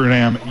 the Beaver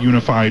Dam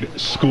Unified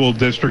School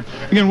District.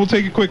 Again, we'll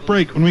take a quick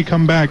break. When we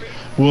come back,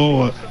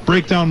 we'll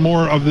break down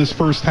more of this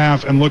first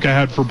half and look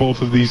ahead for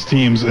both of these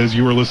teams as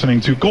you are listening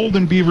to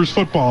Golden Beavers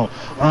football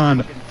on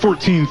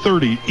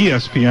 1430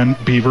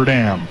 ESPN Beaver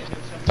Dam.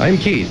 I'm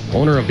Keith,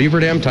 owner of Beaver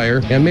Dam Tire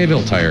and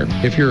Mayville Tire.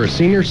 If you're a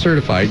senior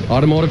certified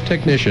automotive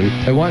technician,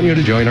 I want you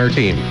to join our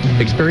team.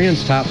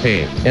 Experience top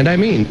pay, and I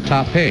mean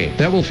top pay.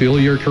 That will fuel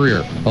your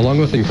career, along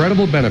with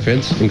incredible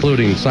benefits,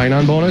 including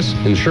sign-on bonus,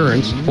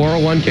 insurance,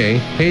 401k,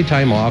 paid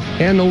time off,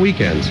 and no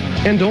weekends.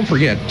 And don't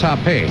forget top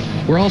pay.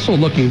 We're also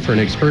looking for an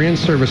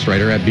experienced service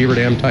writer at Beaver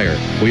Dam Tire.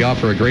 We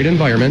offer a great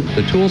environment,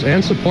 the tools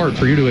and support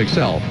for you to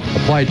excel.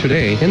 Apply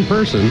today in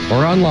person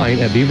or online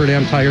at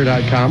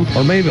beaverdamtire.com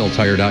or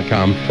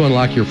mayvilletire.com to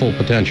unlock your full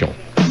potential.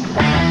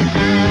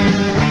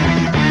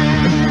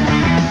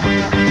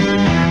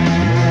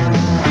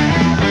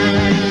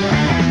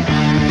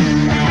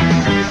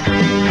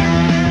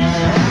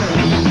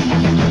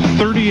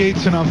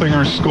 Nothing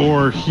our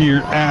score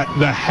here at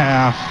the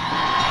half,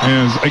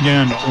 as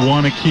again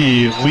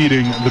Waunakee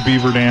leading the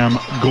Beaver Dam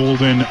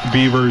Golden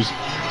Beavers.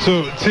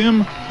 So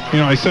Tim,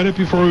 I said it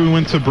before we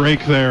went to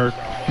break there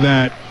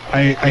that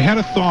I had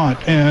a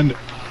thought, and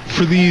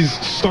for these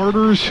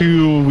starters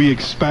who we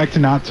expect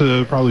not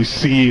to probably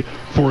see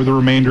for the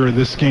remainder of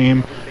this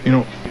game,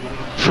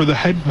 for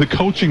the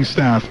coaching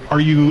staff, are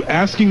you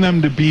asking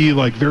them to be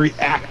like very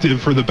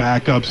active for the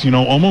backups,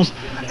 almost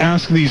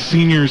ask these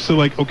seniors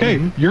to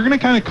okay, you're going to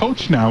kind of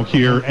coach now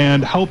here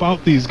and help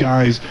out these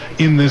guys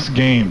in this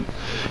game?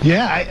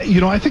 Yeah,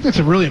 I think that's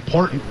a really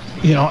important,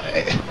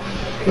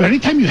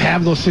 anytime you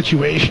have those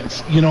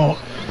situations,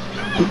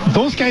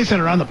 those guys that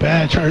are on the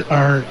bench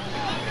are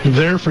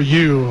there for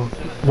you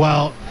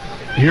while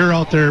you're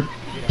out there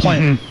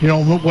playing,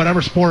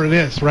 whatever sport it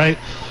is, right?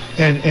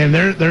 And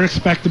they're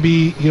expected to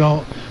be,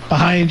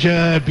 behind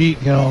you, be,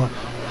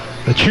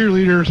 the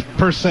cheerleaders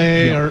per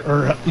se,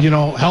 or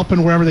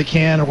helping wherever they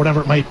can or whatever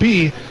it might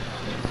be.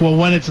 Well,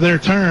 when it's their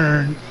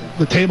turn,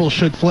 the table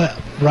should flip,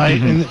 right?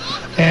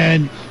 Mm-hmm.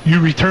 And you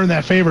return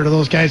that favor to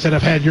those guys that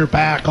have had your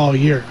back all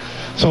year.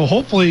 So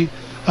hopefully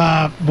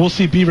we'll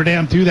see Beaver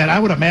Dam do that. I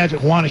would imagine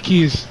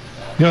Waunakee is,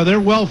 they're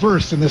well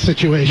versed in this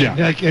situation.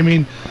 Yeah. Like, I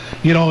mean,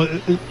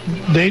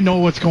 they know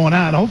what's going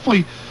on.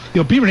 Hopefully,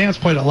 Beaver Dam's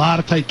played a lot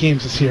of tight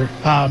games this year.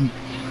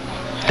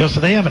 So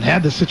they haven't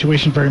had this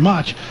situation very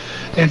much,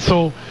 and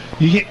so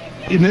you get.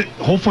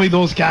 Hopefully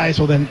those guys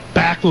will then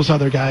back those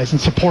other guys and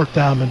support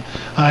them. And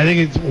I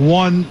think it's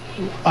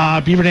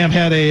Beaver Dam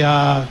had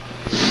a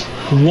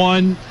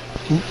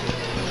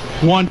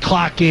one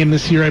clock game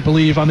this year, I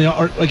believe,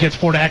 against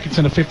Fort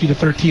Atkinson, a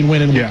 50-13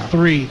 win in week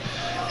 3,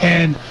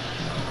 and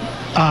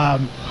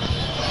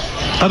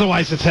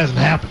otherwise this hasn't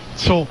happened.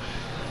 So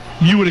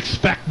you would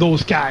expect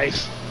those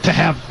guys to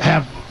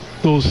have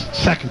those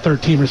second,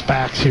 third teamers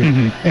backs here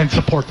and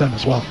support them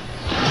as well.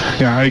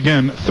 Yeah,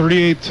 again,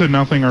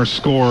 38-0 our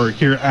score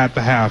here at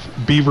the half.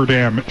 Beaver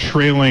Dam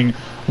trailing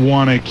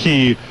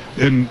Waunakee.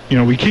 And,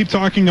 we keep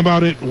talking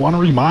about it. Want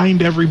to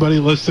remind everybody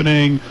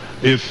listening,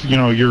 if,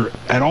 you're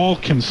at all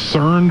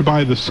concerned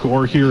by the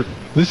score here,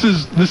 this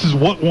is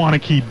what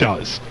Waunakee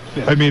does.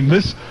 Yeah. I mean,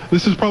 this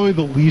is probably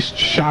the least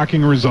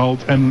shocking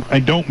result, and I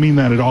don't mean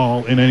that at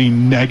all in any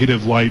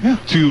negative light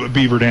to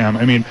Beaver Dam.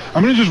 I mean,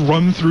 I'm going to just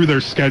run through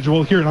their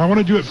schedule here, and I want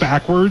to do it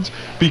backwards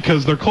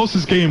because their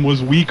closest game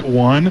was week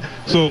 1.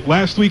 So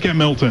last week at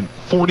Milton,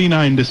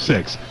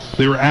 49-6.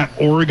 They were at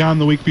Oregon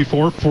the week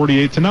before,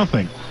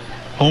 48-0.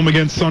 Home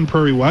against Sun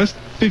Prairie West,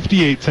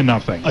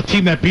 58-0. A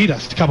team that beat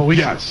us a couple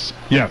weeks ago.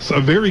 Yes, a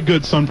very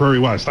good Sun Prairie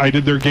West. I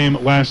did their game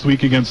last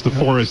week against the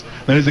Forest.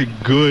 That is a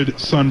good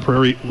Sun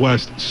Prairie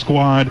West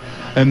squad.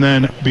 And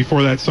then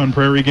before that Sun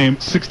Prairie game,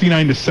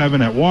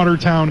 69-7 at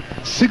Watertown,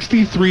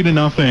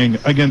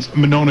 63-0 against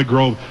Monona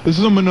Grove. This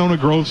is a Monona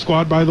Grove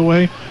squad, by the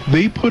way.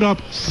 They put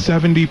up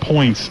 70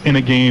 points in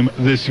a game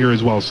this year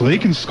as well, so they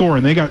can score,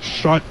 and they got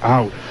shut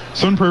out.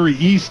 Sun Prairie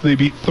East, they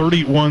beat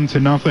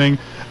 31-0.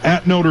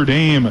 At Notre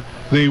Dame,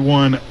 they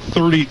won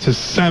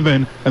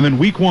 30-7, and then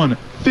week 1,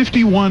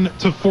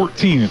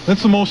 51-14.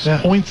 That's the most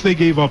points they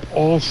gave up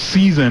all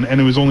season,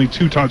 and it was only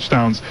 2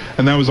 touchdowns,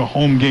 and that was a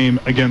home game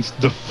against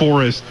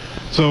DeForest.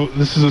 So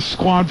this is a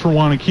squad for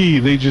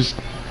Waunakee.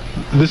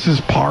 This is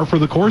par for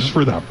the course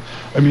for them.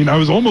 I mean, I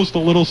was almost a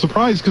little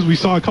surprised because we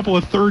saw a couple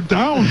of third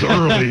downs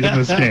early in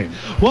this game.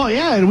 Well,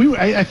 yeah, and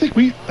I think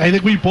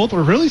we both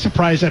were really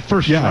surprised at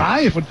first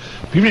drive when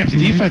Beaver Dam's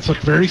defense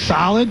looked very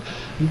solid.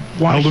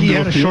 Waunakee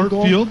had a short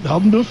field,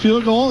 held them to a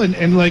field goal,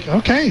 and like,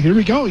 okay, here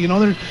we go.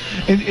 Beaver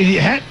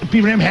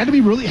Dam had to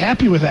be really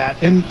happy with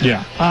that. And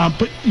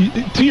but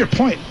to your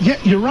point,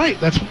 you're right.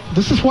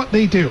 This is what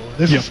they do.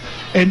 This is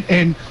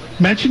and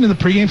mentioned in the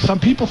pregame, some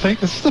people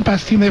think this is the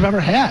best team they've ever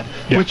had,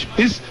 which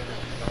is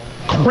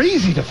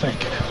crazy to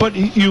think. But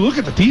you look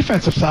at the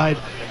defensive side,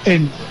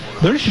 and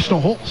there's just no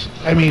holes.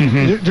 I mean,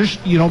 there's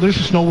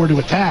just nowhere to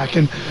attack,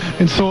 and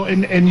so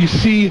you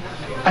see,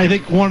 I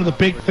think one of the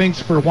big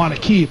things for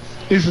Waunakee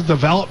is the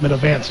development of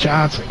Vance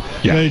Johnson,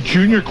 the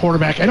junior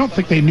quarterback. I don't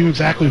think they knew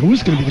exactly who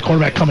was going to be the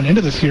quarterback coming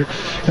into this year,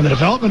 and the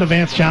development of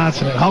Vance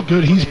Johnson and how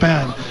good he's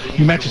been.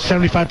 You mentioned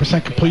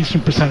 75%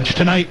 completion percentage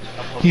tonight.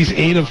 He's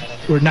 9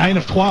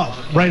 of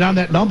 12, right on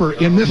that number.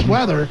 In this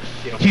weather,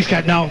 he's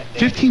got now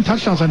 15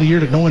 touchdowns on the year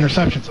to no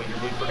interceptions.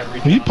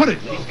 When you put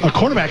a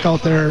quarterback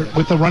out there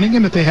with the running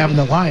game that they have in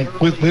the line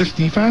with this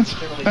defense,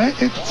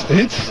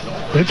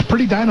 it's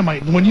pretty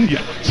dynamite. And when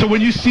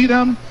you see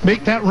them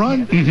make that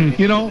run,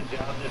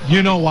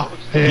 you know why.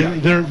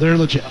 They're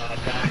legit.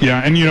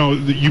 Yeah, and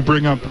you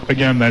bring up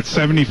again that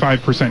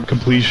 75%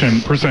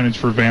 completion percentage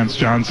for Vance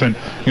Johnson.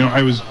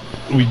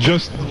 We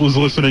just was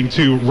listening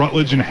to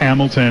Rutledge and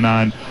Hamilton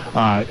on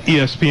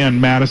ESPN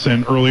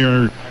Madison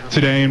earlier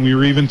today, and we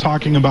were even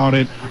talking about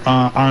it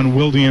on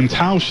Wilde and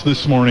Tausch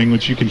this morning,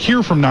 which you can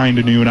hear from 9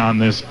 to noon on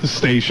this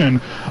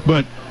station.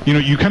 But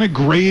you kind of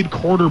grade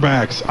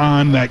quarterbacks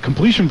on that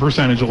completion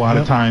percentage a lot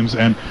of times,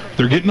 and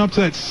they're getting up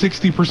to that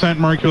 60%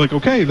 mark. You're like,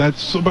 okay,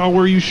 that's about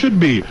where you should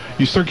be.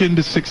 You start getting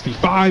to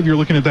 65, you're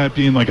looking at that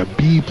being like a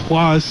B+,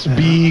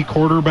 B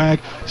quarterback.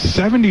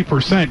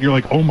 70%, you're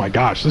like, oh my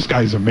gosh, this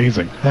guy's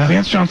amazing.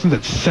 Vance Johnson's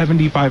at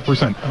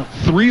 75%.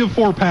 3 of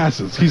 4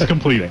 passes he's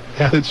completing.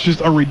 It's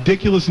just a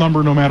ridiculous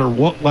number no matter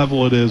what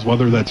level it is,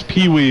 whether that's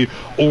Pee-wee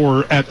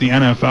or at the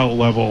NFL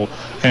level.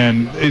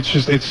 And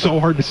it's so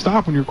hard to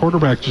stop when your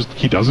quarterback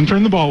he doesn't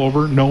turn the ball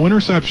over. No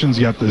interceptions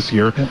yet this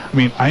year. I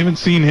mean, I haven't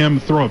seen him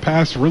throw a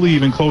pass really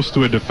even close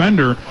to a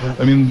defender.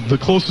 I mean, the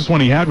closest one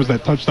he had was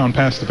that touchdown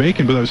pass to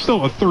Bacon, but that was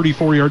still a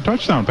 34-yard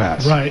touchdown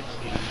pass. Right.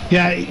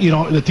 Yeah,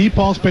 the deep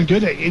ball's been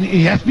good.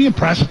 You have to be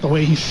impressed with the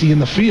way he's seeing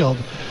the field.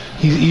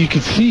 You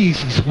can see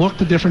he's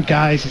looked at different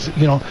guys.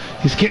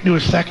 He's getting to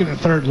his second and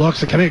third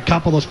looks. I think a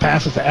couple of those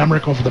passes to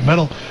Emmerich over the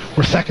middle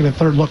were second and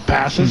third look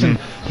passes, and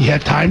he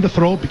had time to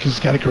throw because he's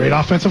got a great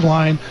offensive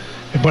line.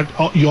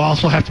 But you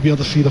also have to be able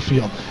to see the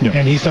field,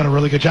 and he's done a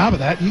really good job of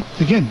that.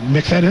 Again,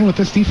 mix that in with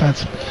this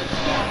defense,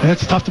 and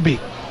it's tough to beat.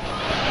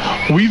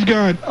 We've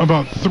got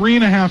about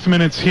 3.5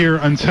 minutes here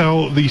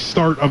until the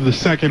start of the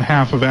second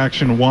half of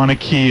action.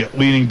 Waunakee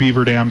leading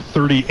Beaver Dam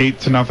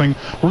 38-0.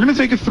 We're going to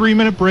take a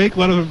 3-minute break.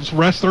 Let us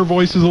rest our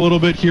voices a little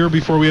bit here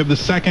before we have the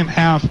second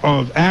half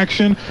of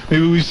action.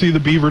 Maybe we see the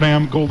Beaver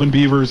Dam Golden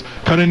Beavers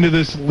cut into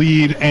this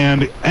lead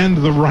and end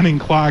the running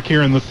clock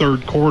here in the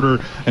third quarter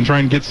and try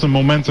and get some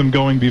momentum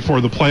going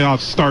before the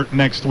playoffs start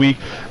next week,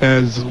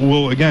 as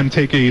we'll again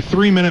take a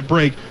 3-minute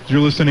break. You're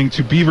listening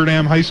to Beaver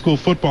Dam High School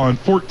football on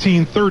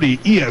 1430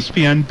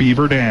 ESPN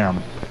Beaver Dam.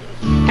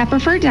 At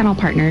Preferred Dental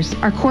Partners,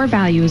 our core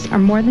values are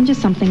more than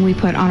just something we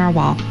put on our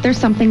wall. They're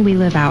something we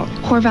live out.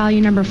 Core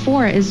value number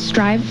 4 is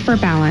strive for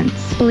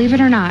balance. Believe it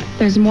or not,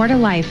 there's more to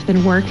life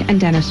than work and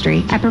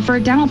dentistry. At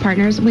Preferred Dental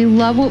Partners, we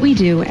love what we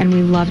do and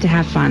we love to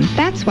have fun.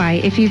 That's why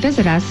if you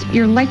visit us,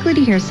 you're likely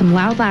to hear some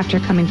loud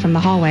laughter coming from the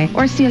hallway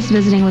or see us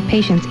visiting with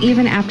patients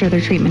even after their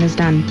treatment is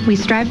done. We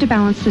strive to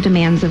balance the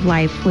demands of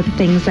life with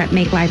things that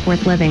make life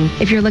worth living.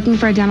 If you're looking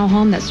for a dental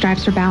home that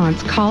strives for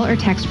balance, call or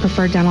text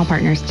Preferred Dental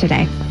Partners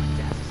today.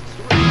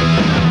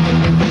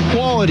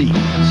 Quality,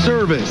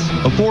 service,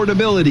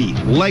 affordability,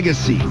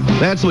 legacy.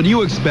 That's what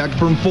you expect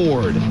from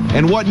Ford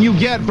and what you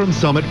get from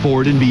Summit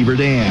Ford in Beaver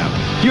Dam.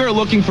 If you're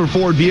looking for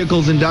Ford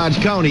vehicles in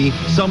Dodge County,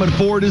 Summit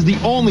Ford is the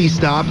only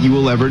stop you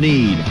will ever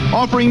need.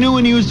 Offering new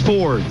and used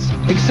Fords,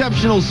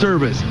 exceptional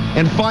service,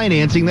 and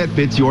financing that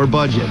fits your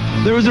budget.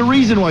 There is a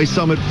reason why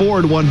Summit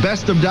Ford won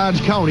Best of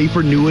Dodge County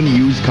for new and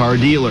used car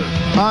dealer.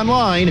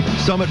 Online,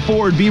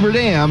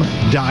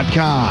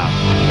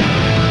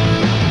 SummitFordBeaverDam.com.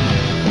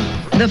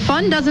 The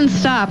fun doesn't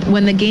stop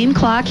when the game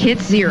clock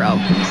hits 0.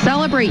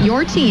 Celebrate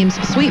your team's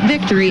sweet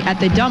victory at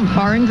the Dump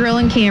Bar and Grill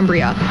in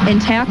Cambria and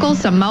tackle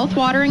some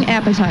mouth-watering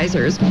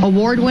appetizers,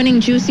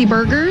 award-winning juicy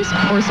burgers,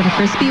 or some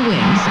crispy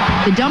wings.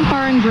 The Dump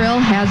Bar and Grill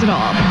has it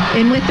all.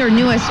 And with their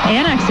newest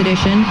Annex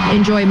edition,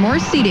 enjoy more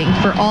seating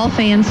for all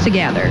fans to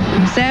gather.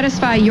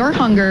 Satisfy your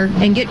hunger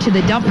and get to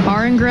the Dump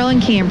Bar and Grill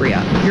in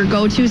Cambria, your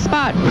go-to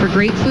spot for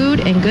great food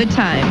and good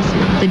times.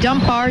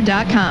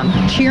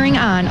 TheDumpBar.com, cheering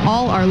on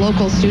all our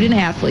local student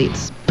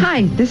athletes.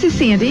 Hi, this is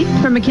Sandy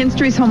from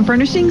McKinstry's Home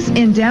Furnishings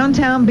in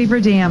downtown Beaver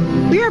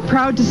Dam. We are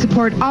proud to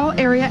support all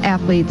area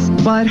athletes.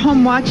 While at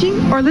home watching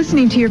or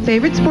listening to your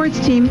favorite sports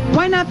team,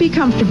 why not be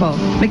comfortable?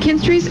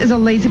 McKinstry's is a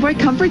Lazy Boy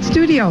Comfort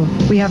Studio.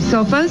 We have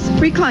sofas,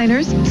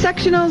 recliners,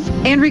 sectionals,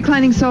 and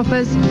reclining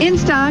sofas in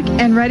stock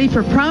and ready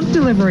for prompt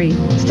delivery.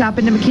 Stop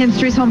into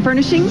McKinstry's Home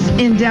Furnishings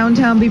in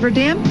downtown Beaver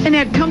Dam and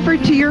add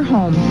comfort to your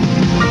home.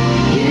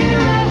 Year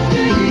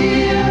after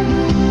year,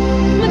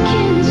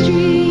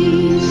 McKinstry's.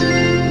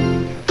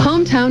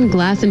 Hometown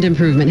Glass and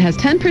Improvement has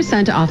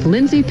 10% off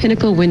Lindsay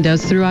Pinnacle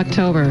windows through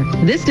October.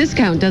 This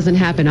discount doesn't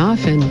happen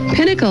often.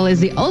 Pinnacle is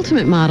the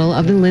ultimate model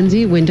of the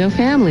Lindsay window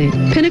family.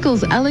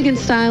 Pinnacle's elegant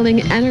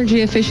styling,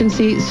 energy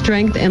efficiency,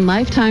 strength, and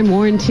lifetime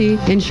warranty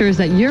ensures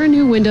that your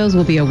new windows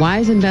will be a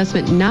wise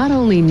investment not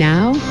only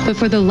now, but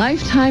for the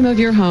lifetime of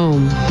your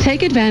home.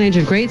 Take advantage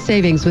of great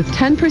savings with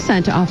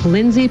 10% off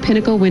Lindsay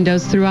Pinnacle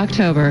windows through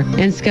October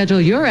and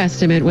schedule your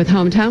estimate with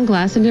Hometown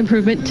Glass and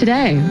Improvement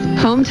today.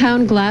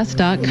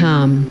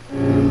 HometownGlass.com.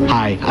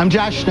 Hi, I'm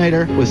Josh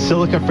Schneider with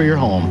Silica for Your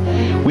Home.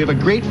 We have a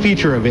great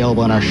feature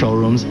available in our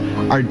showrooms,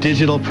 our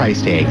digital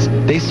price tags.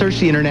 They search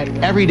the internet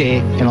every day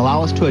and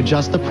allow us to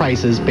adjust the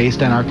prices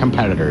based on our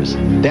competitors.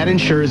 That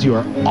ensures you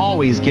are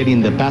always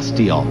getting the best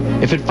deal.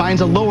 If it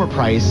finds a lower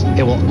price,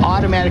 it will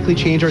automatically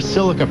change our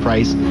Silica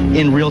price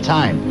in real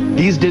time.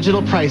 These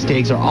digital price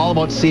tags are all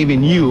about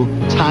saving you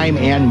time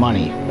and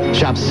money.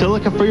 Shop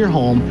Silica for Your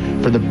Home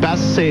for the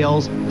best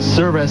sales,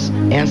 service,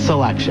 and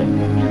selection.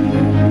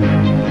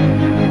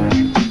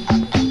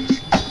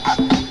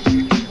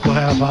 We'll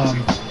have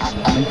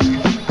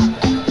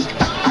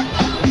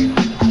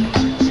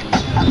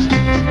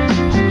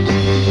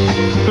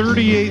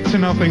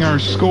 38-0 our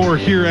score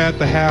here at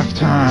the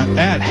halftime.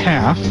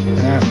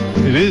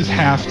 It is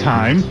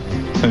halftime.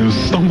 I was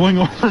stumbling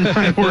over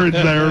my words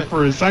there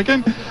for a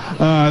second. The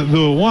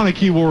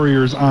Waunakee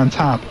Warriors on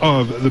top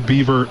of the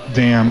Beaver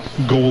Dam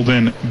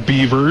Golden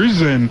Beavers,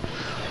 and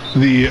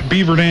the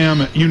Beaver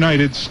Dam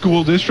United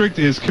School District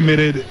is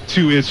committed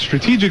to its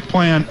strategic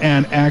plan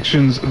and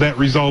actions that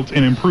result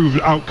in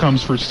improved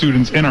outcomes for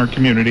students in our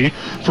community.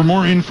 For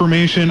more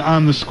information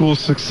on the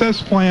school's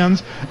success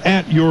plans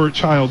at your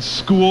child's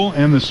school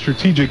and the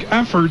strategic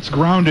efforts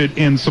grounded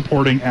in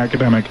supporting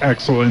academic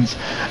excellence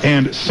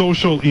and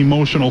social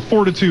emotional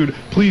fortitude,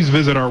 please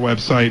visit our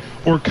website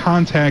or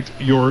contact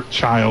your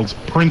child's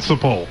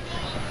principal.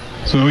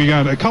 So we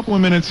got a couple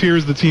of minutes here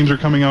as the teams are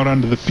coming out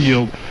onto the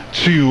field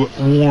to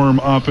warm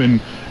up, and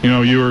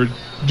you were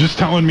just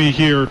telling me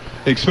here,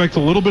 expect a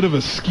little bit of a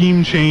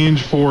scheme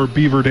change for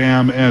Beaver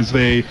Dam as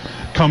they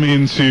come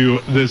into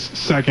this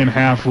second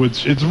half,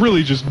 which it's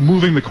really just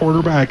moving the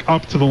quarterback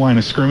up to the line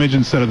of scrimmage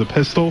instead of the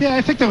pistol. Yeah,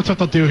 I think that's what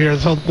they'll do here.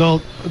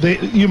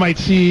 You might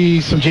see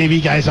some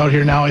JV guys out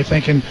here now, I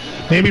think, and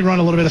maybe run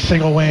a little bit of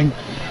single wing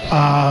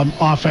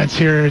offense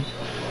here.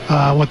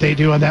 What they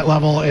do on that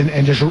level and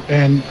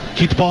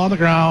keep the ball on the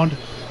ground,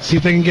 see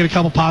if they can get a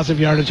couple positive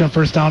yardage on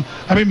first down.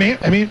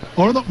 Maybe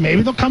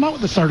they'll come out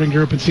with the starting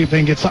group and see if they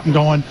can get something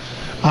going,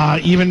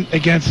 even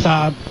against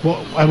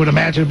what I would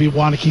imagine would be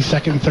Waunakee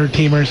second and third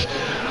teamers.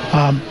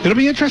 It'll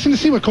be interesting to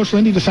see what Coach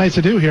Lindy decides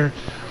to do here.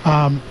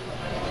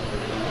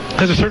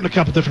 Because there's certainly a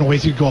couple different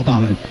ways you could go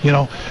about it. You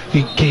know, do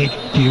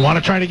you want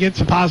to try to get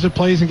some positive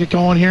plays and get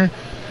going here,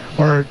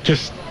 or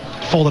just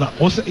fold it up?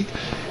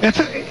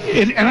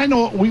 And I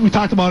know we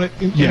talked about it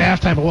in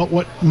halftime about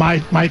what my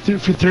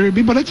theory would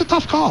be, but it's a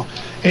tough call,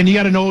 and you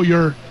got to know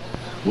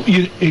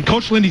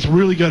Coach Lindy's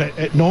really good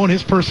at knowing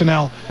his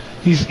personnel.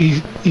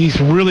 He's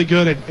really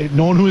good at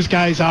knowing who his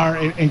guys are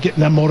and getting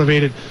them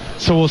motivated.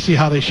 So we'll see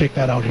how they shake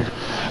that out here.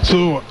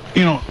 So,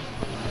 you know,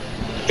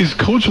 is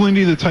Coach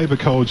Lindy the type of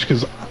coach?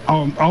 Because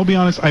I'll be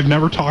honest, I've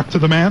never talked to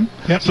the man,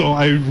 so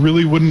I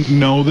really wouldn't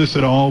know this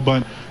at all.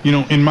 But, you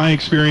know, in my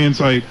experience,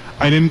 I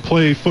didn't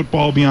play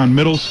football beyond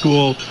middle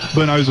school,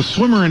 but I was a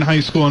swimmer in high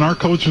school, and our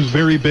coach was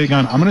very big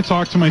on, I'm going to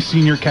talk to my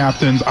senior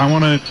captains. I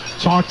want to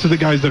talk to the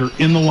guys that are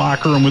in the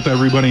locker room with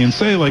everybody and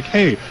say, like,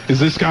 hey, is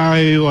this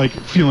guy, like,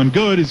 feeling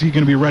good? Is he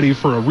going to be ready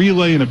for a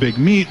relay and a big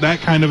meet?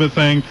 That kind of a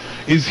thing.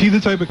 Is he the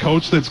type of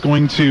coach that's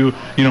going to,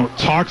 you know,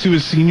 talk to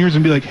his seniors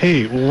and be like,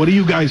 hey, what do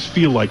you guys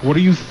feel like? What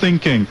are you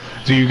thinking?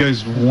 Do you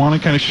guys want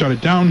to kind of shut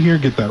it down here,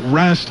 get that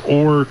rest,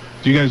 or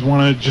do you guys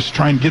want to just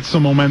try and get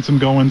some momentum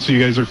going so you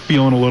guys are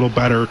feeling a little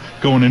better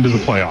going into the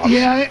playoffs?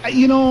 Yeah,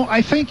 you know,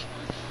 I think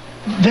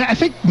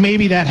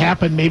maybe that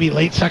happened maybe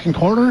late second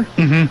quarter.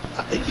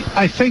 Mm-hmm.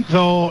 I think,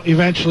 though,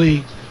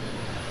 eventually,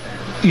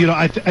 you know,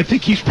 I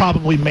think he's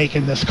probably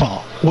making this call,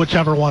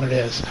 whichever one it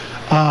is,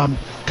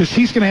 because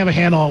he's going to have a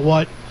handle on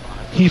what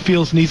he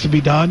feels needs to be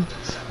done.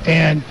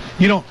 And,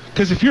 you know,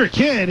 because if you're a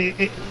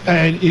kid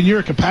and you're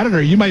a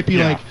competitor, you might be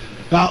like,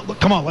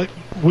 come on,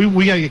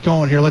 we got to get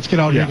going here. Let's get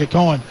out here and get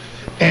going.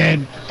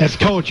 And as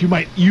coach, you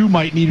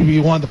might need to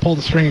be one to pull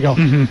the string and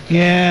go,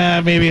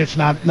 yeah, maybe it's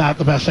not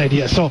the best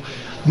idea. So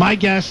my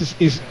guess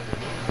is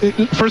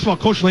first of all,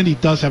 Coach Lindy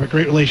does have a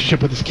great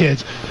relationship with his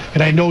kids,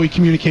 and I know he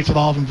communicates with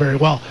all of them very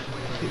well.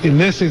 In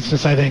this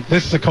instance, I think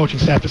this is a coaching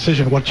staff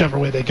decision, whichever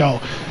way they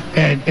go,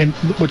 and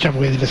whichever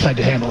way they decide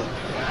to handle it.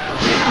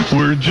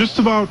 We're just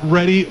about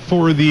ready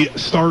for the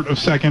start of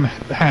second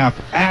half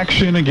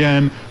action.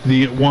 Again,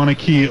 the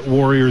Waunakee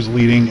Warriors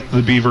leading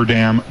the Beaver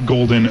Dam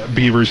Golden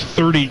Beavers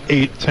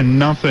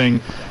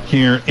 38-0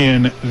 here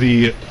in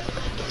the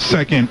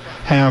second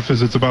half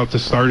as it's about to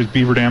start. As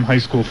Beaver Dam High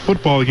School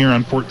football here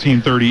on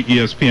 1430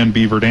 ESPN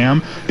Beaver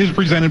Dam is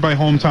presented by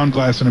Hometown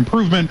Glass and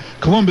Improvement,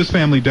 Columbus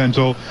Family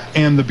Dental,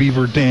 and the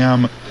Beaver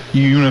Dam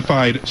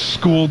Unified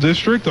School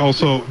District.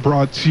 Also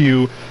brought to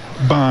you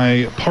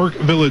by Park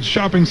Village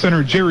Shopping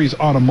Center, Jerry's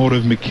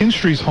Automotive,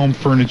 McKinstry's Home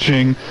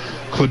Furnishing,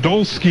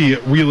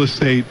 Klodolski Real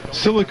Estate,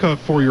 Silica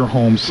for your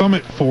home,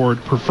 Summit Ford,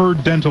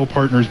 Preferred Dental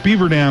Partners,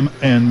 Beaver Dam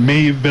and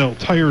Mayville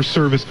Tire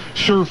Service,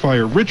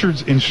 Surefire,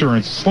 Richards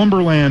Insurance,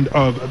 Slumberland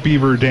of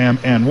Beaver Dam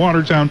and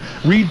Watertown,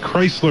 Reed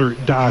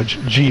Chrysler Dodge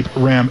Jeep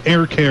Ram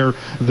Air Care,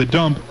 The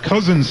Dump,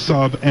 Cousins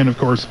Sub, and of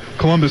course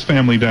Columbus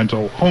Family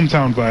Dental,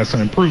 Hometown Glass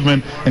and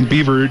Improvement, and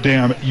Beaver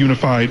Dam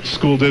Unified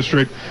School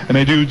District. And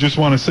I do just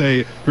want to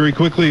say very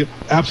quickly,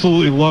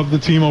 absolutely love the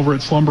team over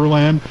at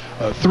Slumberland.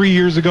 3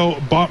 years ago,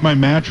 bought my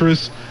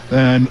mattress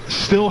and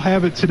still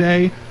have it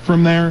today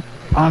from there.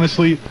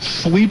 Honestly,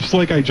 sleeps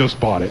like I just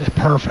bought it.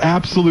 Perfect.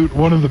 Absolute,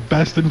 one of the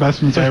best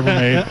investments I ever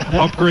made.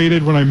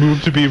 Upgraded when I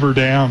moved to Beaver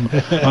Dam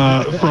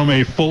from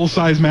a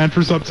full-size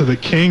mattress up to the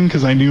king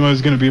because I knew I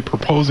was going to be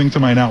proposing to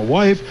my now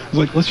wife. I was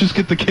like, let's just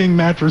get the king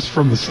mattress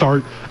from the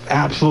start.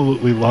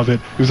 Absolutely love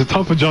it. It was a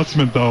tough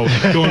adjustment, though,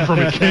 going from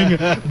a king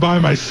by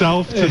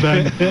myself to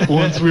then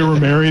once we were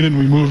married and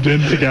we moved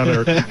in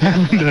together,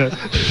 having to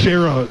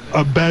share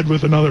a bed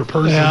with another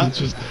person. Yeah. It's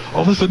just,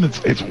 all of a sudden,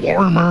 it's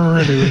warmer,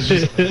 and it was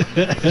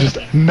just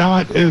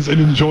not as an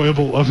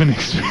enjoyable of an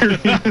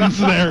experience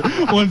there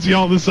once you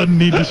all of a sudden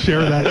need to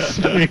share that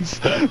space.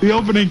 The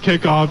opening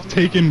kickoff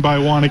taken by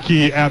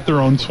Waunakee at their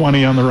own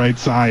 20 on the right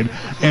side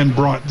and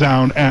brought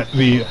down at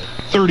the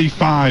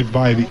 35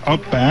 by the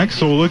upback.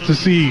 So we'll look to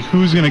see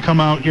who's going to come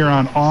out here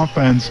on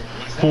offense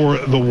for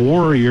the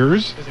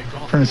Warriors.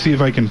 Trying to see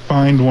if I can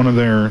find one of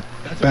their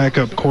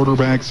backup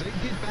quarterbacks,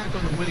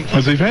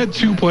 as they've had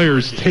two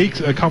players take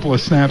a couple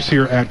of snaps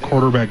here at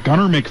quarterback.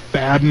 Gunnar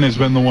McFadden has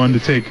been the one to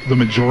take the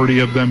majority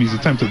of them. He's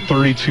attempted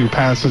 32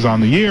 passes on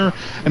the year,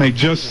 and I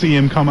just see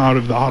him come out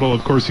of the huddle.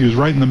 Of course, he was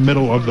right in the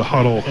middle of the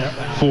huddle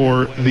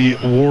for the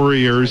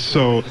Warriors.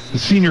 So the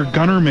senior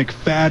Gunnar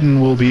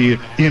McFadden will be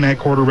in at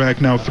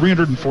quarterback now.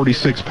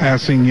 346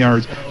 passing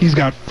yards. He's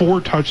got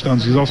 4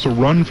 touchdowns. He's also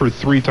run for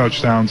 3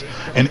 touchdowns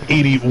and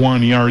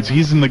 81 yards.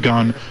 He's in the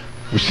gun.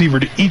 Receiver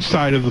to each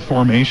side of the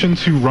formation,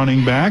 2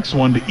 running backs,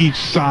 1 to each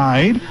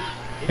side.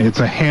 It's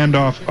a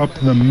handoff up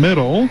the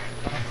middle. And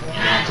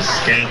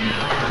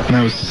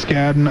that was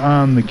Skadden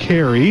on the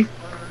carry.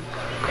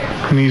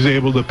 And he's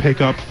able to pick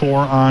up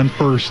 4 on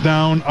first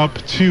down up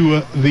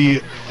to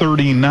the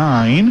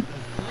 39.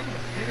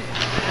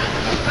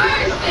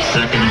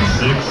 Second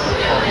and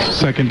 6.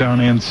 Second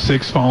down and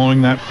 6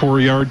 following that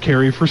 4-yard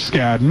carry for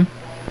Skadden.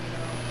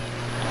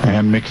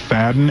 And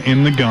McFadden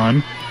in the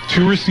gun.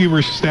 2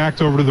 receivers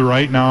stacked over to the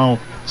right. Now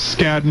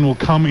Skadden will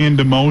come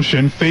into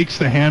motion, fakes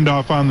the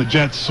handoff on the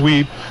jet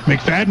sweep.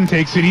 McFadden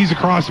takes it. He's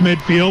across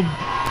midfield,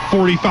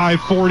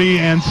 45-40,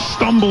 and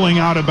stumbling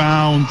out of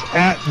bounds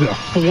at the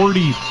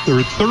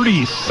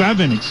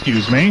 37,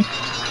 excuse me.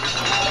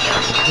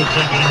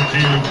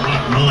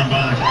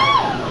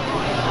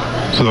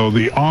 So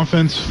the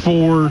offense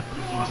for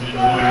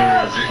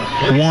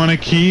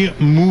Waunakee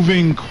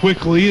moving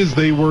quickly as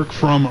they work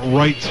from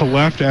right to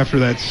left after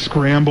that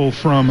scramble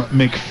from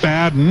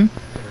McFadden.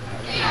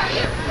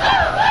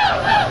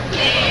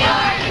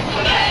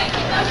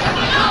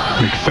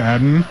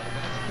 McFadden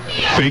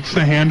fakes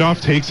the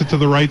handoff, takes it to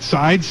the right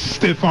side,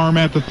 stiff arm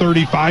at the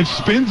 35,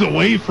 spins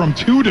away from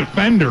 2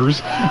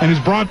 defenders, and is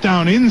brought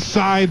down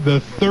inside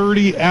the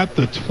 30 at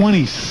the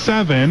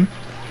 27.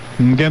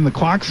 And again, the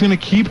clock's going to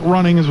keep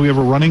running as we have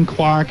a running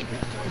clock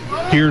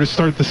here to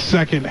start the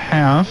second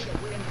half.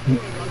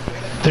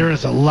 There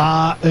is a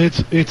lot.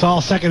 It's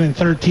all second and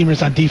third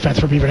teamers on defense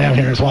for Beaver Dam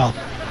here as well.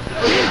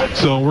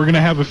 So we're going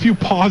to have a few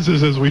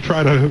pauses as we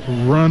try to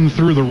run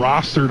through the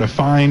roster to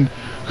find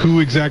who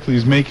exactly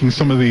is making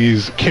some of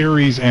these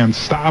carries and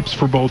stops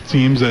for both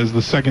teams, as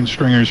the second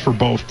stringers for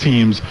both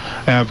teams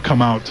have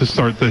come out to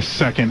start this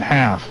second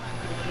half.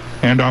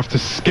 And off to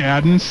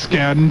Skadden.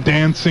 Skadden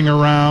dancing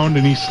around,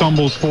 and he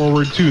stumbles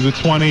forward to the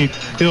 20.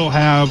 He'll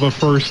have a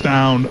first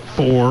down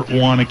for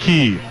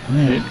Waunakee.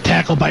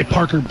 Tackled by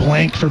Parker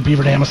Blank for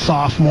Beaver Dam, a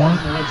sophomore.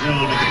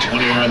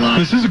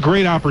 This is a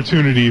great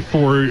opportunity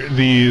for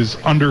these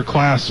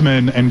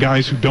underclassmen and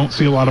guys who don't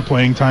see a lot of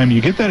playing time. You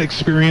get that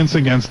experience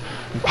against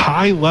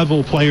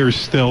high-level players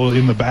still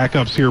in the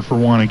backups here for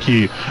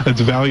Waunakee.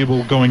 That's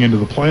valuable going into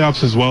the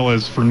playoffs as well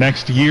as for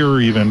next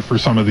year even for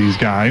some of these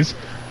guys.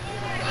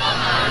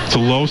 It's a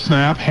low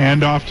snap,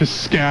 handoff to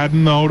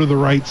Skadden, though, to the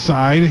right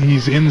side.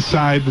 He's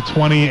inside the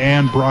 20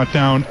 and brought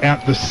down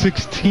at the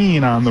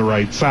 16 on the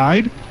right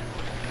side.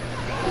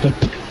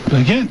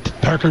 Again,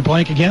 Parker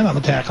Blank again on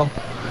the tackle.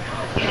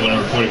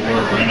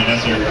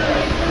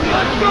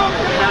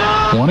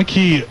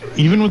 Waunakee,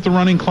 even with the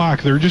running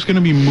clock, they're just going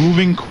to be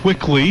moving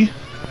quickly.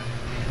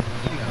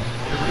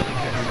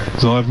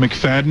 So they'll have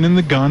McFadden in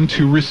the gun,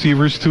 2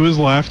 receivers to his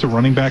left, a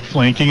running back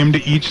flanking him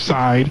to each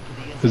side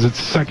as it's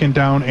second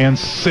down and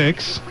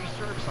 6.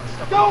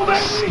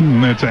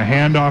 It's a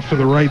handoff to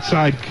the right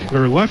side,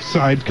 or left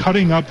side,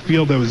 cutting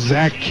upfield. That was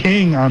Zach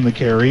King on the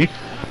carry.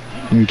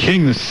 And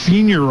King, the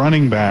senior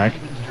running back.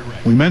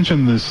 We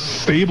mentioned this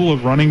stable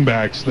of running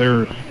backs.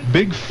 They're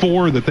big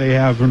 4 that they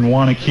have in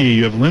Waunakee.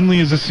 You have Lindley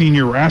as a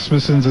senior,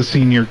 Rasmussen's a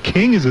senior,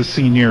 King is a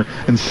senior,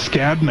 and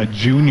Skadden a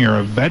junior,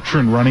 a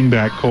veteran running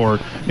back core,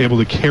 able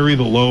to carry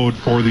the load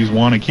for these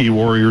Waunakee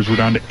Warriors. We're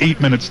down to 8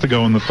 minutes to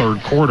go in the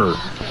third quarter.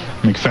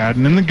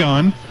 McFadden in the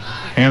gun.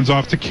 Hands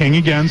off to King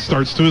again,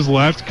 starts to his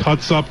left,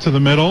 cuts up to the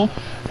middle.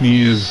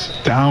 He is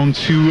down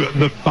to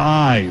the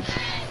 5.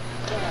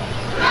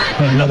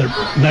 Another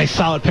nice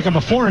solid pickup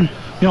before, and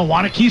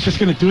Waunakee's just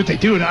going to do what they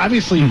do. And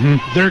obviously,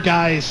 their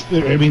guys,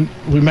 I mean,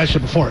 we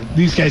mentioned before,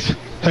 these guys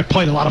have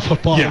played a lot of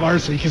football in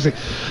varsity because,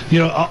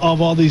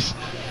 of all these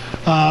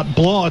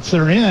blowouts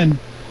they're in,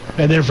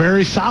 and they're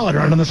very solid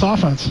running this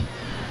offense.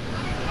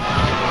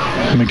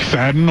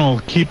 McFadden will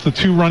keep the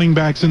 2 running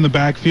backs in the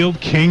backfield.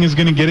 King is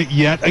going to get it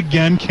yet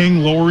again. King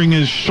lowering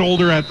his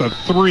shoulder at the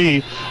 3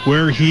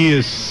 where he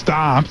is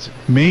stopped.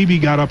 Maybe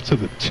got up to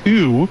the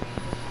 2.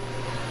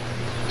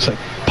 It's like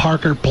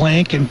Parker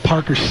Blank and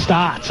Parker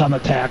Stotts on the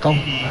tackle.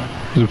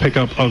 There's a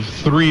pickup of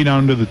 3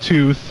 down to the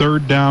 2.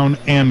 Third down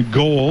and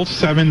goal.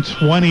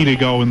 7:20 to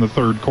go in the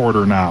third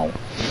quarter now.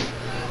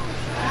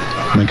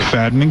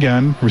 McFadden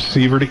again,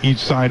 receiver to each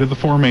side of the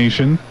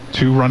formation.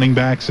 2 running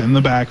backs in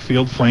the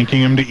backfield,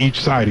 flanking him to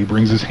each side. He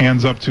brings his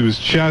hands up to his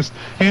chest,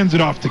 hands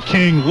it off to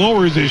King,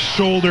 lowers his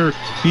shoulder.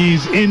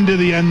 He's into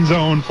the end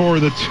zone for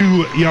the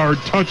 2-yard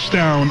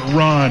touchdown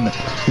run.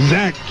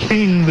 Zach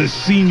King, the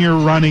senior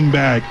running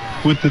back,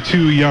 with the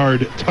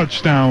 2-yard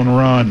touchdown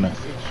run.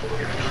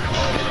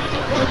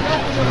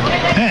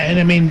 And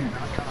I mean,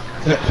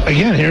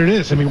 again, here it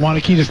is. I mean,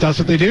 Waunakee just does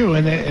what they do,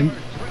 and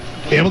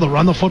able to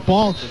run the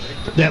football.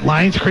 That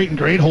line's creating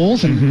great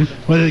holes, and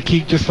whether they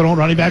keep just throwing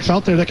running backs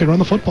out there that can run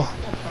the football.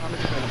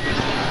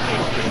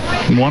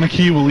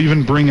 Waunakee will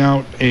even bring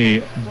out a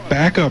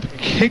backup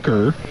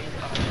kicker,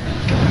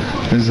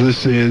 as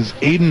this is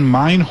Aiden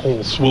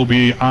Meinholz will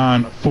be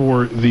on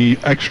for the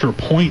extra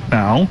point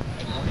now.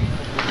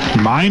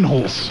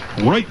 Meinholz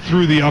right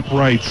through the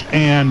uprights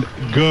and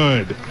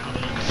good.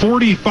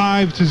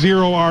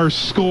 45-0 our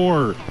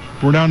score.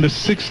 We're down to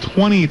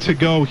 6:20 to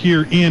go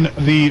here in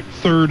the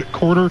third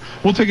quarter.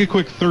 We'll take a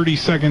quick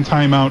 30-second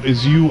timeout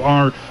as you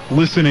are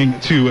listening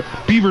to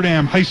Beaver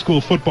Dam High School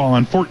football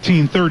on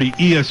 1430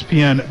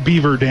 ESPN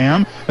Beaver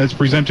Dam. That's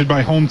presented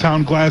by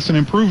Hometown Glass and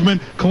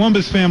Improvement,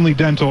 Columbus Family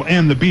Dental,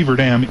 and the Beaver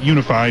Dam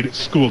Unified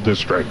School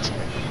District.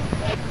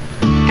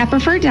 At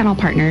Preferred Dental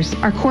Partners,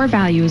 our core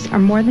values are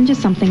more than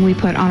just something we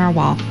put on our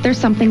wall. They're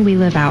something we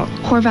live out.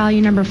 Core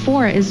value number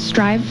 4 is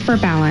strive for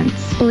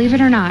balance. Believe it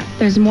or not,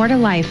 there's more to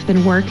life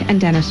than work and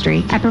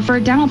dentistry. At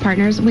Preferred Dental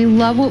Partners, we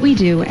love what we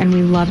do and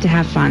we love to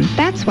have fun.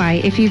 That's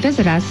why if you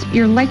visit us,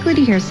 you're likely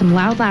to hear some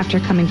loud laughter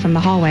coming from the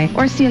hallway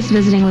or see us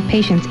visiting with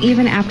patients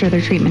even after their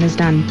treatment is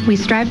done. We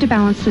strive to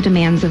balance the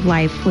demands of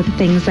life with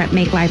things that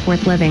make life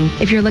worth living.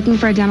 If you're looking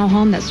for a dental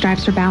home that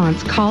strives for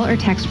balance, call or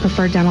text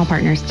Preferred Dental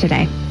Partners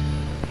today.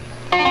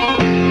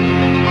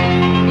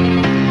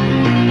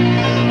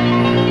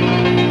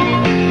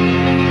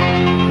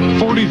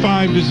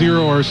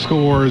 45-0 our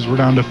scores. We're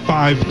down to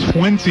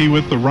 5:20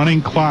 with the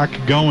running clock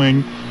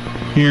going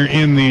here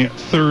in the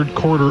third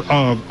quarter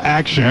of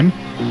action.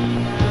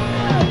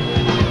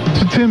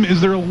 So, Tim, is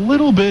there a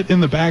little bit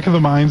in the back of the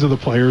minds of the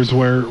players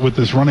where with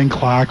this running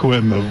clock,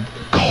 when the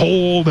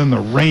cold and the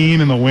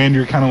rain and the wind,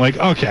 you're kind of like,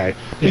 okay,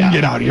 you can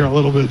get out here a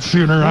little bit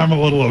sooner. I'm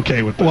a little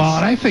okay with this. Well,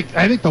 and I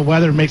think the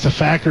weather makes a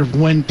factor of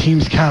when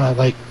teams kind of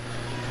like,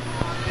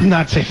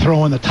 not say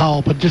throw in the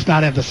towel, but just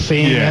not have the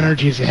same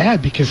energy as you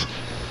had because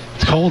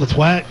it's cold, it's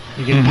wet,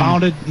 you get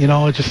pounded,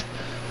 it's just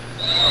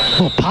a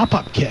little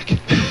pop-up kick.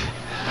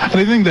 And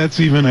I think that's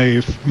even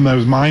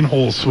those mine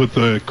holes with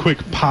the quick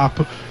pop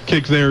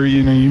kick there.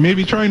 You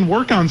maybe try and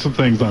work on some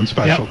things on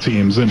special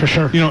teams. And, for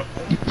sure.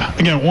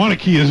 Again,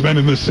 Waunakee has been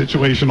in this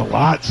situation a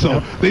lot,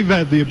 so they've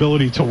had the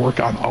ability to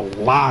work on a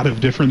lot of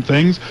different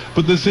things.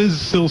 But this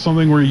is still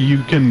something where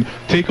you can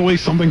take away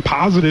something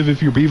positive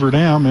if you're Beaver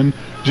Dam and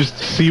just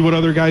see what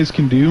other guys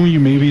can do. You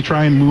maybe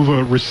try and move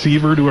a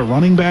receiver to a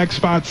running back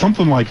spot,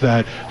 something like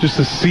that, just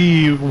to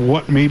see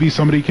what maybe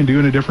somebody can do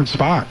in a different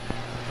spot.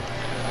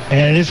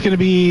 And it's going to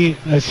be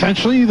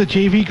essentially the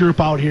JV group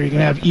out here. You're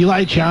going to have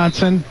Eli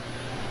Johnson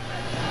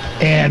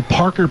and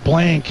Parker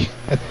Blank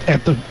at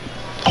the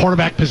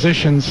quarterback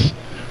positions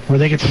where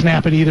they could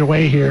snap it either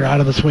way here out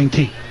of the swing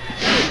tee.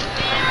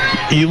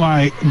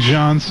 Eli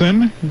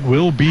Johnson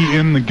will be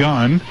in the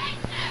gun.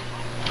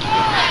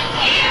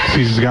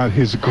 He's got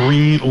his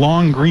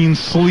long green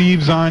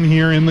sleeves on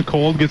here in the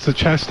cold. Gets the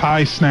chest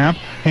high snap.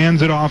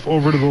 Hands it off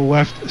over to the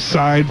left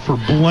side for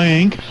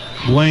Blank.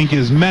 Blank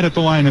is met at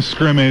the line of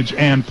scrimmage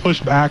and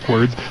pushed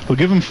backwards. They'll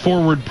give him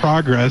forward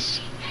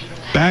progress.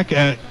 Back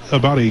at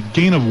about a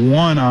gain of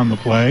 1 on the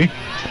play.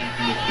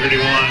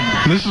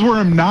 31. This is where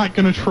I'm not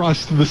going to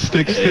trust the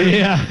sticks.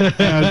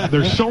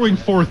 They're showing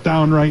 4th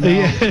down right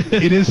now.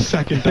 It is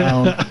 2nd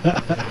down.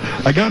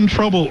 I got in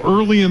trouble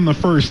early in the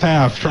first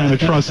half trying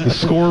to trust the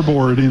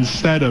scoreboard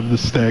instead of the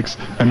sticks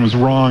and was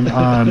wrong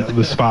on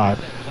the spot.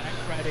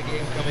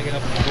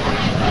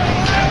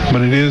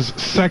 But it is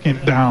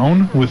 2nd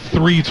down with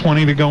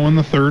 3:20 to go in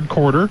the third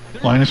quarter.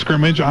 Line of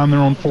scrimmage on their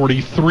own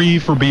 43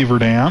 for Beaver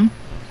Dam.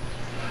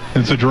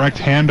 It's a direct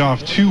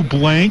handoff to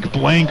Blank.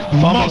 Blank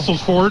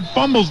muscles forward,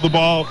 fumbles the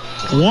ball.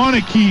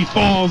 Waunakee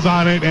falls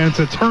on it, and it's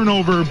a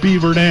turnover.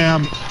 Beaver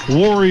Dam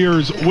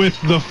Warriors with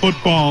the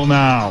football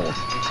now.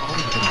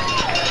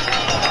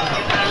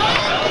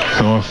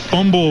 So a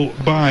fumble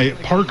by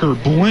Parker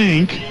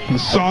Blank, the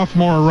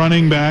sophomore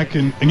running back.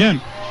 And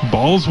again,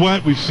 ball's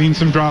wet. We've seen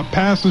some drop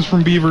passes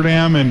from Beaver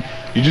Dam, and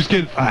you just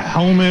get a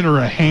helmet or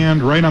a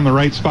hand right on the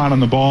right spot on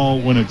the ball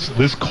when it's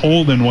this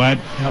cold and wet,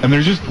 and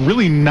there's just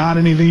really not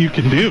anything you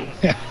can do.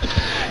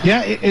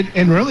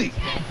 And really,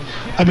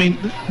 I mean,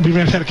 Beaver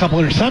Dam's had a couple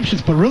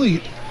interceptions, but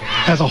really,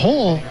 as a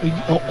whole,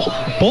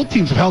 both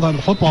teams have held on to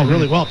the football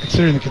really well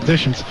considering the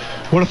conditions.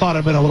 Would have thought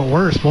it would have been a little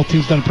worse. Both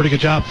teams done a pretty good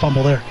job.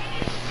 Fumble there.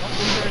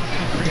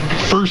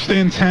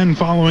 1st and 10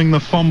 following the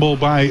fumble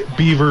by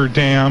Beaver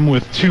Dam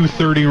with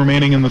 2:30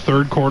 remaining in the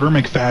third quarter.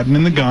 McFadden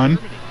in the gun.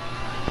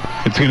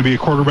 It's going to be a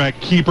quarterback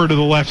keeper to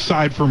the left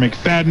side for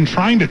McFadden,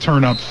 trying to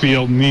turn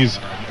upfield, and he's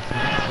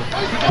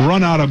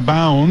run out of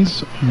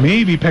bounds.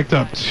 Maybe picked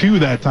up 2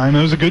 that time.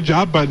 It was a good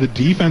job by the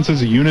defense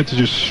as a unit to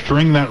just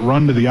string that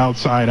run to the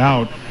outside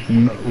out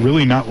and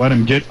really not let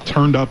him get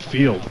turned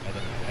upfield.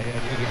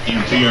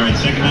 2 yards,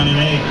 2nd down and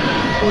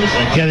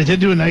 8. Yeah, they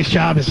did do a nice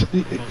job.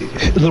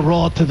 The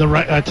roll out to the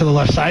right, to the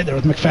left side there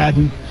with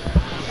McFadden.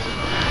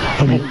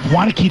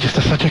 Waunakee just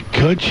does such a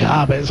good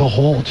job as a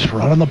whole, just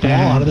running the ball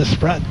out of this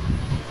spread.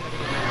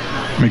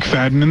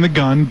 McFadden in the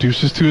gun,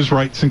 deuces to his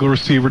right, single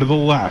receiver to the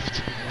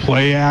left.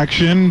 Play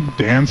action,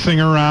 dancing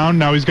around.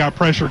 Now he's got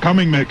pressure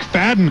coming.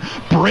 McFadden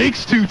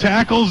breaks 2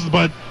 tackles,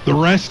 but the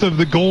rest of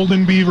the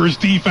Golden Beavers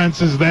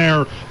defense is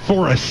there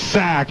for a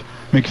sack.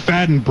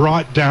 McFadden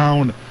brought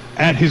down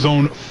at his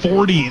own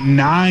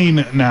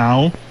 49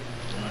 now.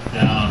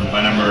 Down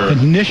by number...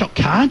 Initial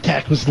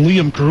contact was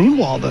Liam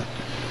Grunwald,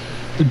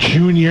 the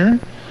junior.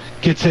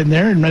 Gets in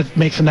there and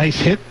makes a nice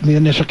hit in the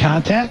initial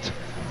contact.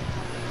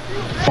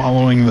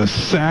 Following the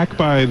sack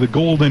by the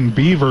Golden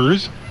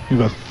Beavers, we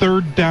have a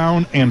 3rd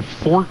down and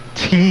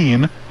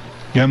 14.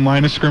 Again,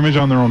 line of scrimmage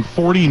on their own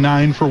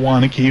 49 for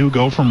Waunakee, who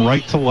go from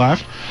right to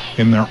left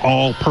in their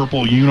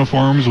all-purple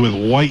uniforms with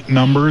white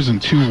numbers and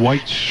 2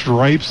 white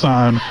stripes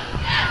on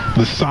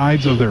the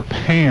sides of their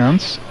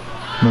pants.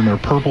 And then their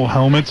purple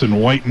helmets and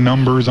white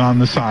numbers on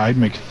the side.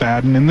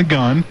 McFadden in the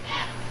gun.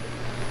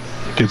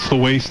 Gets the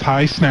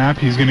waist-high snap.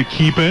 He's going to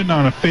keep it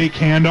on a fake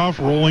handoff,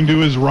 rolling to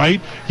his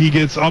right. He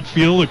gets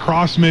upfield,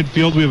 across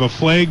midfield. We have a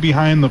flag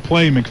behind the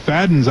play.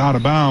 McFadden's out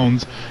of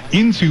bounds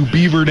into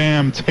Beaver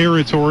Dam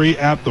territory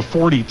at the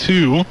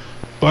 42.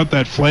 But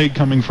that flag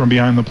coming from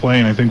behind the play,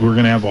 and I think we're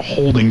going to have a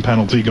holding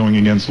penalty going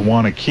against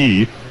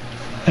Waunakee.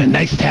 A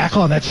nice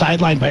tackle on that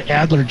sideline by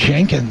Adler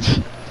Jenkins.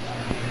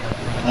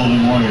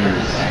 Holding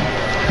Warriors.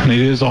 And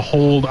it is a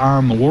hold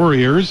on the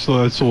Warriors,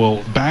 so this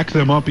will back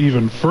them up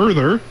even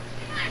further.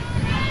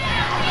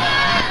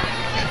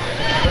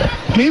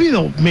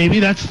 Maybe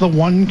that's the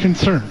one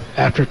concern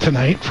after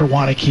tonight for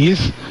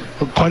Waunakee's.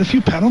 Quite a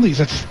few penalties.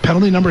 That's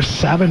penalty number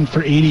 7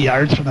 for 80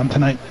 yards for them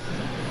tonight.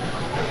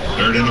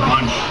 Third in the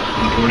punch.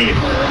 40.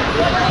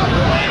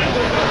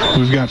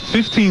 We've got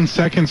 15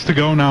 seconds to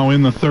go now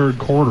in the third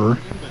quarter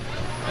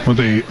with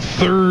a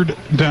third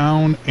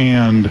down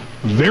and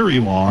very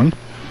long.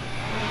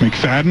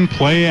 McFadden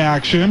play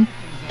action,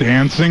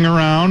 dancing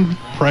around,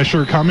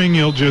 pressure coming.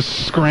 He'll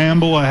just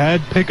scramble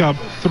ahead, pick up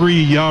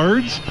 3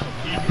 yards,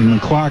 and the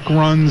clock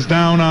runs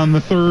down on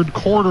the third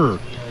quarter.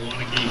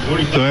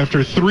 So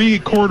after 3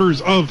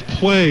 quarters of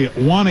play,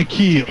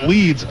 Waunakee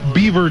leads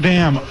Beaver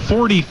Dam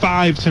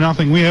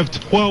 45-0. We have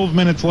 12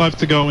 minutes left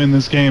to go in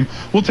this game.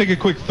 We'll take a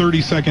quick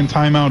 30-second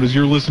timeout as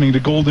you're listening to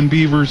Golden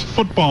Beavers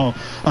football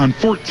on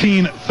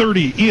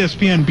 1430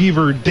 ESPN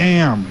Beaver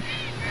Dam.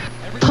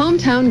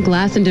 Hometown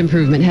Glass and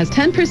Improvement has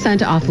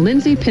 10% off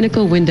Lindsay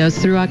Pinnacle windows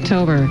through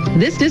October.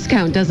 This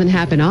discount doesn't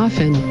happen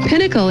often.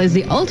 Pinnacle is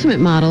the ultimate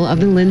model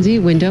of the Lindsay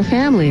window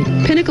family.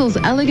 Pinnacle's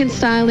elegant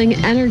styling,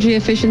 energy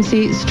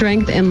efficiency,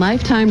 strength, and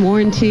lifetime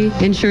warranty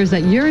ensures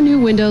that your new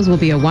windows will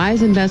be a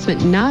wise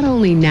investment not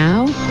only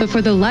now, but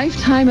for the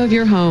lifetime of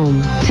your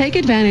home. Take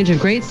advantage of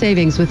great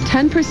savings with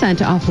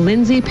 10% off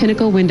Lindsay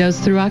Pinnacle windows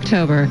through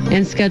October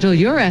and schedule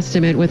your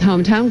estimate with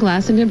Hometown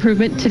Glass and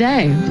Improvement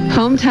today.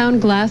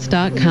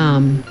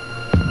 HometownGlass.com.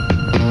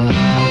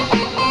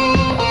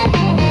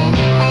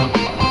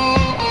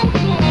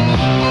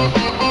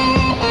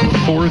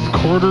 Fourth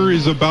quarter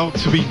is about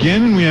to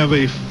begin, and we have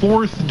a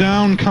 4th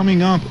down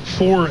coming up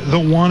for the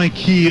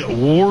Waunakee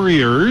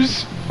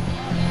Warriors.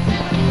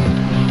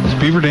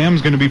 Beaver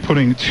Dam's going to be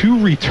putting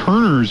 2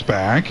 returners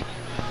back.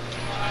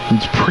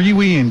 It's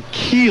Prewey and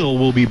Keel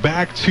will be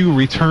back to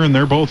return.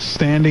 They're both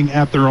standing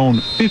at their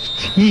own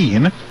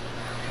 15.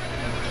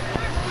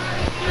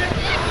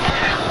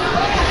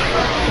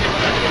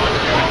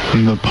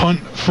 And the punt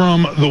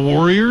from the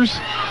Warriors.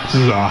 This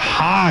is a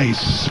high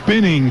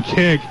spinning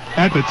kick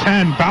at the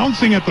 10,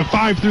 bouncing at the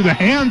 5 through the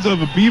hands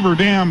of a Beaver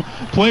Dam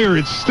player.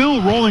 It's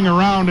still rolling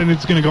around, and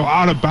it's going to go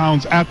out of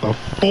bounds at the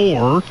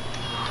 4.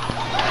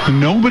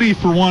 Nobody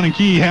for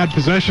Waunakee had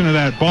possession of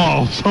that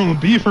ball, so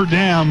Beaver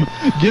Dam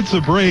gets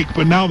a break,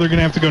 but now they're going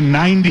to have to go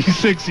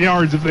 96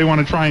 yards if they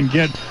want to try and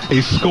get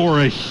a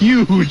score. A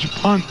huge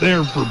punt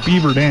there for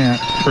Beaver Dam,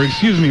 or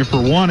excuse me, for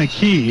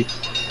Waunakee.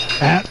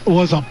 That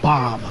was a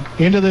bomb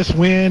into this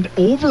wind,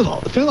 over the.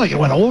 I feel like it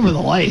went over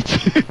the lights.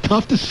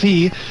 Tough to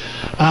see,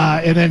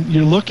 and then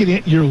you're looking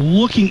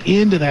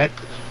into that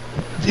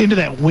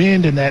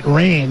wind and that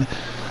rain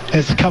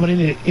as it's coming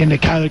into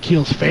Kyler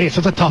Keel's face.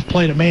 That's a tough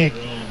play to make.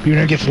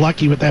 Beaver gets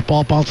lucky with that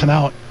ball bouncing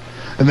out.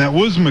 And that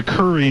was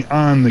McCurry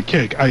on the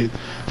kick. I,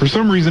 for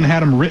some reason,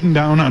 had him written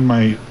down on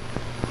my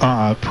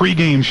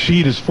pregame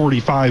sheet as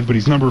 45, but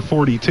he's number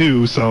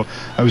 42. So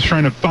I was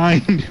trying to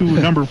find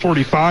who number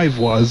 45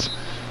 was.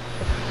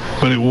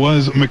 But it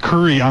was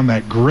McCurry on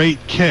that great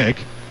kick.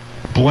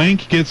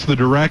 Blank gets the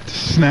direct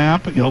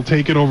snap. He'll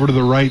take it over to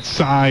the right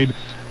side,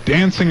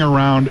 dancing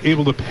around,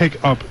 able to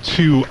pick up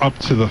 2 up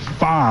to the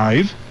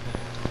 5.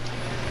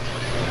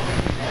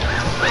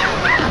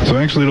 So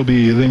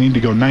actually they need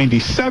to go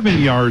 97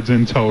 yards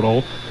in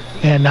total.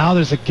 And now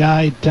there's a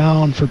guy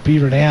down for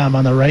Beaver Dam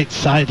on the right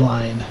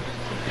sideline.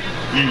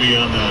 Maybe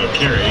on the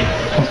carry.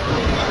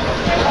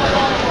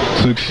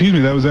 So excuse me,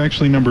 that was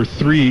actually number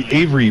 3,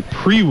 Avery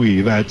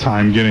Prewey, that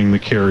time getting the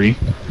carry.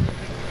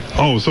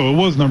 Oh, so it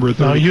was number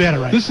 3. No, you had it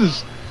right.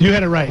 You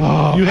had it right.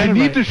 Oh, you had I it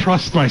need right. to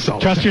trust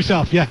myself. Trust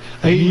yourself, yeah.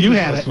 You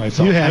had it.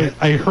 Myself. You had it.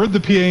 I heard the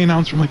PA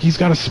announcer, like, he's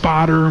got a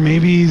spotter.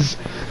 Maybe he's,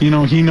 he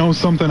knows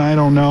something I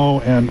don't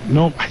know. And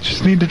nope, I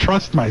just need to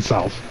trust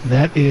myself.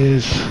 That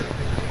is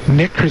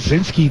Nick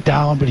Krasinski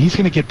down, but he's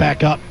going to get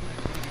back up.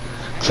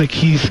 Looks like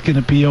he's going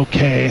to be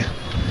okay.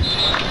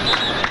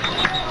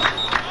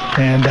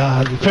 And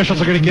the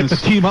officials are going to get the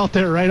team out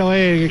there right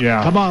away.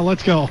 Yeah. Come on,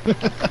 let's go.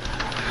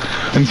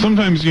 And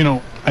sometimes,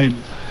 I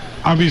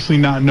obviously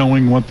not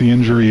knowing what the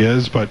injury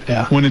is, but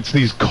when it's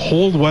these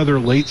cold weather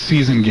late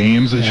season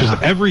games, it's just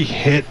every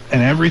hit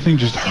and everything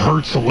just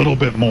hurts a little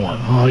bit more.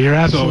 Oh, you're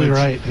absolutely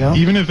right. Yep.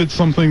 Even if it's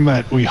something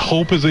that we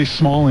hope is a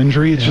small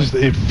injury, it's just,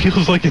 it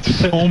feels like it's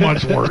so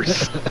much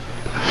worse.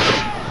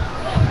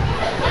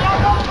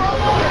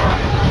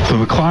 So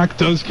the clock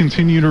does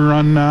continue to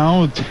run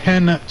now.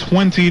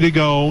 10:20 to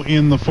go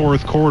in the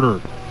fourth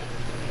quarter.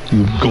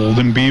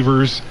 Golden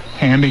Beavers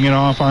handing it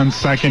off on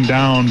second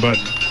down, but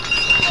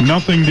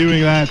nothing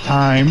doing that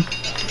time.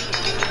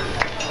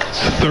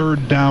 It's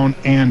third down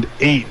and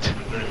 8.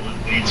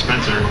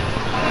 Spencer.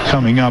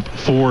 coming up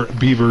for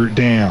Beaver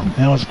Dam.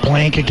 That was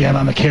Blank again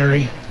on the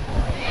carry.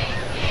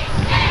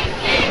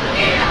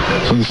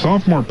 So the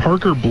sophomore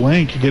Parker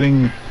Blank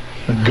getting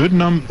a good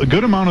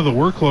amount of the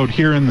workload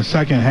here in the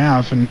second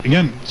half. And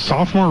again,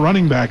 sophomore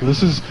running back.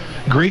 This is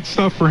great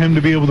stuff for him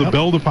to be able to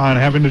build upon,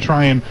 having to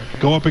try and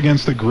go up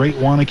against a great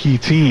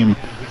Waunakee team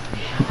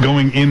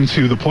going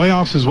into the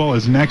playoffs as well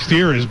as next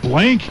year. As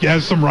Blank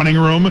has some running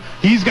room,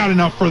 he's got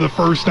enough for the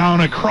first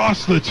down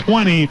across the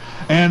 20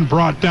 and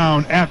brought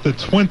down at the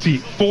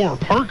 24.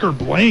 Parker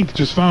Blank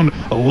just found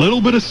a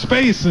little bit of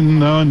space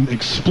and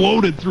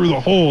exploded through the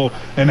hole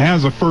and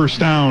has a first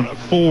down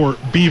for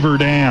Beaver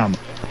Dam.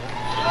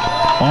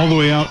 All the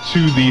way out to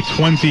the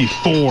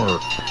 24.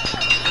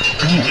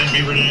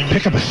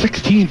 Pick up a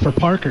 16 for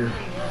Parker.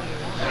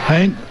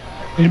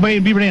 Anybody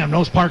in Beaver Dam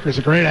knows Parker's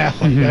a great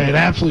athlete, an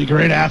absolutely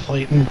great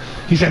athlete, and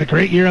he's had a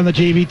great year on the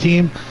JV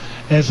team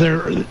as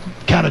their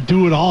kind of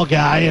do-it-all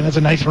guy, and it's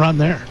a nice run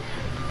there.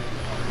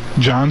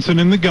 Johnson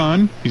in the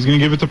gun. He's going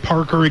to give it to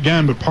Parker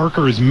again, but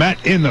Parker is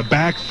met in the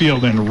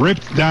backfield and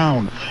ripped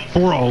down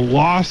for a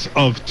loss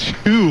of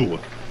 2.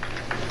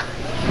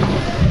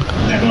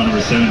 Tackle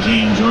number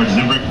 17, George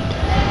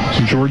Zimbrick.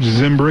 So George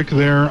Zimbrick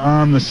there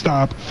on the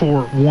stop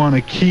for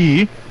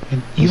Waunakee.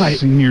 And Eli,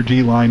 senior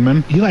D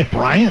lineman. Eli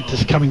Bryant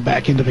is coming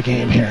back into the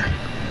game here.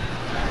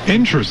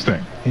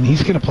 Interesting. And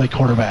he's going to play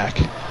quarterback.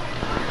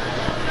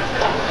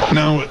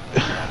 Now,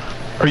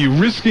 are you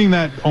risking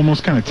that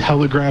almost kind of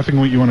telegraphing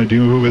what you want to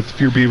do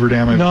with your Beaver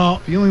Dam? No.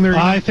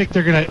 I think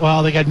they're going to,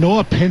 well, they got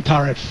Noah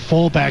Pintar at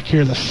fullback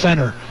here in the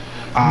center.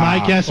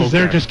 My guess is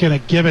they're just going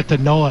to give it to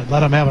Noah and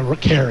let him have a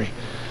carry.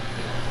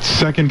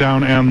 Second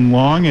down and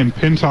long, and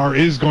Pintar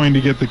is going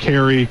to get the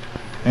carry,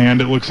 and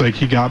it looks like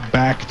he got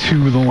back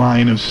to the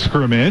line of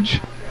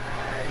scrimmage.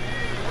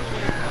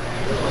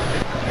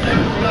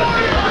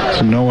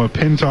 So Noah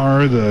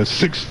Pintar, the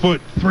 6',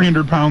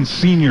 300-pound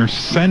senior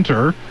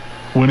center,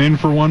 went in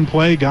for one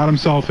play, got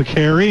himself a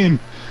carry, and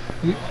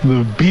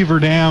the Beaver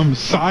Dam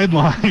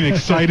sideline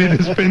excited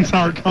as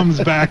Pintar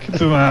comes back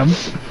to them.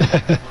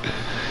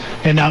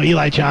 And now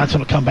Eli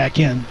Johnson will come back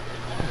in.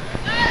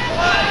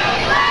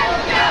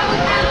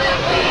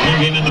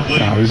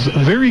 I was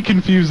very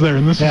confused there,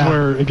 and this is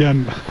where,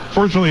 again,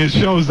 fortunately it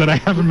shows that I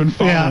haven't been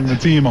following the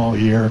team all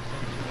year.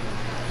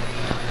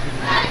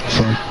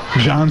 So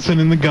Johnson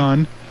in the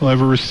gun. He'll have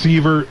a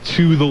receiver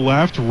to the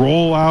left,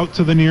 roll out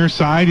to the near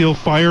side. He'll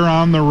fire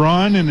on the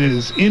run, and it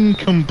is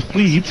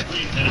incomplete.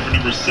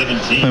 Number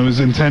 17. That was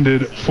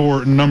intended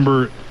for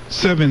number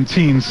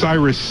 17,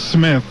 Cyrus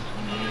Smith,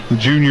 the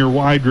junior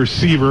wide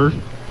receiver.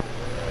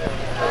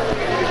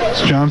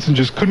 Johnson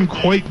just couldn't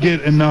quite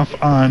get enough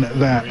on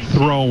that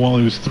throw while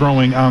he was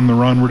throwing on the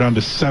run. We're down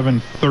to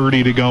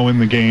 7:30 to go in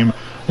the game.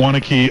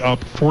 Waunakee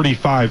up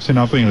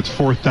 45-0. It's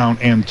 4th down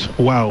and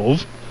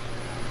 12.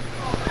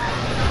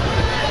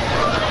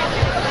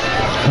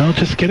 Well,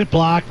 just get it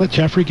blocked. Let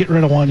Jeffrey get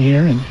rid of one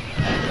here. And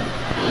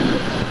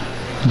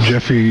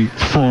Jeffrey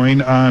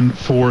Freund on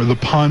for the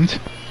punt.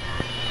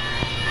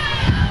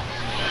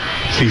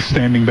 He's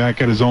standing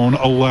back at his own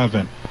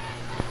 11.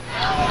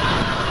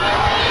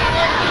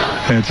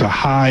 It's a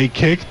high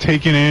kick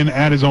taken in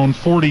at his own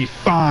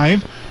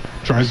 45.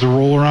 Tries to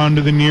roll around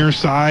to the near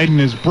side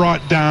and is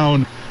brought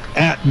down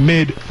at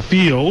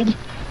midfield.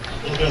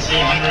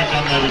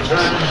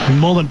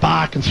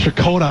 Mullenbach and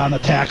Strakota on the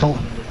tackle.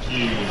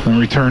 A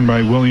return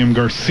by William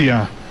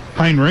Garcia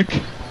Heinrich.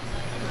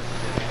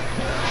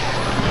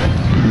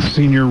 The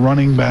senior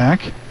running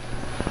back.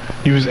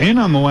 He was in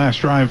on the last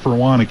drive for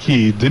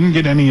Waunakee. Didn't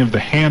get any of the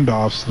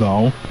handoffs,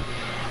 though.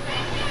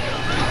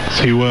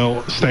 So he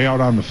will stay out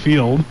on the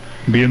field,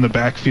 be in the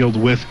backfield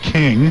with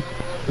King,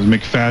 as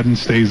McFadden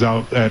stays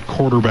out at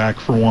quarterback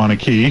for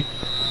Waunakee.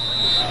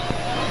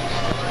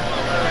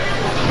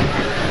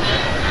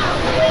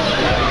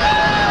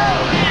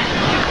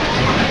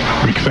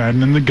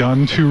 McFadden in the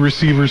gun, 2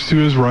 receivers to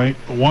his right,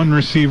 1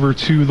 receiver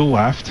to the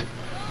left.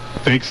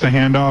 Fakes the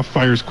handoff,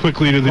 fires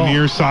quickly to the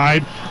near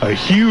side. A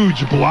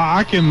huge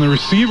block, and the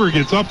receiver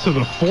gets up to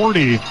the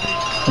 40.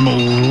 I'm a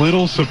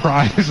little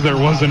surprised there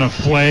wasn't a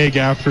flag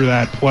after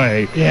that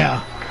play.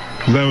 Yeah.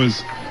 That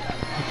was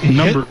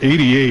number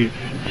 88,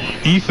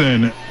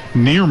 Ethan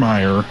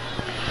Niermeyer,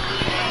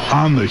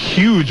 on the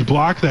huge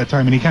block that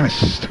time, and he kind of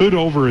stood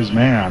over his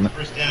man.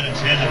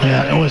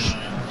 Yeah, it was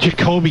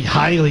Jacoby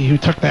Hiley who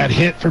took that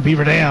hit for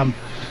Beaver Dam.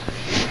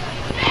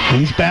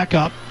 He's back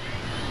up.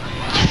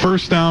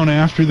 First down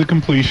after the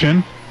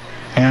completion.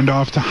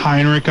 Handoff to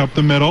Heinrich up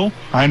the middle.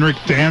 Heinrich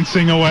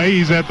dancing away.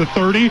 He's at the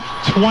 30,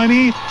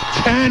 20,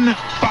 10,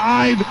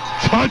 5.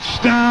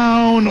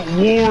 Touchdown,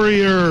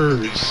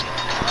 Warriors.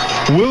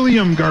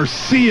 William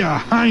Garcia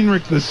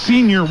Heinrich, the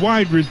senior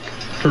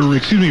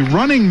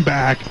running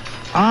back,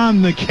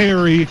 on the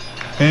carry,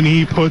 and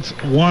he puts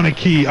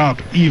Waunakee up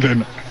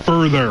even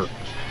further.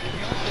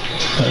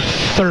 A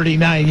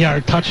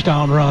 39-yard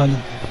touchdown run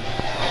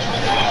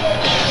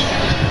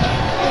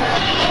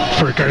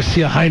for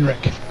Garcia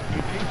Heinrich.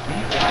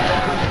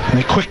 And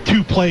a quick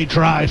 2-play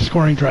drive,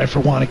 scoring drive for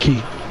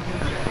Waunakee.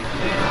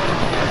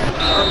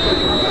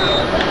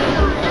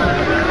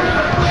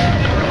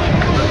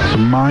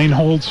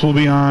 Meinholtz will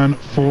be on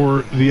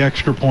for the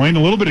extra point. A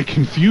little bit of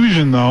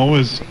confusion, though,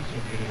 as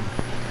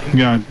you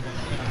got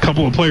a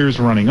couple of players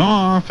running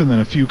off and then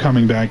a few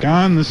coming back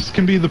on. This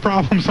can be the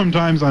problem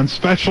sometimes on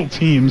special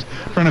teams,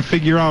 trying to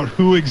figure out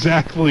who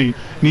exactly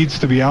needs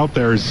to be out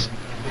there.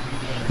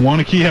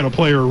 Waunakee had a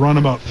player run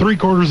about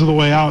 3/4 of the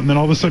way out and then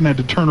all of a sudden had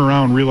to turn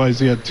around and realize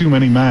he had too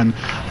many men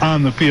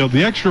on the field.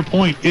 The extra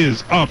point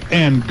is up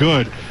and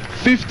good.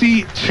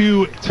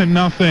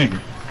 52-0.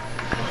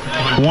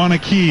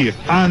 Waunakee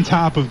on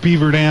top of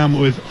Beaver Dam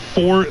with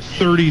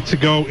 4:30 to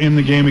go in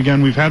the game.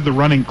 Again, we've had the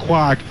running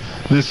clock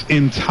this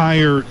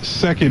entire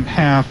second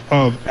half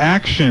of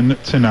action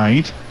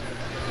tonight.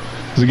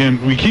 Because again,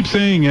 we keep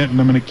saying it,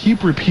 and I'm going to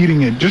keep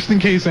repeating it just in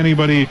case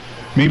anybody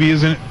maybe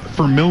isn't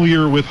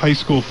familiar with high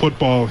school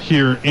football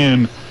here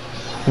in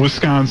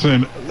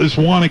Wisconsin. This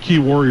Waunakee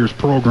Warriors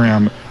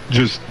program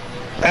just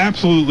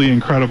absolutely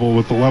incredible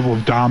with the level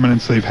of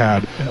dominance they've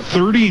had.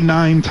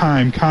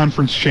 39-time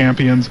conference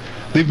champions.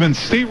 They've been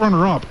state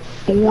runner-up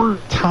 4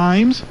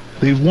 times.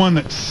 They've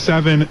won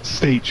 7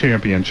 state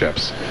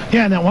championships.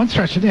 Yeah, and that one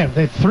stretch, they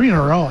had 3 in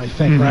a row, I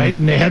think, right?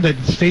 And they had the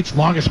state's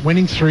longest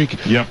winning streak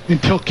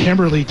until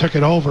Kimberly took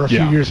it over a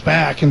few years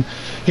back. And,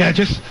 yeah,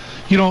 just,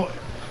 you know,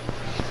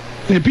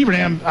 Beaver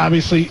Dam,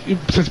 obviously,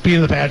 since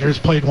being the Badgers,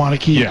 played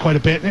Waunakee quite a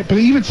bit. But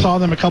I even saw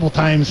them a couple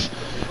times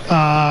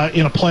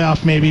in a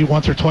playoff, maybe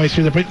once or twice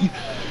here. But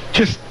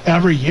just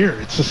every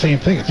year, it's the same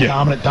thing. It's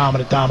dominant.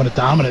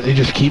 They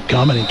just keep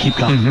coming and keep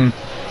coming.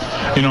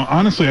 You know,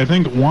 honestly, I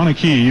think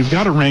Waunakee, you've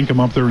got to rank them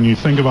up there when you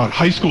think about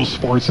high school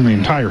sports in the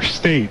entire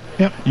state.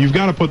 You've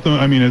got to put them,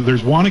 I mean,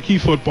 there's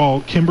Waunakee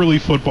football, Kimberly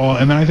football,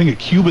 and then I think at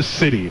Cuba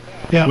City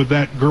with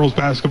that girls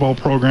basketball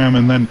program,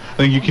 and then I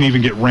think you can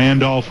even get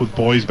Randolph with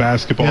boys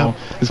basketball.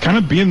 It's kind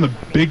of being the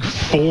big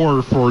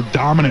 4 for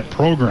dominant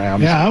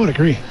programs. Yeah, I would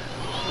agree.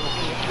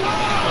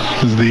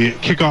 Is the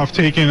kickoff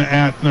taken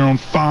at their own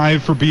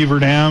 5 for Beaver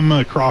Dam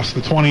across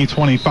the 20,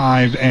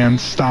 25, and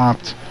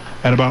stopped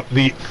at about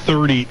the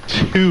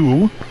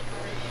 32.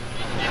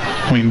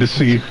 Waiting to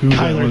see who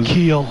that was.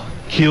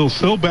 Keel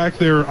still back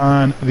there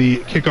on the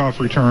kickoff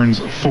returns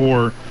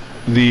for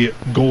the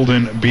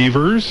Golden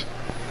Beavers.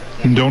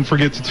 And don't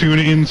forget to tune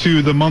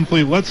into the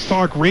monthly Let's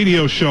Talk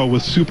radio show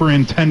with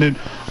Superintendent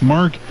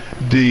Mark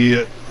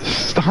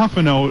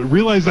DiStefano.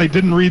 Realized I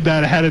didn't read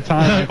that ahead of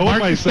time. I hope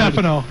Mark I said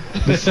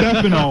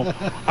DiStefano.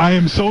 I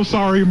am so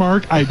sorry,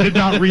 Mark. I did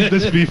not read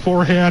this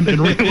beforehand and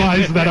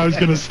realized that I was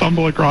going to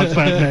stumble across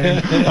that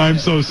name. I'm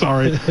so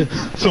sorry.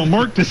 So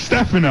Mark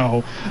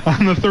DiStefano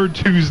on the 3rd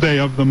Tuesday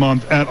of the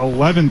month at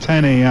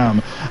 11:10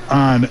 a.m.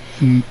 on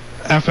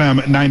FM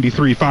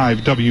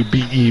 93.5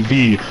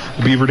 WBEV,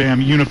 Beaver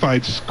Dam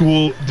Unified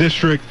School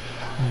District,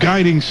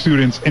 guiding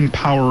students,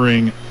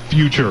 empowering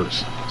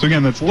futures. So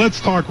again, that's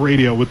Let's Talk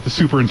Radio with the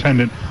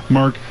Superintendent,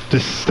 Mark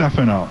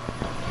DiStefano.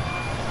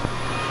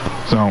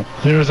 So,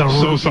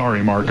 so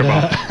sorry, Mark,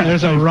 about that.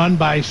 There's a run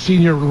by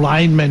senior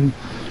lineman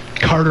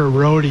Carter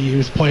Rohde,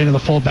 who's playing in the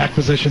fullback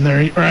position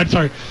there. Or, I'm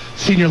sorry,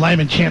 senior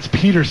lineman Chance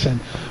Peterson,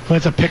 who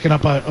ends up picking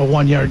up a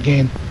 1-yard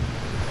gain.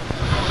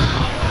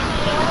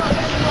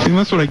 See,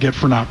 that's what I get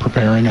for not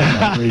preparing on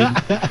that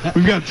read.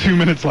 We've got 2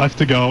 minutes left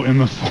to go in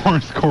the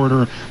 4th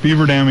quarter.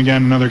 Beaver Dam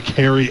again, another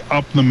carry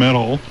up the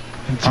middle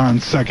on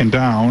 2nd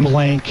down.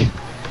 Blank.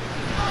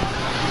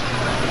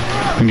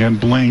 Again,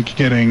 Blank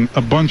getting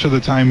a bunch of the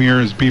time here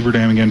as Beaver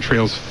Dam again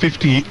trails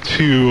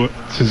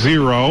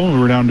 52-0.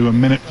 We're down to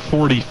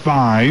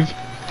 1:45.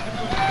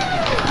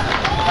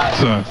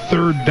 It's a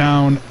 3rd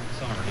down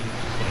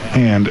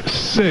and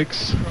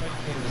 6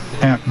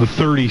 at the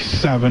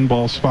 37.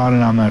 Ball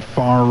spotted on that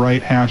far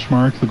right hash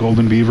mark. The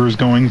Golden Beavers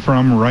going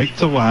from right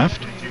to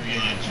left.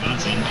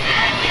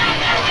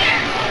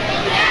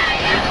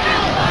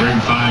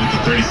 35 to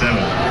 37.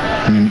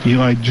 And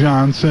Eli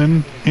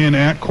Johnson in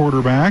at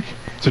quarterback.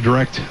 It's a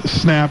direct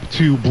snap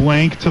to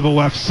Blank to the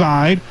left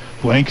side.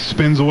 Blank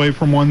spins away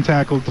from one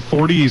tackle at the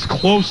 40. He's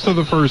close to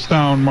the 1st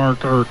down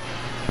marker.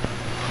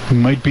 He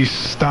might be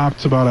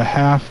stopped about a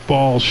half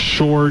ball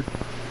short.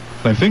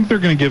 I think they're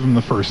going to give him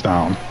the 1st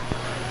down.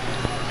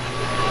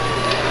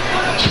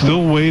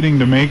 Still waiting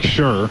to make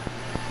sure.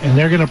 And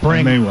they're going to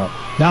bring... And they will.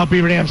 Now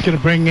Beaver Dam's going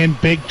to bring in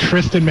big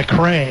Tristan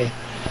McCray.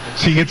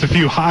 So he gets a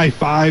few high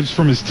fives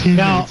from his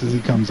teammates as he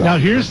comes out. Now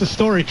here's the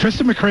story.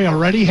 Tristan McCray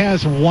already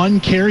has 1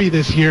 carry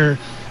this year.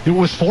 It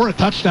was for a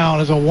touchdown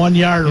as a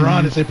 1-yard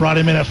run as they brought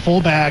him in at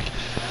fullback.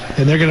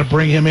 And they're going to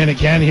bring him in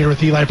again here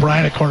with Eli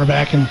Bryan at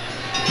cornerback. And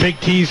Big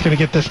T's going to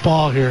get this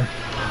ball here.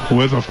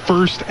 With a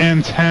 1st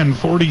and 10,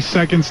 40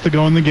 seconds to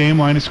go in the game.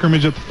 Line of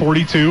scrimmage at the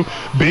 42.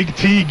 Big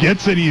T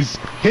gets it. He's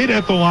hit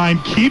at the line.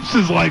 Keeps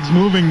his legs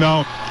moving,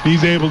 though.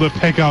 He's able to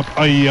pick up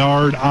a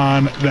yard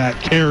on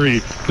that carry.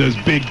 Does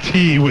Big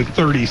T with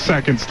 30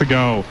 seconds to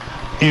go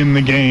in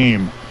the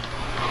game.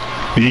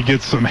 He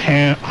gets some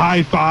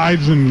high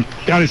fives and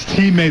got his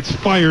teammates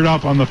fired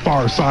up on the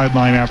far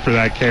sideline after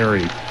that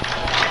carry.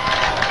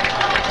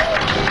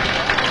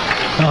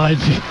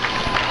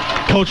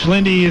 Coach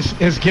Lindy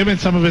has given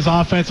some of his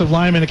offensive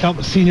linemen,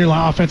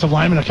 offensive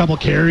linemen, a couple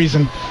carries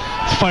and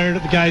fired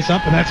the guys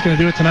up, and that's going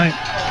to do it tonight.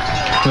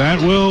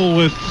 That will,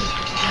 with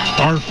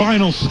our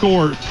final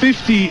score,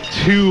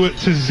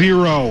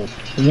 52-0.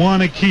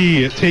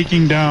 Waunakee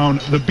taking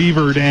down the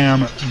Beaver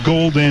Dam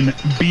Golden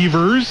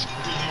Beavers.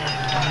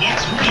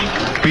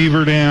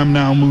 Beaver Dam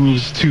now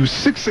moves to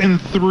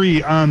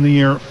 6-3 on the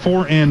year,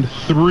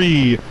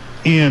 4-3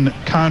 in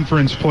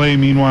conference play.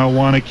 Meanwhile,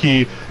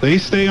 Waunakee, they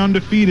stay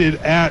undefeated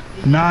at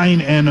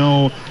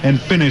 9-0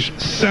 and finish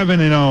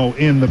 7-0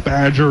 in the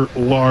Badger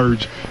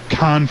Large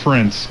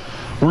Conference.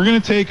 We're going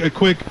to take a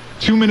quick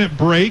 2-minute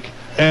break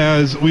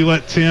as we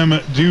let Tim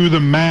do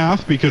the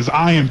math, because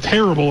I am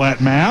terrible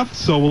at math,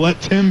 so we'll let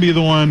Tim be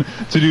the one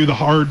to do the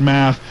hard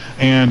math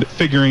and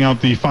figuring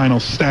out the final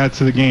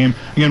stats of the game.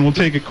 Again, we'll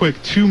take a quick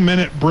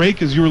 2-minute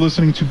break as you are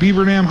listening to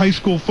Beaver Dam High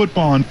School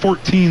football on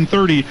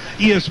 1430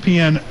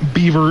 ESPN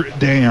Beaver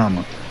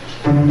Dam.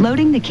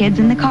 Loading the kids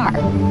in the car,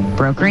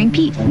 brokering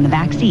peace in the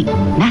back seat,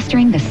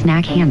 mastering the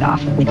snack handoff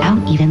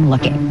without even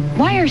looking.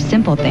 Why are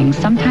simple things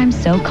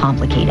sometimes so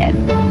complicated?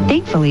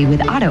 Thankfully,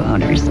 with auto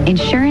owners,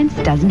 insurance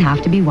doesn't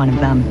have to be one of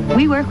them.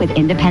 We work with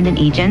independent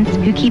agents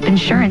who keep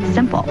insurance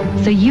simple,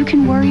 so you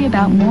can worry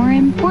about more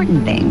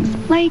important things,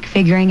 like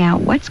figuring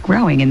out what's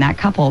growing in that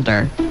cup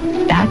holder.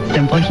 That's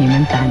simple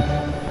human sense.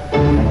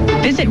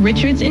 Visit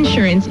Richards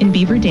Insurance in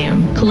Beaver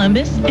Dam,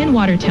 Columbus, and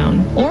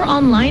Watertown, or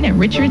online at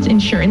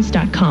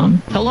richardsinsurance.com.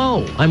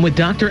 Hello, I'm with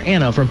Dr.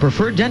 Anna from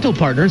Preferred Dental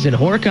Partners in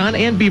Horicon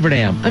and Beaver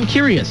Dam. I'm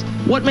curious,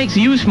 what makes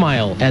you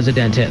smile as a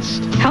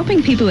dentist?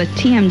 Helping people with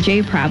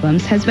TMJ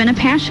problems has been a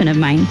passion of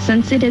mine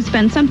since it has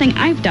been something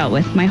I've dealt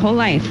with my whole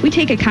life. We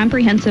take a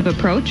comprehensive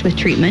approach with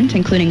treatment,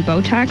 including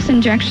Botox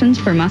injections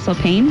for muscle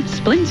pain,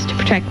 splints to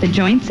protect the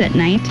joints at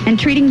night, and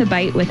treating the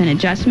bite with an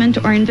adjustment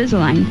or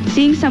Invisalign.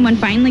 Seeing someone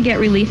finally get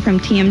relief from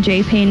TMJ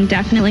pain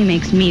definitely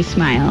makes me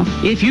smile.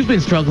 If you've been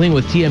struggling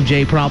with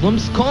TMJ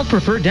problems, call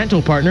Preferred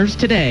Dental Partners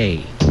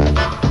today.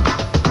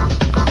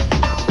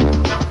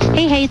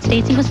 Hey, it's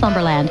Stacy with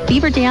Slumberland,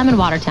 Beaver Dam in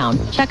Watertown.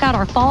 Check out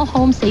our fall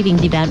home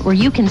savings event where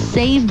you can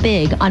save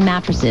big on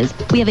mattresses.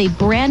 We have a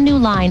brand new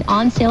line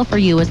on sale for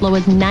you as low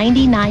as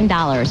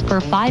 $99 for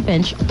a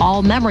 5-inch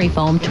all memory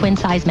foam twin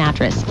size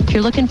mattress. If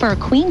you're looking for a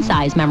queen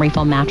size memory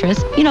foam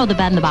mattress, you know the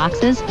bed in the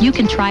boxes, you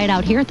can try it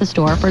out here at the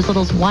store for as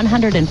little as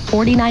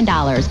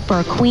 $149 for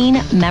a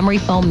queen memory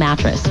foam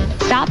mattress.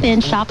 Stop in,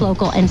 shop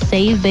local, and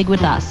save big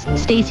with us.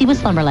 Stacy with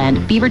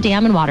Slumberland, Beaver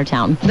Dam in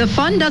Watertown. The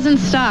fun doesn't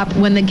stop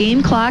when the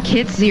game clock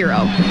hits 0.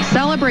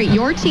 Celebrate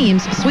your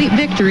team's sweet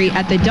victory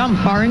at the Dump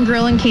Bar and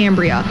Grill in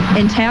Cambria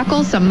and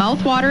tackle some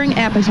mouth-watering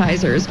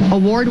appetizers,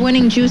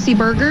 award-winning juicy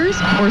burgers,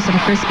 or some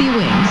crispy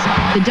wings.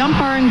 The Dump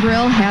Bar and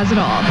Grill has it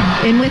all.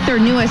 And with their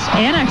newest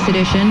Annex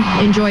edition,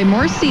 enjoy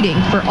more seating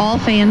for all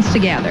fans to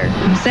gather.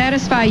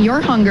 Satisfy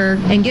your hunger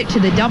and get to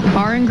the Dump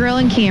Bar and Grill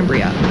in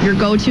Cambria, your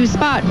go-to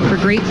spot for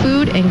great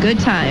food and good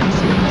times.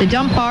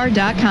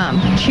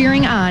 TheDumpBar.com,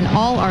 cheering on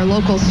all our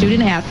local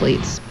student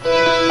athletes.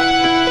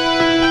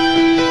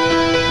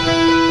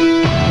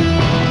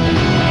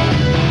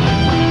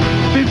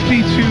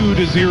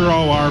 52-0,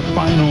 our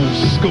final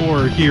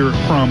score here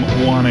from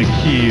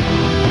Waunakee.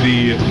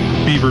 The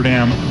Beaver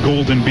Dam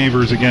Golden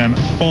Beavers again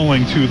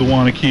falling to the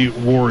Waunakee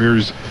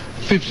Warriors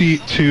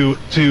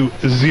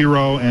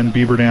 52-0, and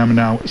Beaver Dam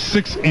now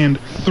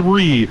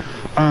 6-3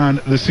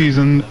 on the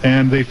season,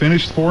 and they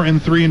finished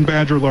 4-3 in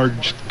Badger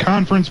Large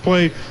Conference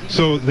play,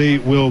 so they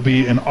will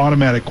be an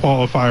automatic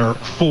qualifier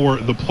for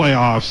the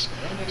playoffs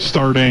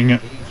starting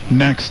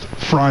next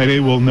Friday.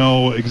 We'll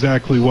know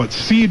exactly what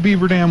seed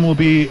Beaver Dam will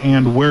be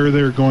and where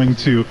they're going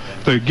to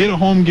get a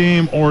home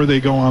game or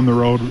they go on the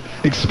road.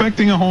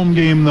 Expecting a home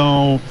game,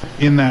 though,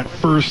 in that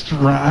first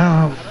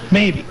round.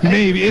 Maybe.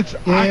 It's.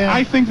 Yeah.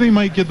 I think they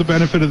might get the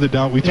benefit of the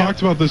doubt. We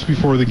talked about this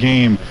before the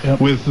game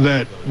with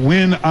that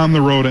win on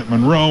the road at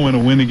Monroe and a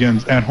win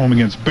at home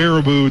against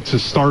Baraboo to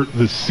start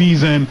the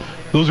season.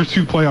 Those are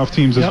two playoff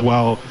teams as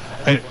well.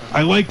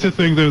 I like to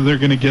think that they're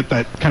going to get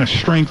that kind of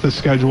strength of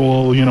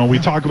schedule. You know, we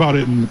talk about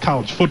it in the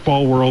college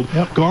football world.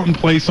 Go out and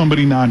play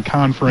somebody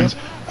non-conference.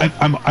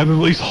 I'm at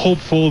least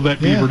hopeful that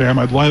Beaver Dam,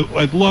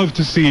 I'd love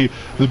to see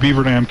the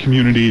Beaver Dam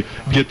community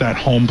get that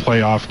home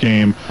playoff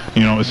game.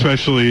 You know,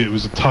 especially it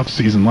was a tough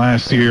season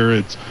last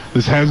year.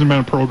 This hasn't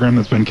been a program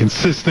that's been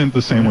consistent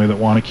the same way that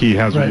Waunakee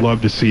has. We'd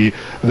love to see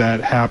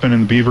that happen.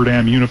 And the Beaver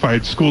Dam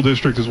Unified School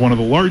District is one of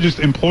the largest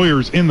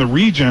employers in the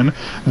region.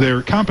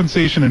 Their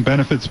compensation and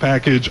benefits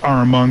package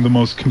are among the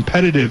most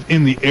competitive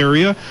in the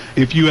area.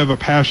 If you have a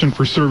passion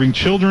for serving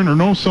children or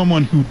know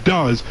someone who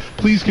does,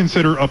 please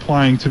consider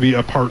applying to be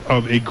a part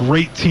of a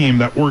great team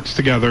that works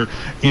together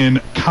in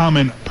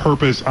common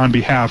purpose on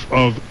behalf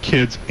of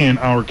kids in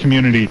our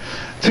community.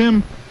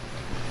 Tim,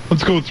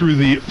 let's go through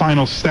the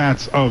final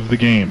stats of the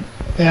game.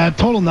 Yeah,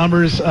 total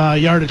numbers,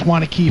 yardage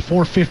Waunakee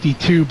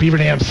 452, Beaver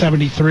Dam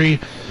 73.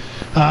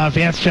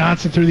 Vance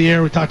Johnson through the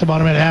air, we talked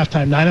about him at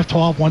halftime, 9 of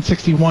 12,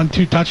 161,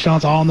 2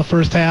 touchdowns all in the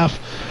first half.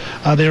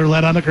 They were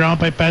led on the ground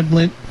by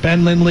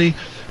Ben Lindley,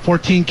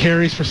 14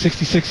 carries for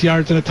 66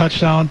 yards and a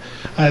touchdown.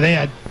 They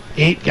had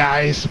 8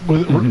 guys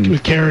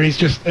with carries.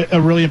 Just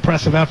a really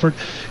impressive effort.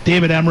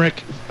 David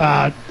Emmerich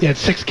he had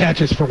 6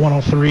 catches for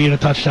 103 and a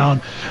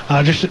touchdown.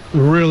 Just a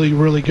really,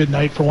 really good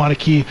night for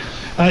Waunakee.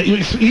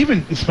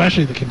 Even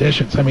especially the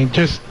conditions. I mean,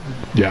 just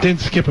didn't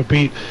skip a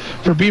beat.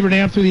 For Beaver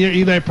Dam through the year,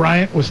 Eli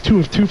Bryant was 2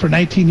 of 2 for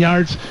 19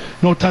 yards,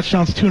 no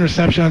touchdowns, 2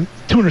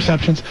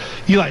 interceptions.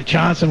 Eli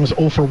Johnson was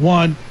 0 for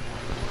 1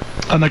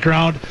 on the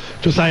ground.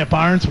 Josiah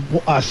Barnes,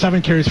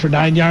 7 carries for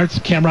 9 yards.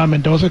 Cameron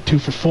Mendoza, 2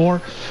 for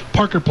 4.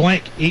 Parker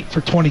Blank, 8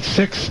 for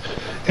 26.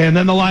 And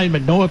then the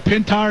lineman, Noah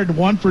Pintard,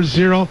 1 for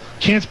 0.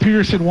 Chance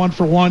Peterson, 1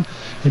 for 1.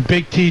 And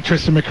Big T,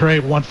 Tristan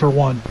McRae, 1 for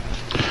 1.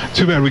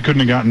 Too bad we couldn't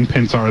have gotten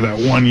Pintar that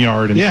 1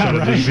 yard instead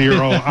of the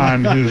 0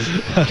 on his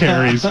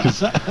carries.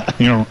 Because,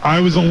 I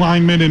was a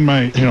lineman in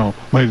my,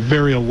 my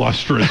very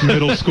illustrious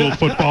middle school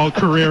football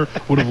career.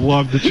 Would have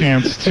loved the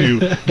chance to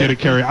get a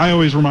carry. I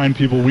always remind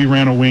people we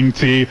ran a wing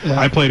tee.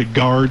 I played a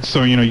guard,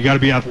 so you got to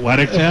be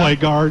athletic to play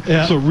guard.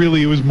 So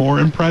really, it was more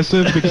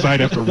impressive because I'd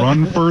have to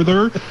run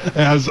further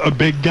as a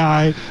big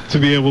guy to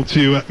be able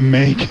to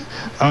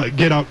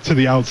get up to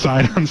the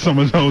outside on some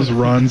of those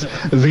runs.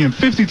 Again,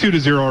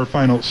 52-0 our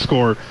final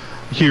score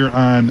here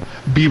on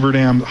Beaver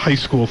Dam High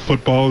School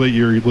football that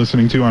you're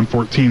listening to on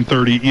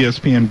 1430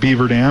 ESPN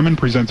Beaver Dam, and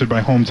presented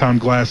by Hometown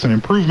Glass and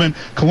Improvement,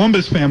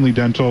 Columbus Family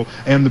Dental,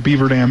 and the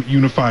Beaver Dam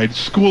Unified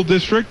School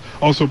District.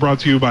 Also brought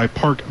to you by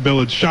Park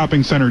Village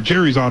Shopping Center,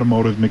 Jerry's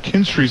Automotive,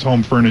 McKinstry's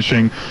Home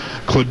Furnishing,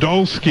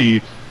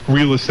 Klodowski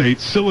Real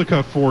Estate,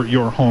 Silica for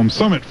your home,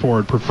 Summit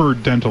Ford,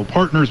 Preferred Dental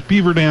Partners,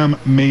 Beaver Dam,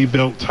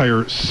 Mayville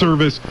Tire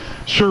Service,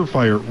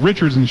 Surefire,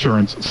 Richards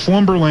Insurance,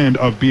 Slumberland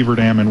of Beaver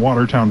Dam and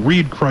Watertown,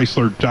 Reed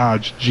Chrysler,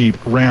 Dodge, Jeep,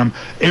 Ram,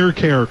 Air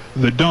Care,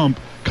 The Dump,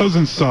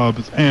 Cousins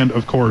Subs, and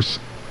of course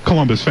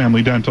Columbus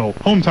Family Dental,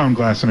 Hometown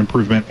Glass and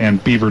Improvement,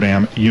 and Beaver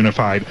Dam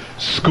Unified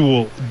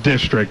School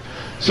District.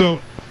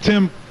 So,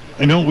 Tim,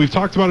 I know we've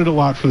talked about it a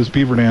lot for this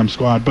Beaver Dam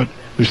squad, but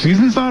their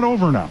season's not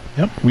over now.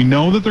 We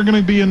know that they're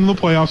going to be in the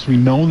playoffs. We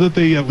know that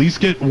they at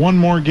least get one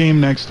more game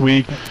next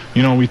week.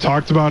 We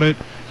talked about it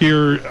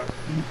here.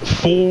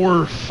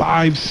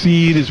 4-5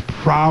 seed is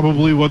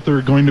probably what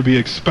they're going to be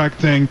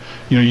expecting.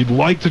 You'd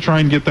like to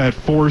try and get that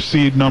 4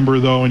 seed number,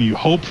 though, and you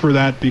hope for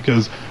that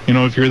because,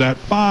 if you're that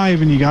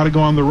 5 and you got to go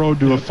on the road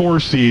to a 4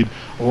 seed,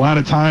 a lot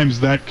of times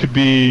that could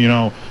be,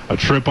 a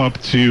trip up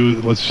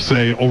to, let's just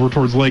say, over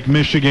towards Lake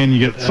Michigan.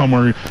 You get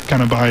somewhere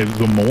kind of by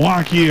the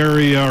Milwaukee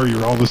area, or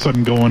you're all of a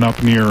sudden going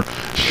up near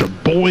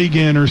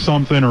Sheboygan or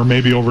something, or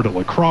maybe over to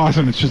La Crosse,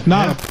 and it's just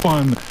not a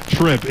fun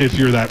trip if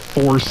you're that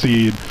 4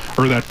 seed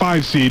or that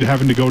 5 seed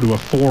having to go to a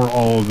 4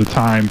 all of the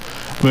time.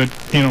 But,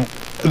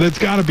 that's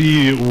got to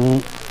be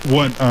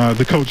what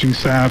the coaching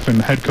staff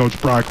and head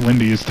coach Brock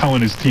Lindy is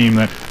telling his team,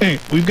 that, hey,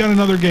 we've got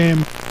another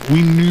game.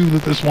 We knew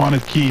that this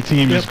Waunakee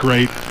team is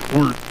great.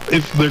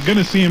 If they're going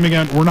to see him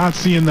again, we're not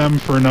seeing them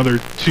for another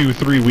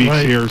 2-3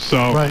 weeks here,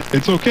 so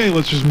it's okay.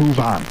 Let's just move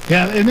on.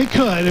 Yeah, and they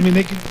could. I mean,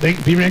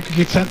 Beaver Dam could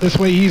get sent this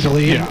way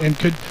easily, and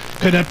could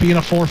end up being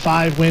a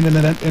 4-5 win and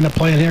then end up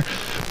playing here.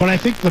 But I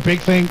think the big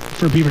thing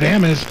for Beaver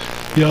Dam is,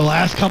 the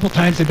last couple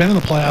times they've been in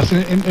the playoffs,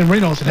 and Ray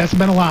knows it hasn't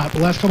been a lot, but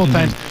the last couple of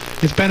times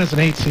it's been as an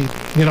 8 seed.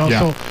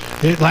 So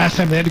last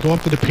time they had to go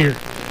up to the pier,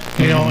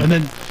 and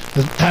then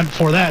the time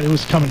before that it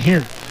was coming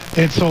here.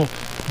 And so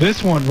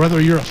this one,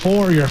 whether you're a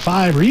 4 or you're a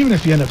 5, or even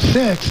if you end up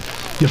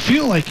 6, you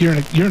feel like you're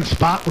in a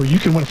spot where you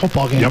can win a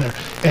football game there.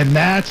 And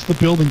that's the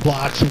building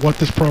blocks of what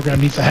this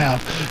program needs to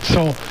have.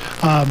 So,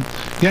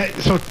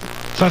 so it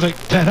sounds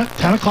like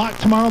 10 o'clock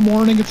tomorrow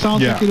morning. It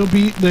sounds like it'll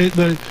be,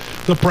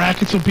 the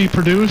brackets will be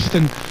produced,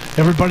 and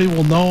everybody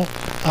will know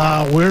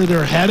where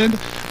they're headed.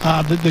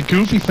 The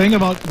goofy thing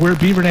about where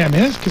Beaver Dam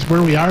is, because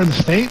where we are in the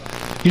state,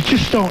 you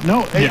just don't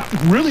know. It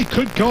really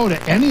could go to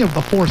any of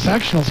the 4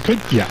 sectionals.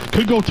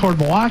 Could go toward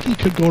Milwaukee.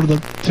 Could go to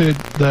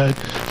the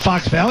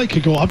Fox Valley.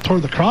 Could go up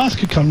toward La Crosse.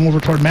 Could come over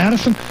toward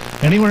Madison.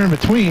 Anywhere in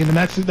between. And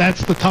that's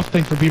the tough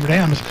thing for Beaver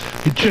Dam, is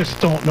you just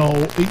don't know.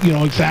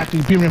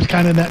 Exactly. Beaver Dam's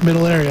kind of in that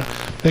middle area.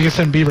 They can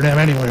send Beaver Dam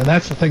anywhere, and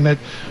that's the thing that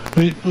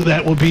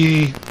will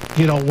be.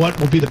 What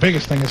will be the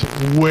biggest thing is,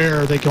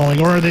 where are they going,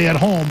 or are they at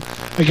home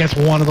against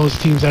one of those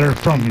teams that are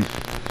from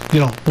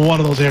one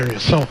of those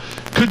areas. So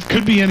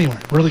could be anywhere.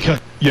 Really could.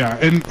 Yeah,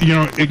 and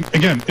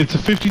again, it's a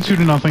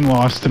 52-0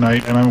 loss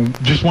tonight, and I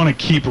just want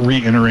to keep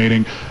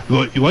reiterating,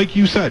 like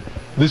you said,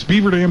 this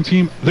Beaver Dam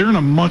team, they're in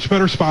a much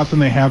better spot than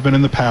they have been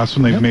in the past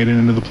when they've made it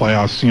into the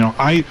playoffs.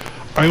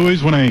 I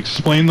always, when I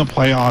explain the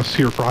playoffs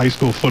here for high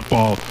school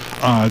football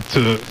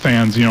to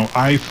fans,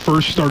 I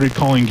first started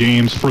calling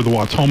games for the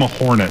Wautoma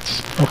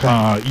Hornets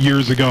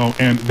years ago,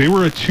 and they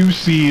were a 2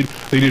 seed.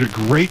 They did a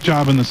great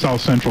job in the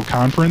South Central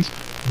Conference.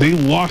 They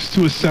lost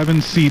to a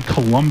 7 seed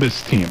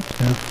Columbus team.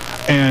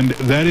 And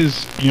that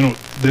is,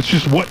 that's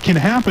just what can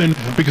happen,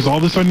 because all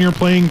of a sudden you're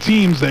playing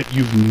teams that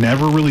you've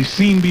never really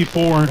seen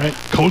before. Right.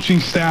 Coaching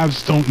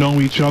staffs don't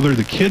know each other.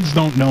 The kids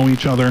don't know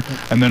each other.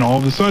 And then all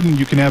of a sudden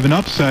you can have an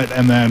upset,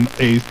 and then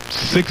a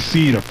 6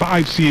 seed, a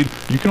 5 seed,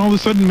 you can all of a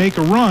sudden make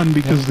a run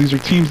because these are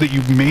teams that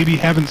you maybe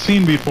haven't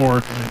seen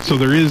before. So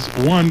there is,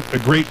 one, a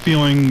great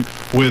feeling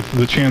with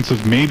the chance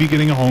of maybe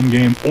getting a home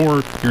game,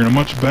 or you're in a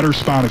much better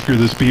spot if you're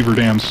this Beaver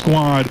Dam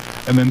squad.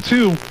 And then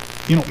two,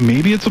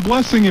 maybe it's a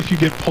blessing if you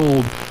get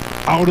pulled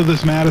out of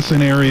this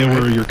Madison area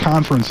where your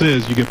conference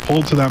is. You get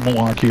pulled to that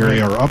Milwaukee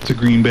area or up to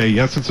Green Bay.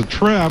 Yes, it's a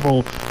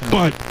travel,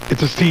 but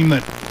it's a team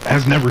that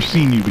has never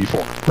seen you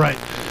before. Right.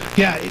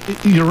 Yeah,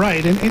 you're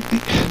right. And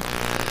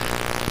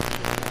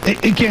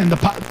again,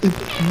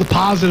 the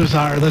positives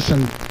are,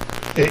 listen,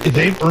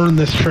 they've earned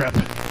this trip.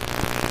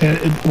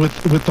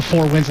 With the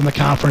 4 wins in the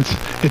conference,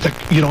 it's a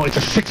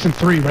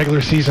 6-3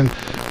 regular season,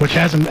 which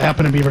hasn't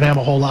happened in Beaver Dam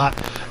a whole lot.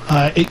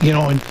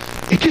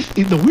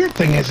 The weird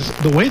thing is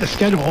the way the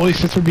schedule always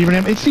sits for Beaver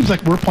Dam. It seems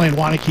like we're playing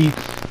Waunakee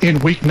in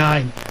week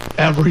 9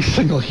 every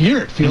single year.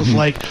 It feels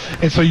like,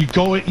 and so you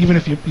go, even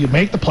if you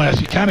make the playoffs,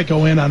 you kind of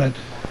go in on a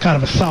kind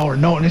of a sour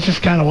note, and it's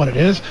just kind of what it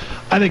is.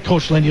 I think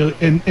Coach Lindy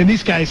and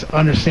these guys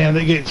understand.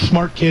 They get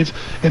smart kids,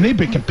 and they've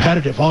been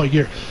competitive all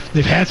year.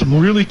 They've had some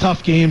really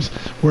tough games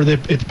where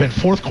it's been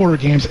fourth quarter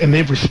games, and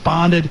they've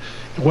responded,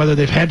 whether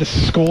they've had to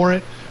score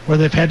it,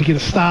 whether they've had to get a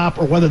stop,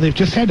 or whether they've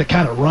just had to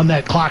kind of run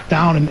that clock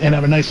down and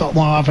have a nice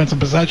long offensive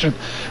possession.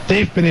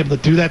 They've been able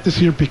to do that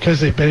this year because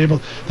they've been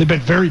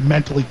very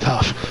mentally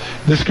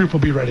tough. This group will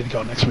be ready to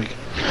go next week.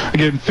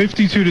 Again,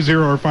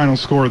 52-0 our final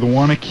score. The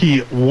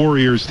Waunakee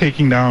Warriors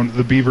taking down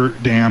the Beaver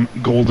Dam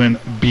Golden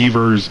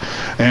Beavers.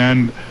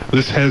 And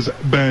this has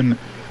been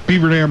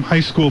Beaver Dam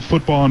High School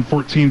football on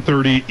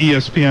 1430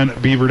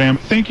 ESPN Beaver Dam.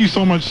 Thank you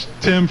so much,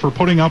 Tim, for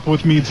putting up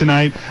with me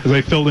tonight as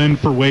I filled in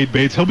for Wade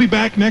Bates. He'll be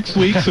back next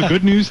week, so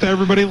good news to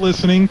everybody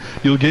listening.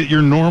 You'll get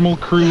your normal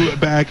crew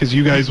back, as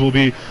you guys will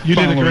be. You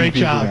did a great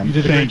job. You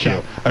did a great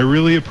job. I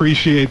really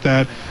appreciate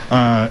that.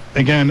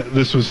 Again,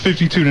 this was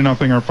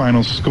 52-0 our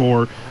final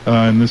score,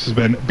 and this has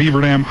been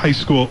Beaver Dam High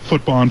School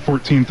football on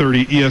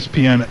 1430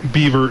 ESPN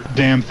Beaver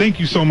Dam. Thank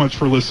you so much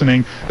for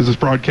listening, as this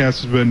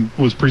broadcast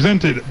was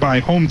presented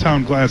by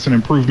Hometown Glass and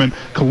Improvement,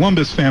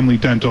 Columbus Family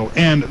Dental,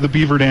 and the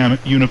Beaver Dam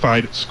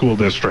Unified School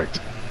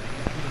District.